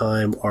poets at the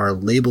time are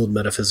labeled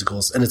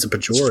metaphysicals, and it's a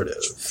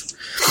pejorative.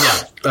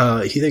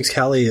 Yeah. He thinks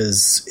Cowley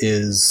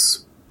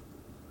is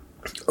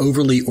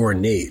overly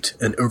ornate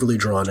and overly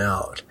drawn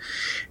out.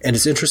 And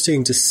it's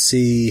interesting to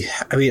see,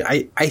 I mean,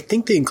 I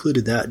think they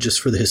included that just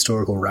for the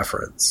historical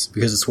reference,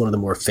 because it's one of the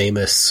more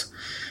famous,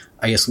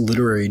 I guess,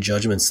 literary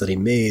judgments that he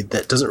made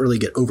that doesn't really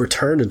get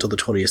overturned until the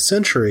 20th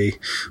century,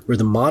 where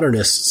the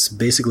modernists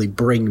basically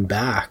bring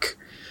back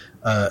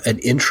an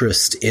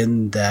interest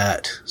in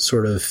that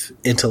sort of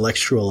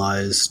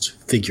intellectualized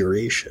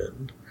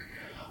figuration.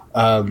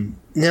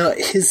 Now,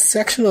 his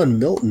section on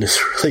Milton is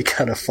really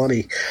kind of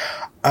funny.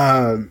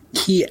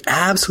 He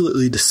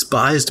absolutely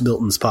despised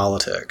Milton's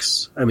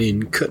politics. I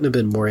mean, couldn't have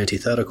been more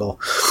antithetical.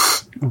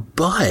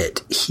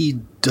 But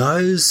he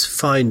does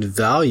find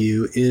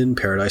value in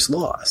Paradise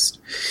Lost.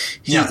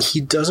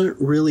 He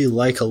doesn't really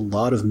like a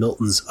lot of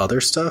Milton's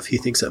other stuff. He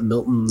thinks that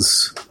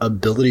Milton's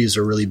abilities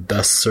are really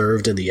best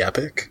served in the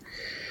epic.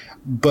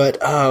 But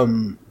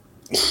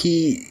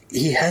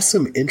he has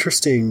some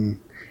interesting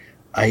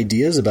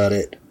ideas about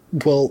it.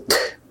 Well,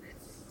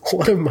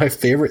 one of my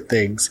favorite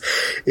things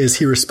is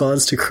he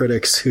responds to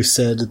critics who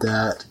said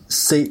that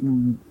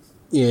Satan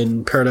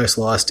in Paradise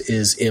Lost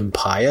is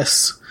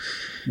impious.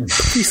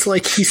 He's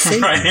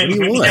Satan. Right.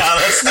 Yeah,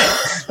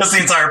 that's the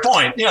entire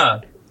point.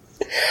 Yeah.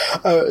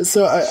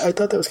 So I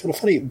thought that was kind of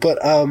funny, but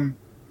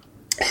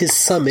his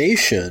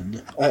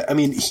summation. I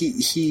mean,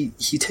 he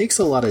takes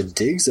a lot of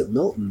digs at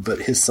Milton, but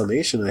his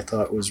summation I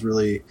thought was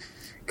really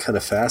kind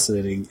of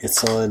fascinating.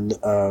 It's on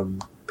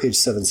page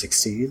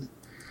 716.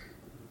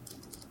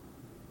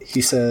 He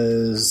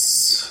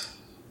says,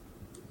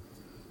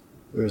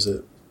 where is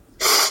it?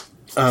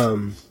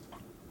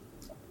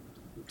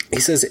 He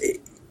says,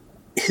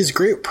 his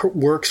great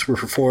works were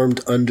performed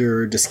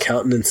under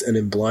discountenance and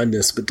in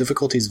blindness, but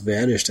difficulties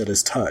vanished at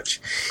his touch.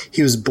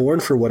 He was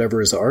born for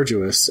whatever is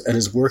arduous, and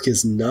his work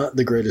is not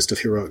the greatest of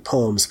heroic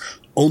poems,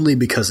 only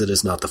because it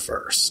is not the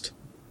first.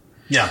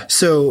 Yeah.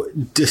 So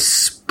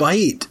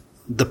despite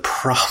the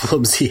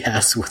problems he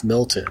has with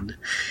Milton,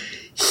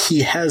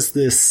 he has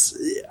this,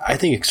 I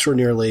think,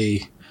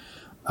 extraordinarily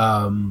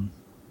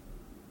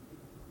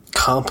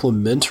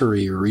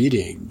complimentary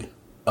reading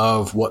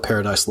of what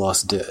Paradise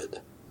Lost did.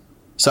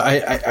 So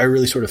I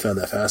really sort of found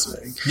that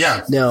fascinating.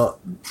 Yeah. Now,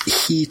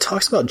 he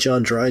talks about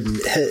John Dryden.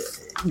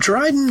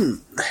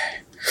 Dryden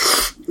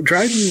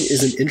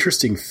is an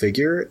interesting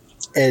figure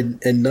and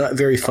not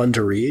very fun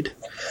to read.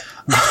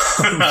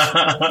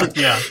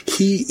 Yeah.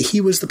 He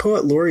was the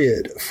poet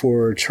laureate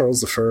for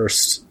Charles II.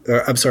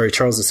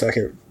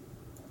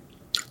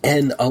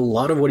 And a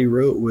lot of what he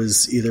wrote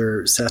was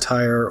either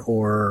satire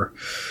or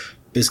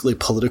basically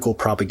political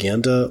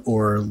propaganda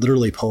or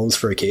literally poems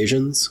for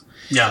occasions.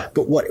 Yeah.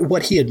 But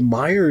what he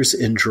admires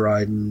in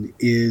Dryden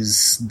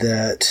is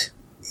that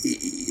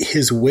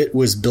his wit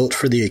was built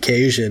for the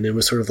occasion and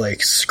was sort of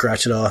like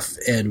scratch it off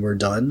and we're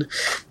done.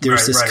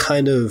 There's this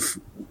kind of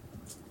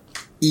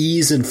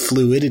ease and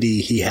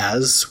fluidity he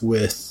has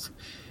with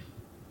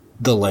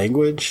the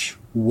language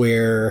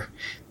where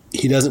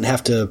he doesn't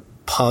have to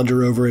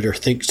ponder over it or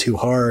think too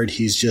hard.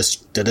 He's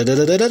just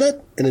da-da-da-da-da-da,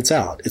 and it's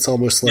out. It's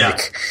almost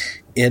like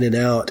in and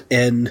out.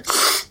 And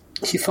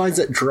he finds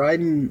that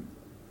Dryden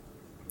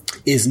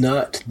is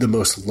not the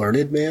most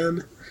learned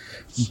man,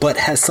 but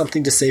has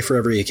something to say for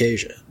every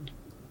occasion.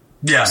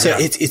 Yeah. So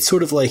it's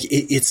sort of like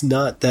it's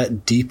not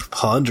that deep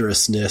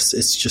ponderousness.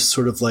 It's just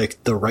sort of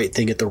like the right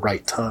thing at the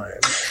right time.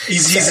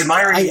 He's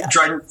admiring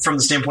Dryden from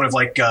the standpoint of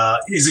like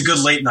he's a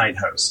good late night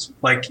host.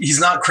 Like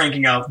he's not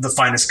cranking out the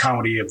finest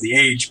comedy of the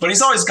age, but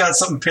he's always got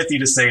something pithy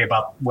to say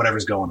about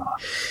whatever's going on.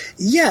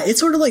 Yeah,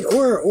 it's sort of like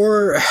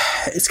or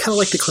it's kind of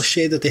like the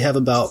cliche that they have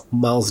about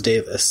Miles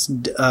Davis.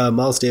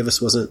 Miles Davis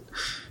wasn't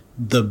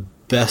the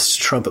best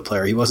trumpet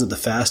player. He wasn't the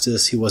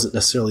fastest. He wasn't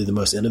necessarily the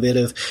most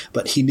innovative,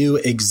 but he knew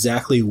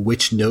exactly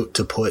which note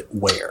to put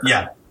where.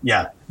 Yeah.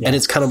 And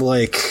it's kind of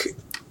like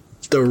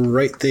the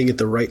right thing at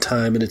the right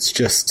time, and it's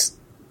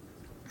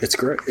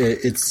great.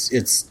 It's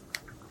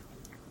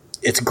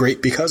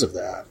great because of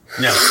that.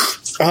 Yeah.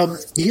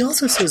 He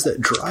also says that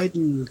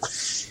Dryden,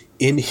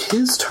 in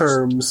his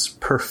terms,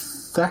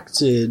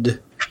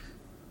 perfected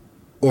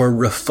or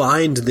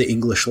refined the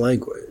English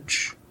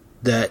language.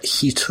 That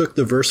he took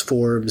the verse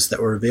forms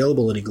that were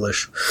available in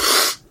English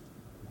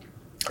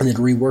and then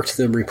reworked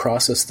them,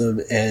 reprocessed them,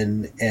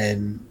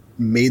 and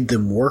made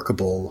them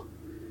workable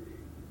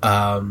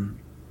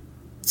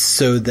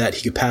so that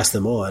he could pass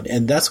them on.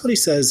 And that's what he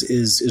says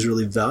is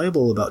really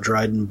valuable about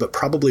Dryden, but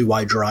probably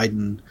why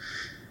Dryden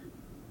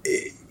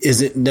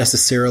isn't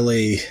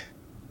necessarily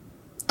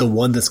the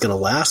one that's going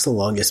to last the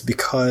longest,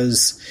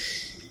 because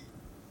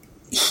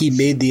he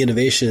made the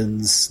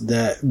innovations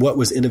that what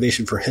was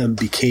innovation for him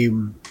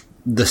became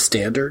the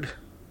standard.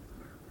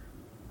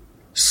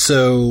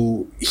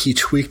 So he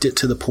tweaked it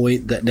to the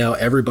point that now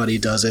everybody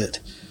does it.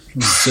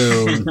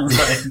 So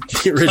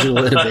the original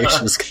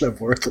innovation is kind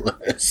of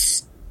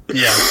worthless.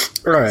 Yeah.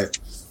 All right.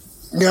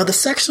 Now the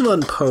section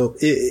on Pope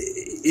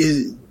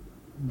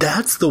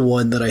that's the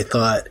one that I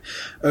thought,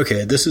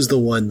 okay, this is the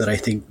one that I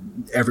think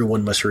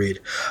everyone must read.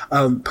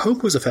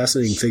 Pope was a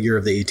fascinating figure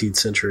of the 18th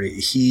century.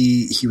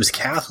 He was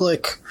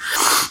Catholic.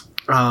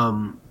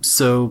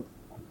 So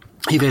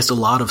he faced a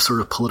lot of sort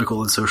of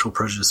political and social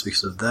prejudice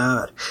because of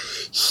that.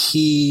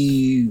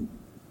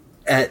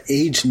 At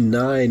age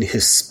 9,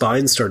 his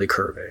spine started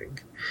curving.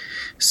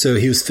 So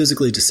he was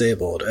physically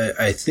disabled.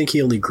 I think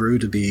he only grew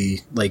to be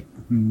like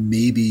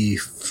maybe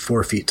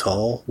 4 feet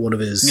tall. One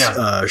of his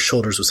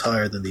shoulders was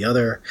higher than the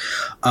other.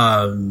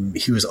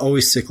 He was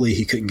always sickly.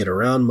 He couldn't get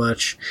around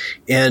much.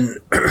 And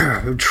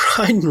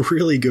Dryden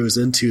really goes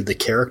into the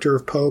character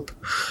of Pope.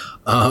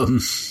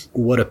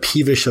 What a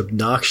peevish,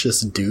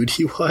 obnoxious dude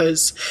he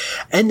was.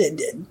 And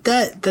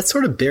that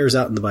sort of bears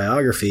out in the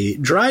biography.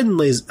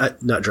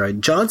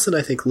 Johnson,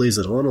 I think, lays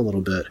it on a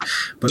little bit.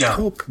 But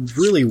Pope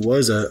really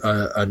was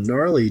a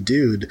gnarly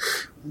dude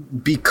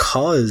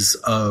because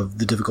of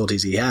the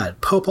difficulties he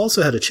had. Pope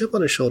also had a chip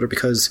on his shoulder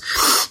because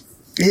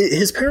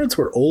his parents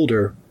were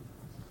older,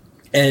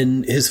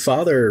 and his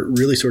father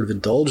really sort of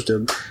indulged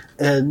him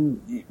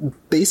and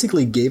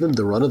basically gave him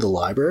the run of the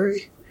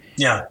library.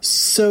 Yeah.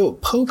 So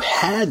Pope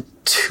had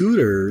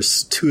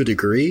tutors to a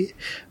degree,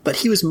 but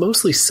he was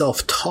mostly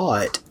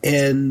self-taught.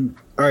 And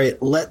all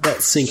right, let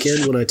that sink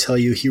in when I tell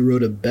you he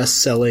wrote a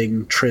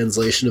best-selling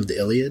translation of the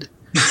Iliad.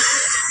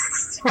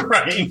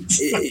 Right.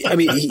 I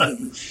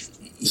mean,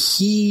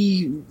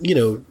 he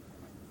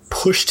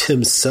pushed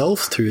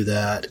himself through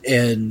that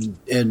and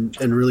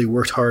really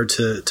worked hard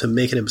to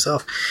make it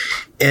himself.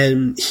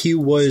 And he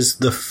was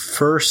the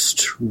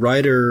first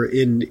writer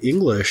in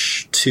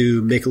English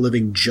to make a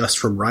living just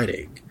from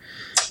writing.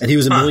 And he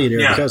was a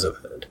millionaire because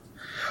of it.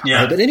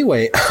 Yeah. But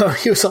anyway,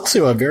 he was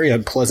also a very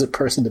unpleasant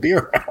person to be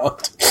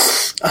around.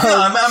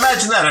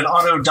 Imagine that, an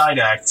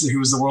autodidact who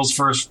was the world's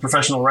first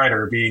professional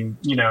writer being,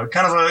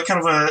 kind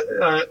of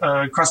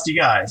a crusty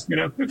guy,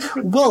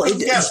 Well,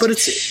 but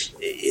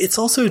it's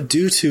also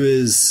due to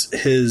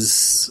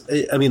his,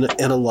 I mean,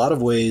 in a lot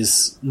of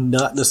ways,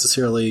 not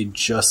necessarily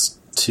just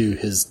to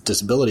his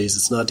disabilities.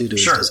 It's not due to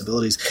his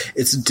disabilities.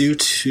 It's due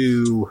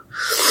to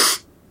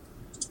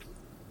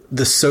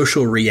the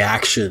social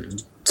reaction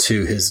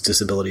to his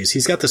disabilities.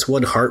 He's got this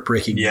one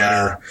heartbreaking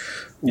letter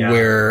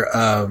where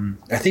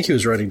I think he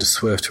was writing to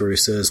Swift, where he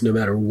says, "No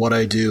matter what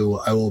I do,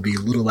 I will be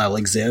little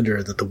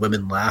Alexander that the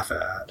women laugh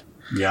at."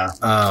 Yeah.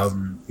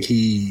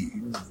 He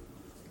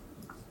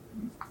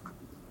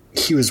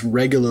was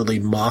regularly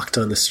mocked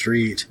on the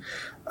street.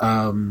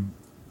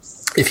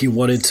 If you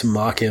wanted to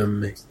mock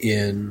him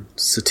in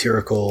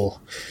satirical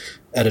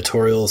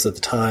editorials at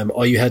the time,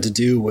 all you had to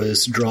do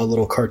was draw a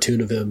little cartoon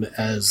of him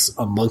as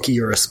a monkey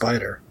or a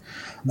spider,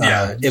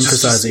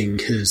 emphasizing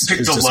his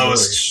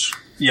lowest,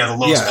 the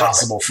lowest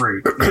possible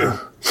fruit.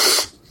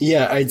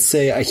 Yeah, I'd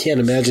say I can't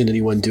imagine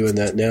anyone doing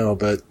that now,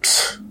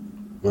 but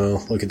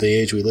well, look at the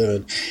age we live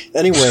in.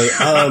 Anyway,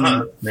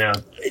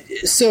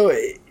 so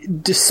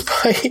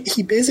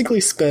he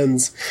basically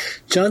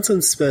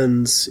Johnson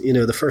spends,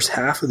 the first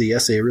half of the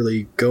essay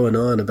really going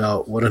on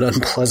about what an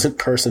unpleasant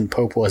person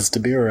Pope was to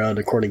be around,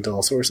 according to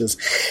all sources,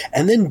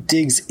 and then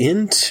digs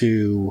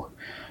into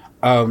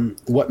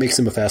what makes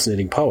him a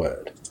fascinating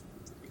poet.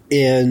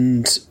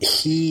 And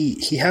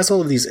he has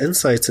all of these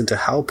insights into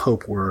how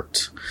Pope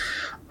worked.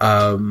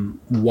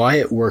 why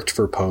it worked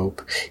for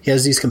Pope. He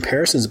has these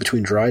comparisons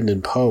between Dryden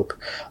and Pope.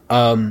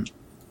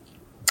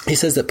 He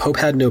says that Pope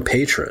had no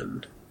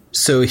patron,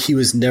 so he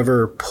was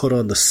never put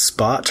on the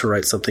spot to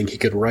write something. He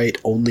could write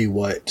only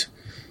what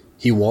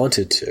he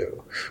wanted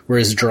to,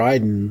 whereas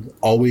Dryden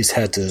always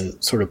had to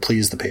sort of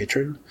please the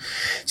patron,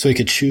 so he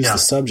could choose the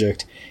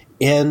subject.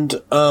 And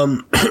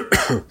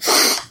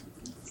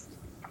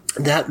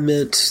that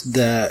meant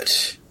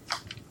that,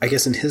 I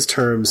guess in his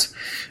terms,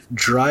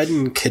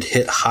 Dryden could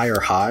hit higher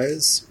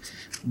highs,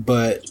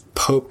 but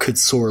Pope could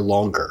soar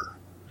longer.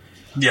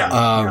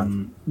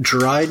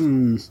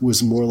 Dryden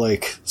was more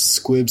like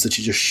squibs that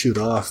you just shoot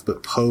off,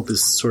 but Pope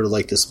is sort of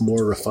like this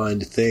more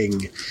refined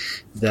thing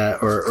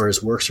that, or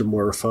his works are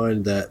more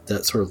refined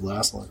that sort of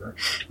last longer.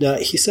 Now,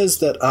 he says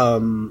that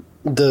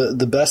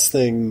the best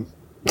thing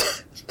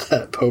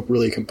that Pope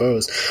really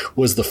composed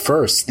was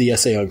the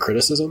essay on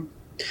criticism.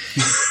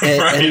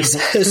 And he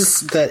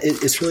says that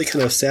it's really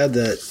kind of sad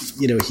that,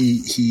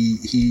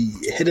 he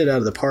hit it out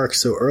of the park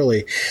so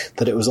early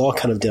that it was all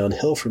kind of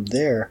downhill from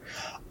there.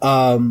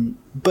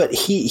 But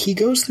he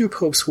goes through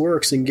Pope's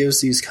works and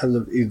gives these kinds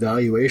of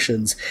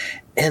evaluations,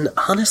 and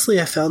honestly,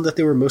 I found that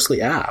they were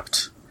mostly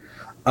apt.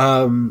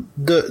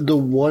 The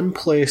one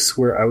place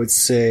where I would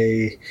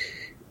say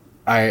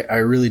I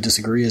really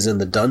disagree is in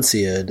the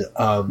Dunciad.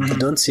 The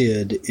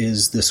Dunciad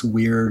is this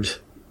weird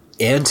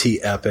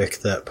anti-epic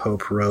that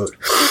Pope wrote,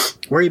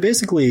 where he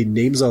basically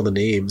names all the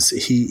names.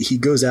 He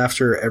goes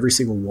after every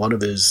single one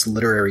of his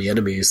literary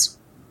enemies.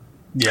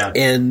 Yeah.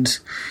 And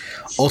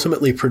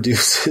ultimately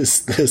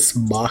produces this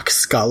mock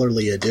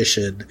scholarly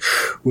edition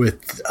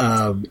with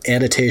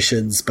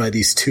annotations by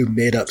these two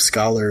made-up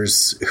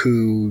scholars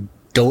who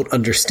don't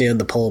understand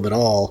the poem at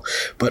all,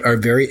 but are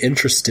very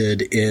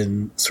interested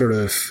in sort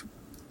of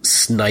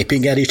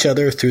sniping at each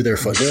other through their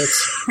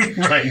footnotes.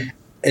 Right.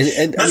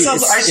 And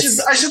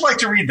I should like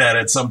to read that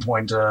at some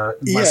point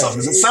myself.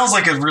 It sounds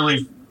like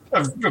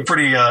a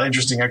pretty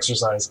interesting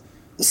exercise.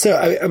 So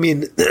I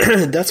mean,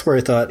 that's where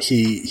I thought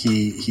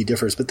he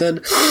differs, but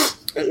then,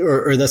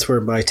 or that's where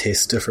my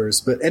taste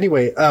differs. But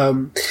anyway,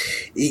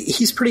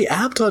 he's pretty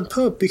apt on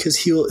Pope because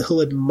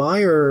he'll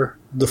admire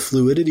the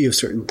fluidity of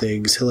certain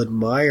things. He'll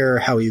admire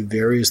how he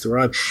varies the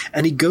rhyme,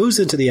 and he goes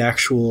into the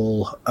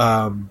actual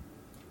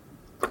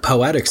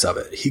poetics of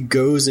it. He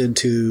goes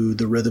into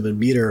the rhythm and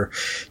meter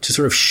to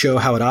sort of show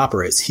how it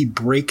operates. He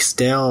breaks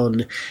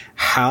down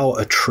how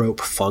a trope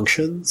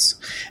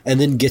functions and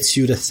then gets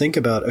you to think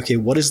about, okay,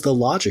 what is the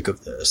logic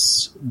of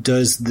this?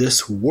 Does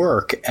this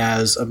work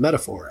as a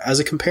metaphor? As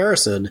a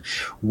comparison,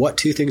 what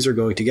two things are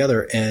going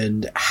together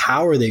and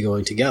how are they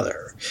going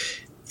together?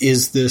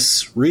 Is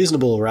this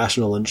reasonable,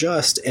 rational, and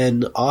just?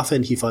 And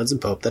often he finds in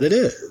Pope that it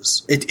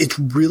is. It's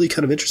really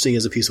kind of interesting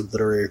as a piece of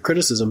literary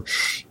criticism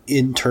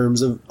in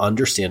terms of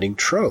understanding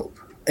trope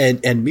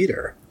and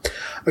meter.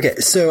 Okay,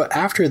 so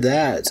after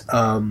that,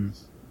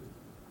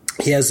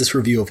 he has this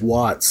review of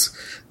Watts,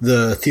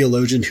 the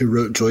theologian who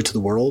wrote Joy to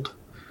the World.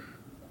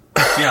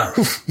 Yeah.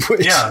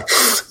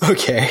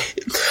 Okay.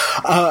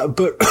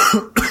 But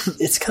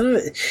it's kind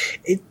of,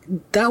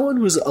 that one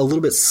was a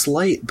little bit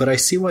slight, but I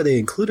see why they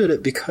included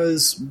it,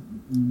 because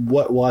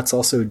what Watts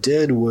also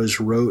did was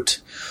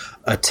wrote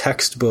a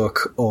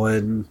textbook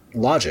on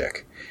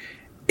logic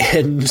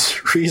and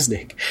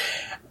reasoning.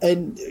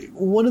 And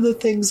one of the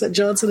things that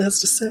Johnson has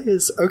to say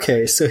is,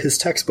 okay, so his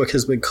textbook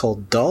has been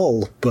called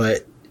dull,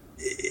 but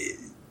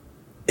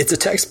it's a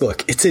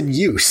textbook. It's in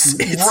use.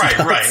 It's right.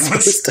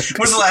 When's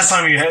the last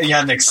time you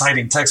had an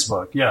exciting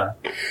textbook? Yeah.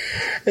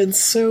 And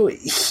so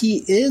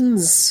he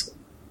ends.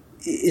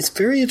 It's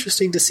very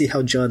interesting to see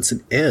how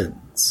Johnson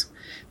ends,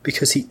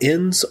 because he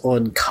ends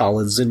on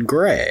Collins and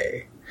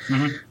Gray.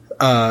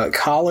 Mm-hmm.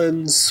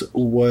 Collins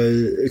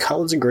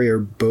and Gray are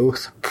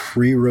both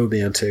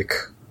pre-romantic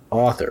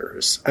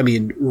authors. I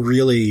mean,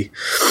 really,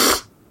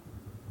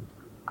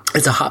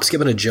 it's a hop,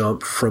 skip, and a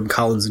jump from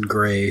Collins and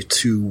Gray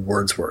to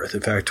Wordsworth.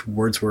 In fact,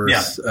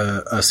 Wordsworth,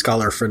 a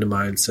scholar friend of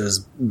mine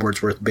says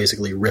Wordsworth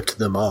basically ripped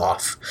them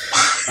off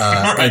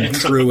and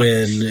threw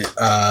in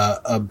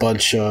a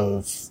bunch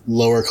of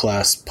lower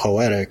class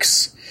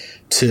poetics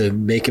to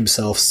make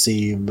himself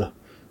seem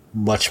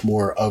much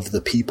more of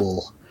the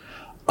people.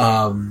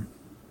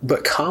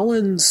 But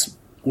Collins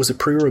was a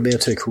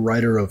pre-romantic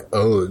writer of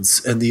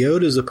odes, and the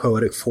ode is a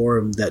poetic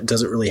form that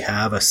doesn't really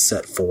have a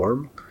set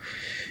form.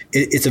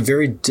 It's a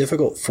very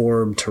difficult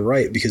form to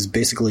write because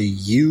basically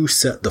you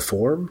set the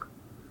form.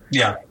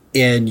 Yeah.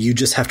 And you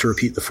just have to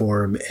repeat the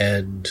form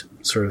and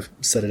sort of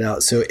set it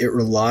out. So it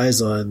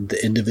relies on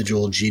the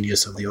individual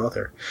genius of the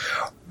author.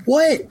 All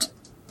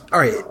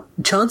right.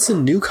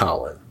 Johnson knew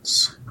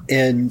Collins,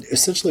 and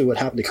essentially what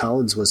happened to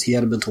Collins was he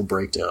had a mental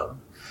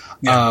breakdown.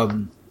 Yeah.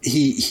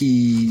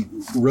 He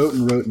wrote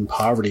in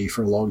poverty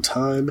for a long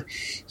time.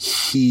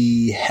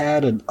 He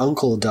had an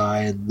uncle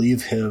die and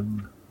leave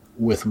him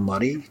with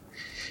money,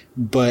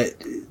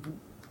 but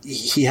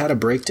he had a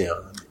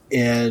breakdown.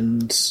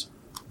 And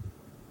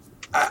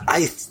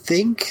I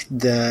think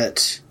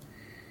that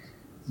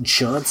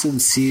Johnson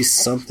sees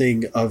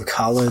something of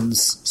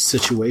Collins'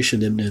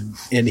 situation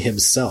in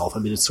himself. I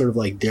mean, it's sort of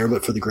like there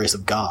but for the grace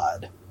of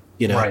God,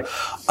 you know. Right.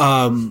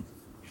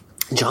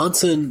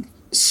 Johnson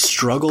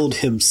struggled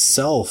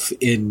himself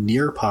in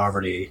near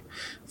poverty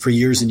for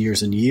years and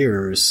years and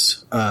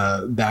years,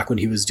 back when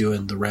he was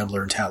doing the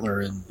Rambler and Tatler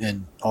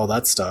and all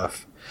that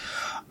stuff.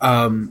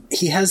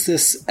 He has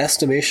this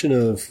estimation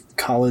of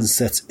Collins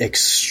that's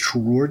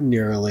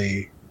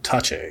extraordinarily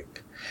touching.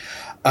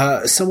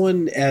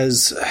 Someone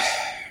as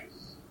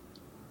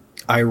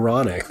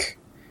ironic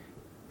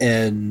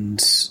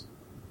and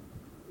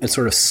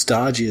sort of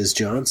stodgy as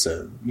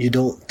Johnson, you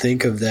don't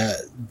think of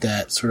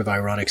that sort of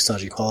ironic,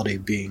 stodgy quality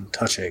being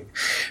touching.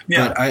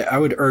 Yeah. But I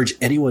would urge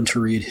anyone to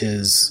read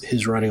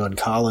his writing on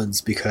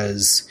Collins,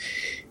 because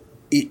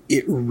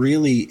it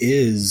really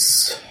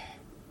is.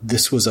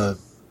 This was a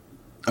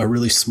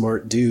really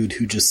smart dude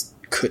who just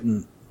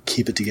couldn't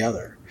keep it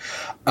together.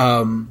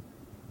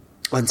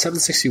 On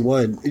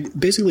 761,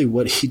 basically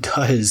what he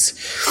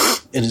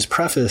does in his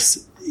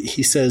preface,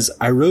 he says,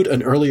 "I wrote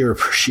an earlier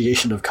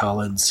appreciation of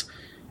Collins,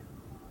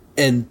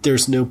 and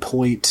there's no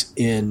point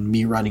in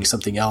me writing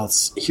something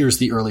else. Here's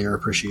the earlier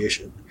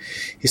appreciation."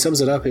 He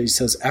sums it up and he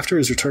says, "After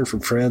his return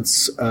from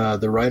France,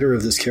 the writer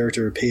of this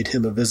character paid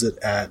him a visit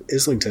at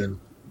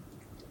Islington,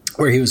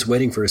 where he was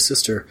waiting for his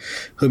sister,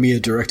 whom he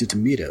had directed to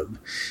meet him.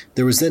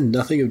 There was then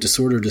nothing of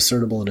disorder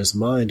discernible in his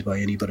mind by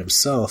any but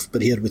himself,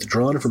 but he had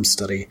withdrawn from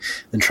study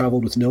and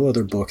travelled with no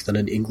other book than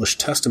an English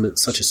Testament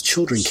such as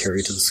children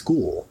carry to the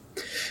school.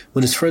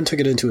 When his friend took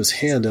it into his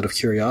hand out of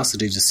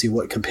curiosity to see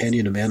what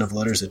companion a man of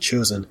letters had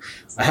chosen,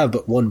 'I have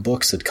but one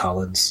book,' said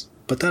Collins,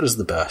 'but that is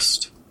the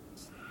best.'"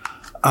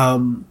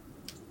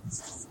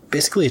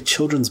 Basically a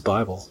children's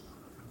Bible.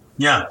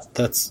 Yeah.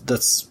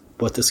 That's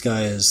what this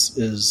guy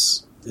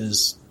is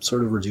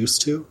sort of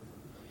reduced to.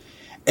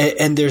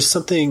 And there's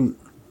something,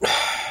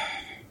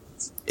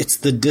 it's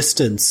the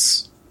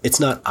distance.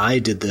 It's not I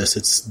did this,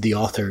 it's the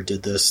author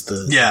did this.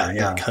 The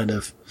kind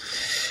of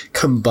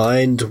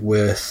combined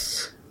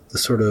with the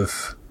sort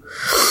of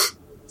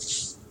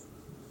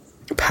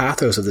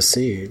pathos of the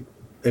scene.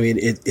 I mean,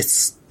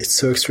 it's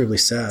so extremely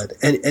sad.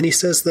 And he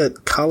says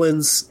that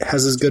Collins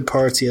has his good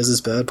parts, he has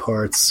his bad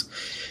parts,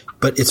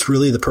 but it's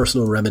really the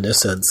personal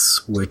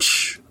reminiscence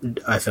which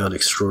I found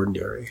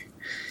extraordinary.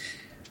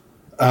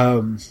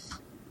 And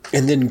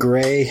then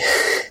Gray,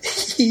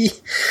 he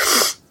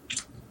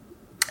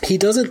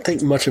doesn't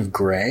think much of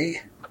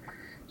Gray,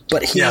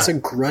 but he has a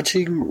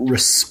grudging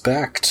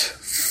respect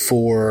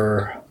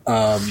for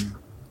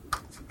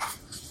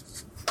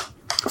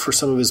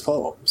some of his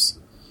poems.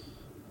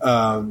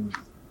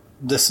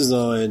 This is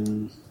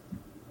on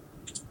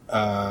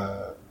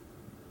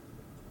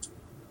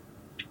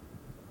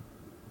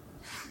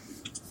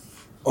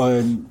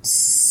on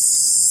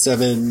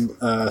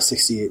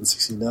 768 and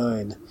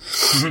 69.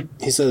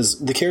 Mm-hmm. He says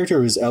the character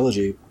of his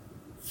elegy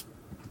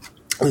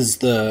is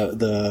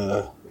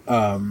the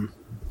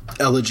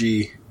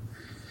elegy.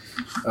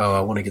 Oh, I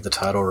want to get the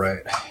title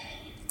right.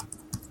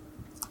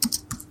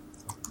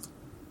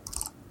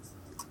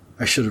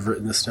 I should have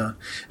written this down.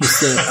 It's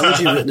the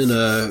elegy written in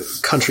a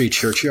country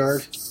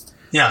churchyard.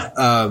 Yeah.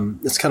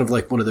 It's kind of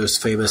like one of those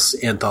famous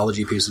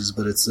anthology pieces,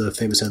 but it's a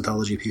famous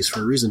anthology piece for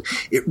a reason.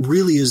 It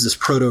really is this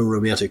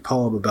proto-romantic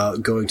poem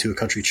about going to a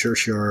country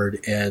churchyard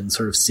and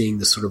sort of seeing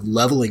this sort of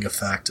leveling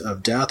effect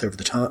of death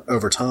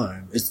over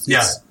time. It's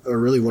a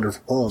really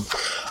wonderful poem.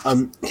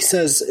 He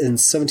says in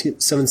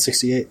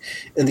 768,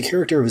 "In the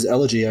character of his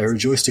elegy, I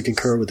rejoice to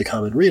concur with the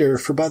common reader,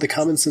 for by the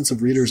common sense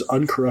of readers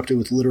uncorrupted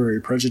with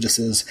literary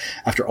prejudices,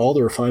 after all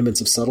the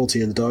refinements of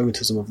subtlety and the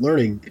dogmatism of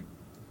learning,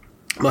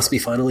 must be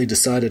finally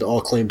decided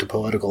all claim to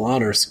poetical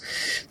honors.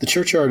 The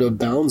churchyard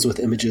abounds with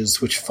images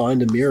which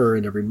find a mirror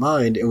in every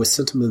mind, and with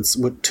sentiments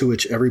to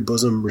which every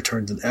bosom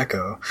returns an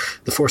echo.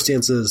 The four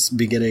stanzas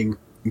beginning,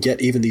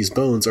 'Yet even these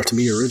bones' are to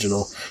me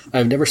original. I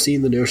have never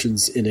seen the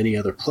notions in any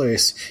other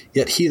place,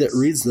 yet he that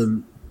reads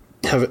them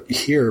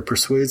here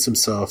persuades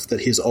himself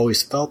that he has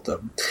always felt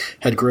them.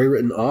 Had Gray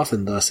written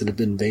often thus, it had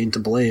been vain to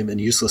blame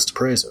and useless to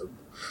praise him."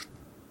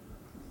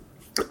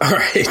 All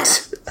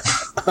right.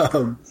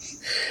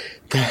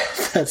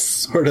 That's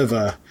sort of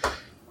a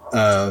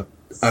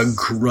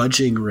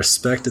grudging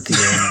respect at the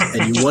end,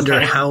 and you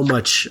wonder how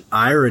much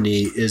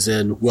irony is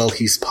in, well,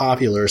 he's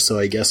popular, so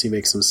I guess he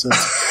makes some sense.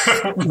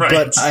 Right.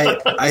 But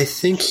I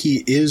think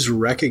he is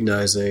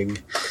recognizing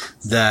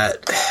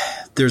that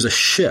there's a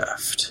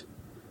shift,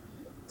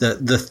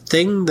 that the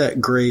thing that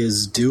Gray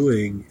is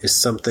doing is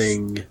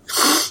something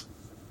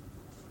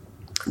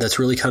that's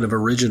really kind of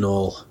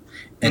original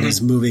and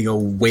is moving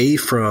away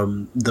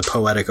from the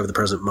poetic of the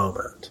present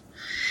moment.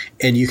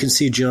 And you can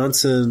see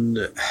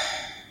Johnson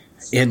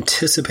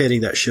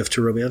anticipating that shift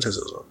to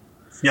romanticism.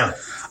 Yeah.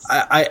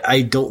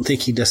 I don't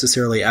think he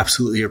necessarily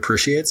absolutely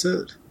appreciates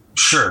it.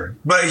 Sure.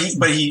 But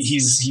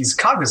he's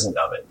cognizant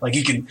of it. Like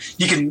he's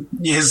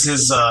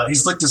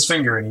licked his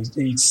finger and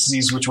he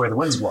sees which way the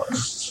wind's blowing.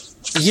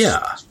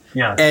 Yeah.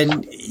 Yeah.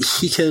 And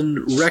he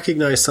can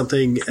recognize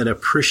something and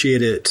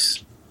appreciate it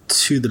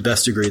to the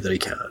best degree that he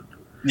can.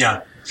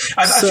 Yeah.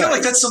 I feel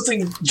like that's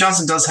something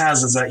Johnson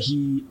has is that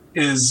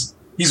he's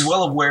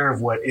well aware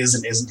of what is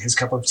and isn't his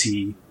cup of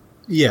tea.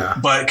 Yeah.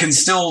 But can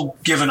still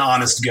give an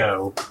honest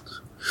go.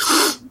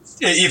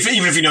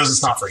 Even if he knows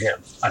it's not for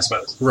him, I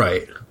suppose.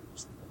 Right.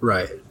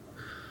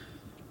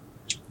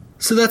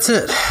 So that's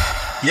it.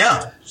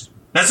 Yeah.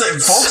 That's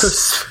it,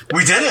 folks.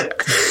 We did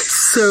it.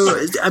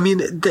 So, I mean,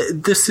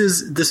 this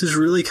is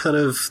really kind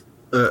of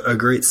a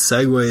great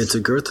segue into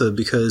Goethe,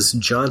 because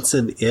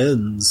Johnson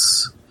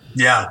ends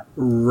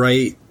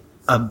right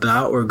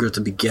about where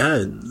Goethe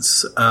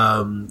begins.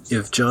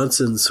 If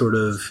Johnson sort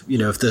of,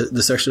 if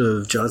the section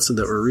of Johnson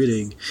that we're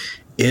reading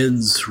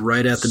ends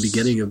right at the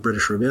beginning of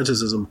British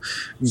Romanticism,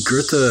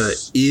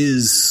 Goethe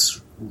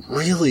is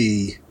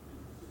really,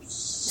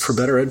 for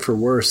better and for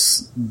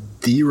worse,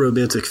 the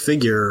romantic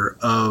figure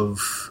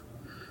of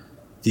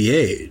the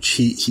age.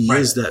 He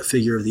is that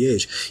figure of the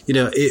age.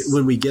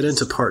 When we get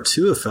into part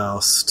 2 of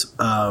Faust,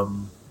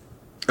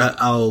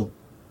 I'll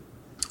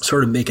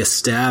sort of make a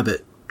stab at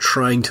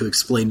trying to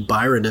explain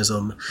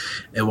Byronism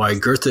and why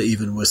Goethe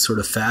even was sort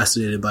of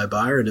fascinated by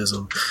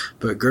Byronism.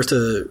 But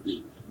Goethe,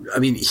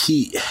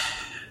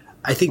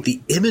 I think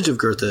the image of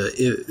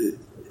Goethe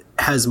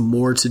has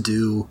more to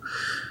do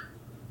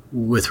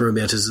with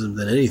Romanticism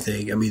than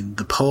anything. I mean,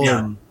 the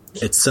poem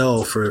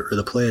itself or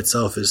the play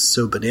itself is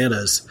so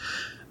bananas.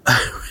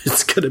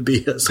 It's going to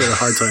be a sort of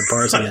hard time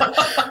parsing it.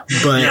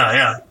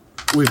 But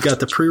we've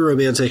got the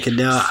pre-Romantic, and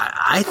now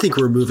I think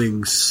we're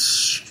moving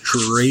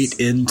straight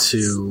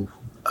into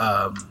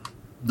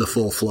the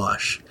full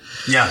flush.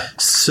 Yeah.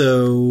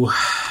 So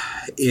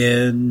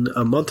in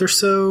a month or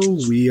so,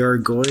 we are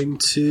going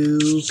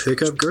to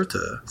pick up Goethe.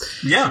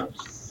 Yeah.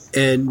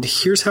 And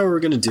here's how we're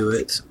going to do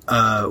it.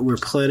 We're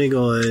planning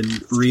on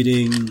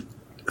reading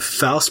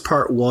Faust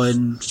Part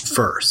 1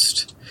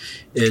 first.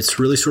 It's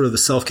really sort of a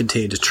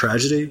self-contained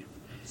tragedy.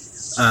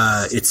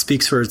 It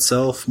speaks for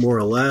itself, more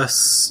or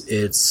less.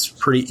 It's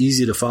pretty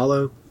easy to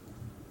follow.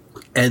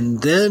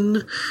 And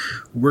then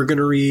we're going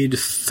to read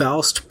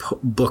Faust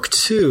Book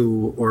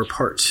 2 or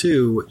Part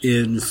 2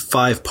 in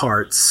 5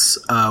 parts,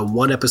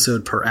 1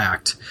 episode per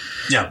act.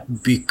 Yeah.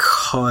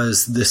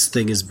 Because this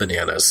thing is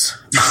bananas.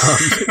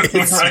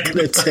 It's going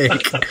to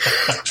take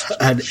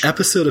an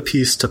episode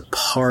apiece to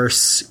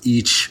parse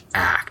each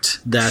act.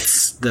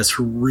 That's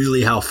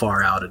really how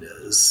far out it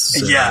is.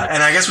 So, yeah,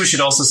 and I guess we should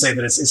also say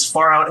that it's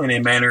far out in a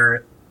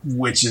manner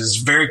which is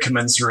very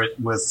commensurate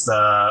with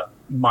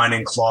mine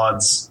and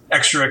Claude's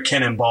extra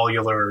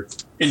cannonballular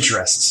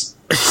interests.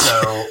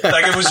 So,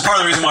 it was part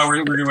of the reason why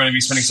we're going to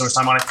be spending so much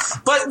time on it.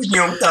 But,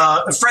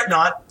 fret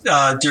not,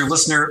 dear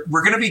listener,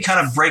 we're going to be kind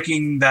of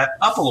breaking that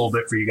up a little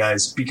bit for you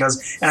guys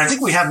and I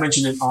think we have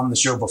mentioned it on the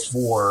show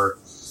before,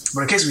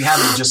 but in case we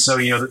haven't, just so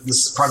you know, that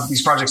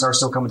these projects are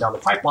still coming down the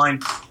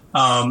pipeline,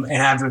 and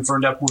have been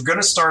firmed up. We're going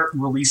to start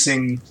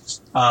releasing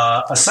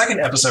a second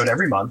episode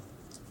every month,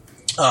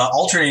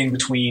 alternating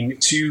between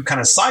 2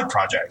 kind of side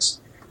projects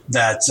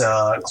that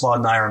Claude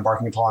and I are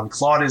embarking upon.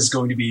 Claude is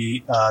going to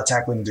be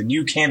tackling the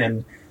new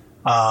canon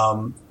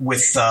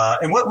with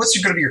and what's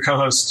going to be your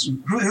co-host?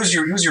 Who's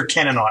your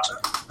canonaut?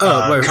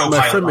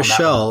 My friend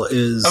Michelle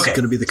is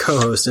going to be the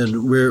co-host,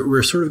 and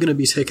we're sort of going to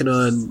be taking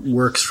on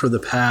works for the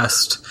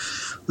past,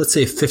 let's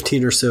say,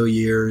 15 or so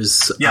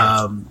years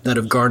that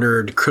have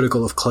garnered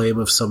critical acclaim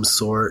of some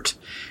sort.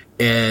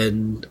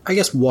 And I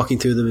guess walking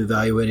through them,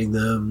 evaluating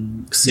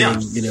them, seeing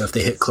if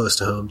they hit close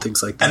to home,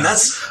 things like that. And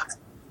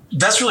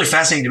that's really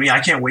fascinating to me.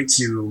 I can't wait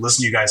to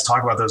listen to you guys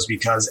talk about those,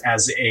 because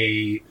as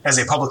a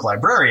public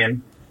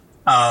librarian,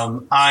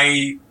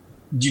 I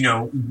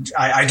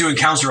do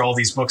encounter all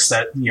these books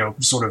that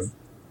sort of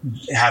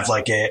have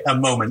like a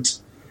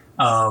moment,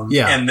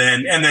 and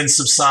then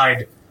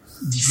subside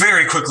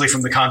very quickly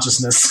from the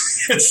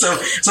consciousness. so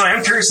I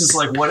am curious as to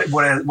like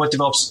what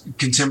develops in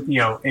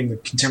the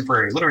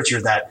contemporary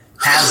literature that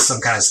has some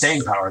kind of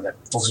staying power that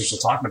folks are still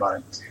talking about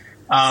it.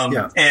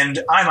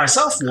 And I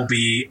myself will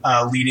be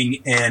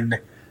leading an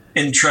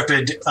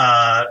intrepid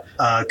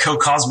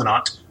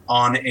co-cosmonaut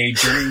on a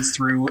journey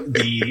through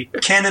the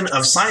canon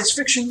of science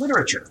fiction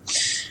literature.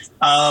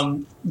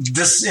 And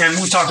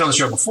we've talked on the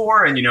show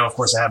before, and of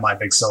course, I have my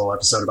big solo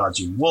episode about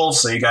Gene Wolfe,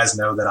 so you guys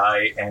know that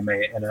I am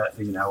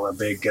a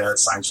big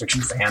science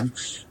fiction fan.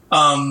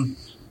 And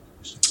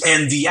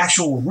the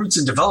actual roots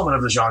and development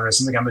of the genre is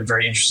something I've been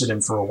very interested in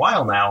for a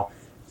while now.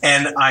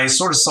 And I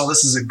sort of saw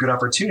this as a good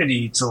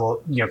opportunity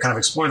to, kind of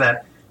explore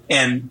that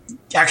and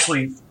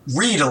actually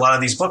read a lot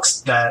of these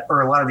books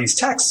or a lot of these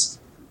texts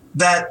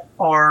that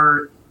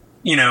are,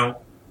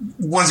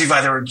 ones you've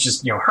either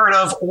just, heard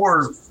of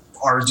or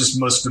are just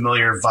most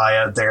familiar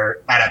via their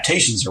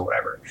adaptations or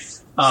whatever.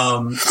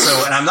 And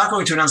I'm not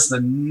going to announce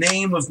the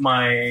name of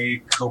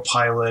my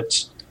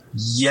co-pilot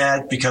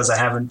yet because I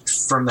haven't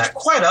firmed that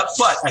quite up,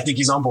 but I think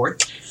he's on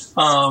board.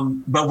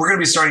 But we're going to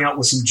be starting out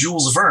with some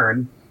Jules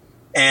Verne.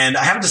 And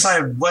I haven't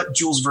decided what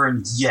Jules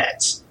Verne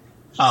yet.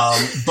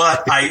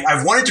 But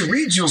I've wanted to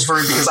read Jules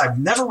Verne because I've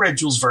never read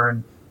Jules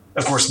Verne.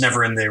 of course,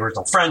 never in the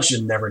original French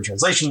and never in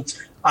translation.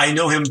 I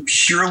know him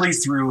purely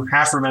through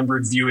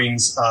half-remembered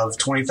viewings of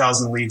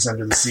 20,000 Leagues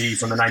Under the Sea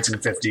from the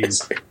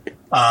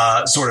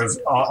 1950s, sort of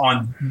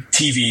on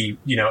TV,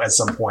 at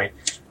some point.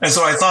 And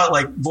so I thought,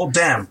 well,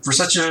 damn, for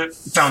such a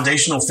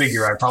foundational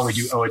figure, I probably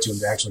do owe it to him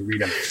to actually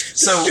read him.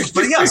 So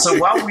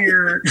while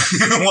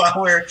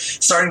we're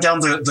starting down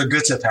the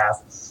Goethe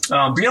path,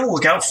 be on the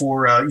lookout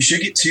for, you should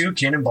get 2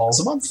 Cannonballs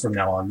a month from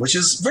now on, which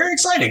is very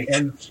exciting.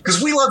 And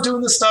because we love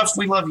doing this stuff,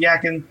 we love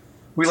yakking,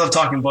 we love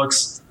talking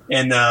books.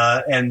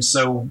 And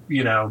so,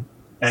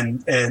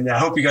 and I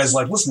hope you guys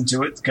like listening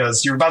to it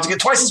because you're about to get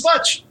twice as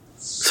much.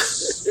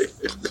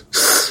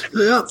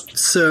 Yeah.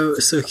 So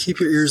keep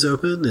your ears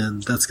open,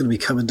 and that's going to be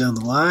coming down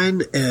the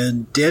line.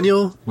 And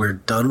Daniel, we're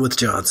done with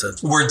Johnson.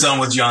 We're done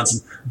with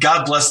Johnson.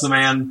 God bless the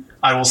man.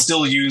 I will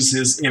still use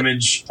his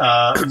image,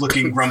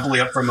 looking grumpily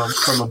up from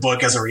a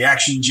book as a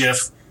reaction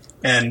GIF.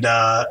 And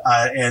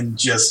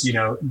just,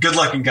 good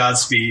luck and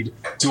Godspeed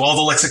to all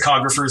the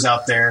lexicographers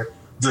out there.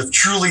 The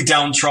truly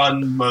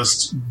downtrodden,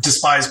 most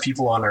despised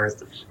people on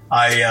earth.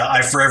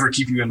 I forever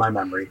keep you in my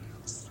memory.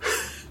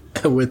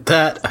 And with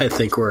that, I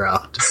think we're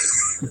out.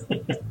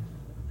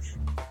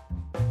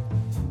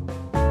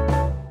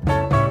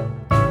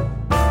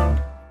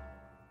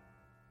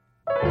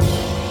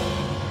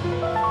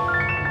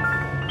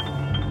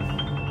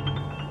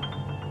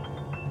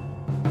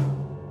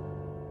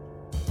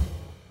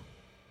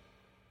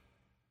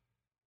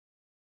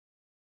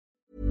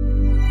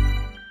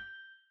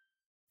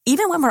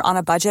 Even when we're on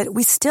a budget,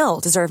 we still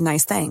deserve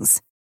nice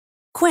things.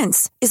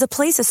 Quince is a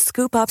place to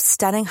scoop up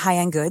stunning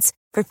high-end goods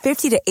for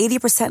 50 to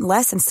 80%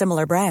 less than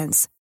similar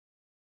brands.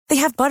 They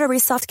have buttery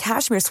soft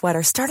cashmere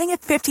sweaters starting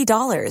at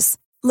 $50,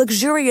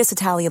 luxurious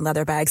Italian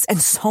leather bags, and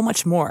so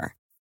much more.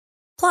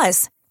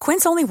 Plus,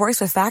 Quince only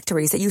works with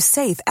factories that use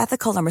safe,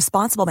 ethical, and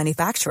responsible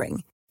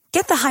manufacturing.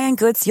 Get the high-end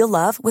goods you'll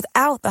love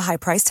without the high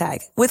price tag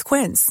with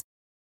Quince.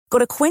 Go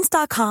to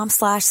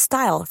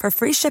quince.com/style for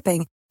free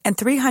shipping and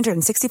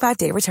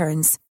 365-day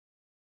returns.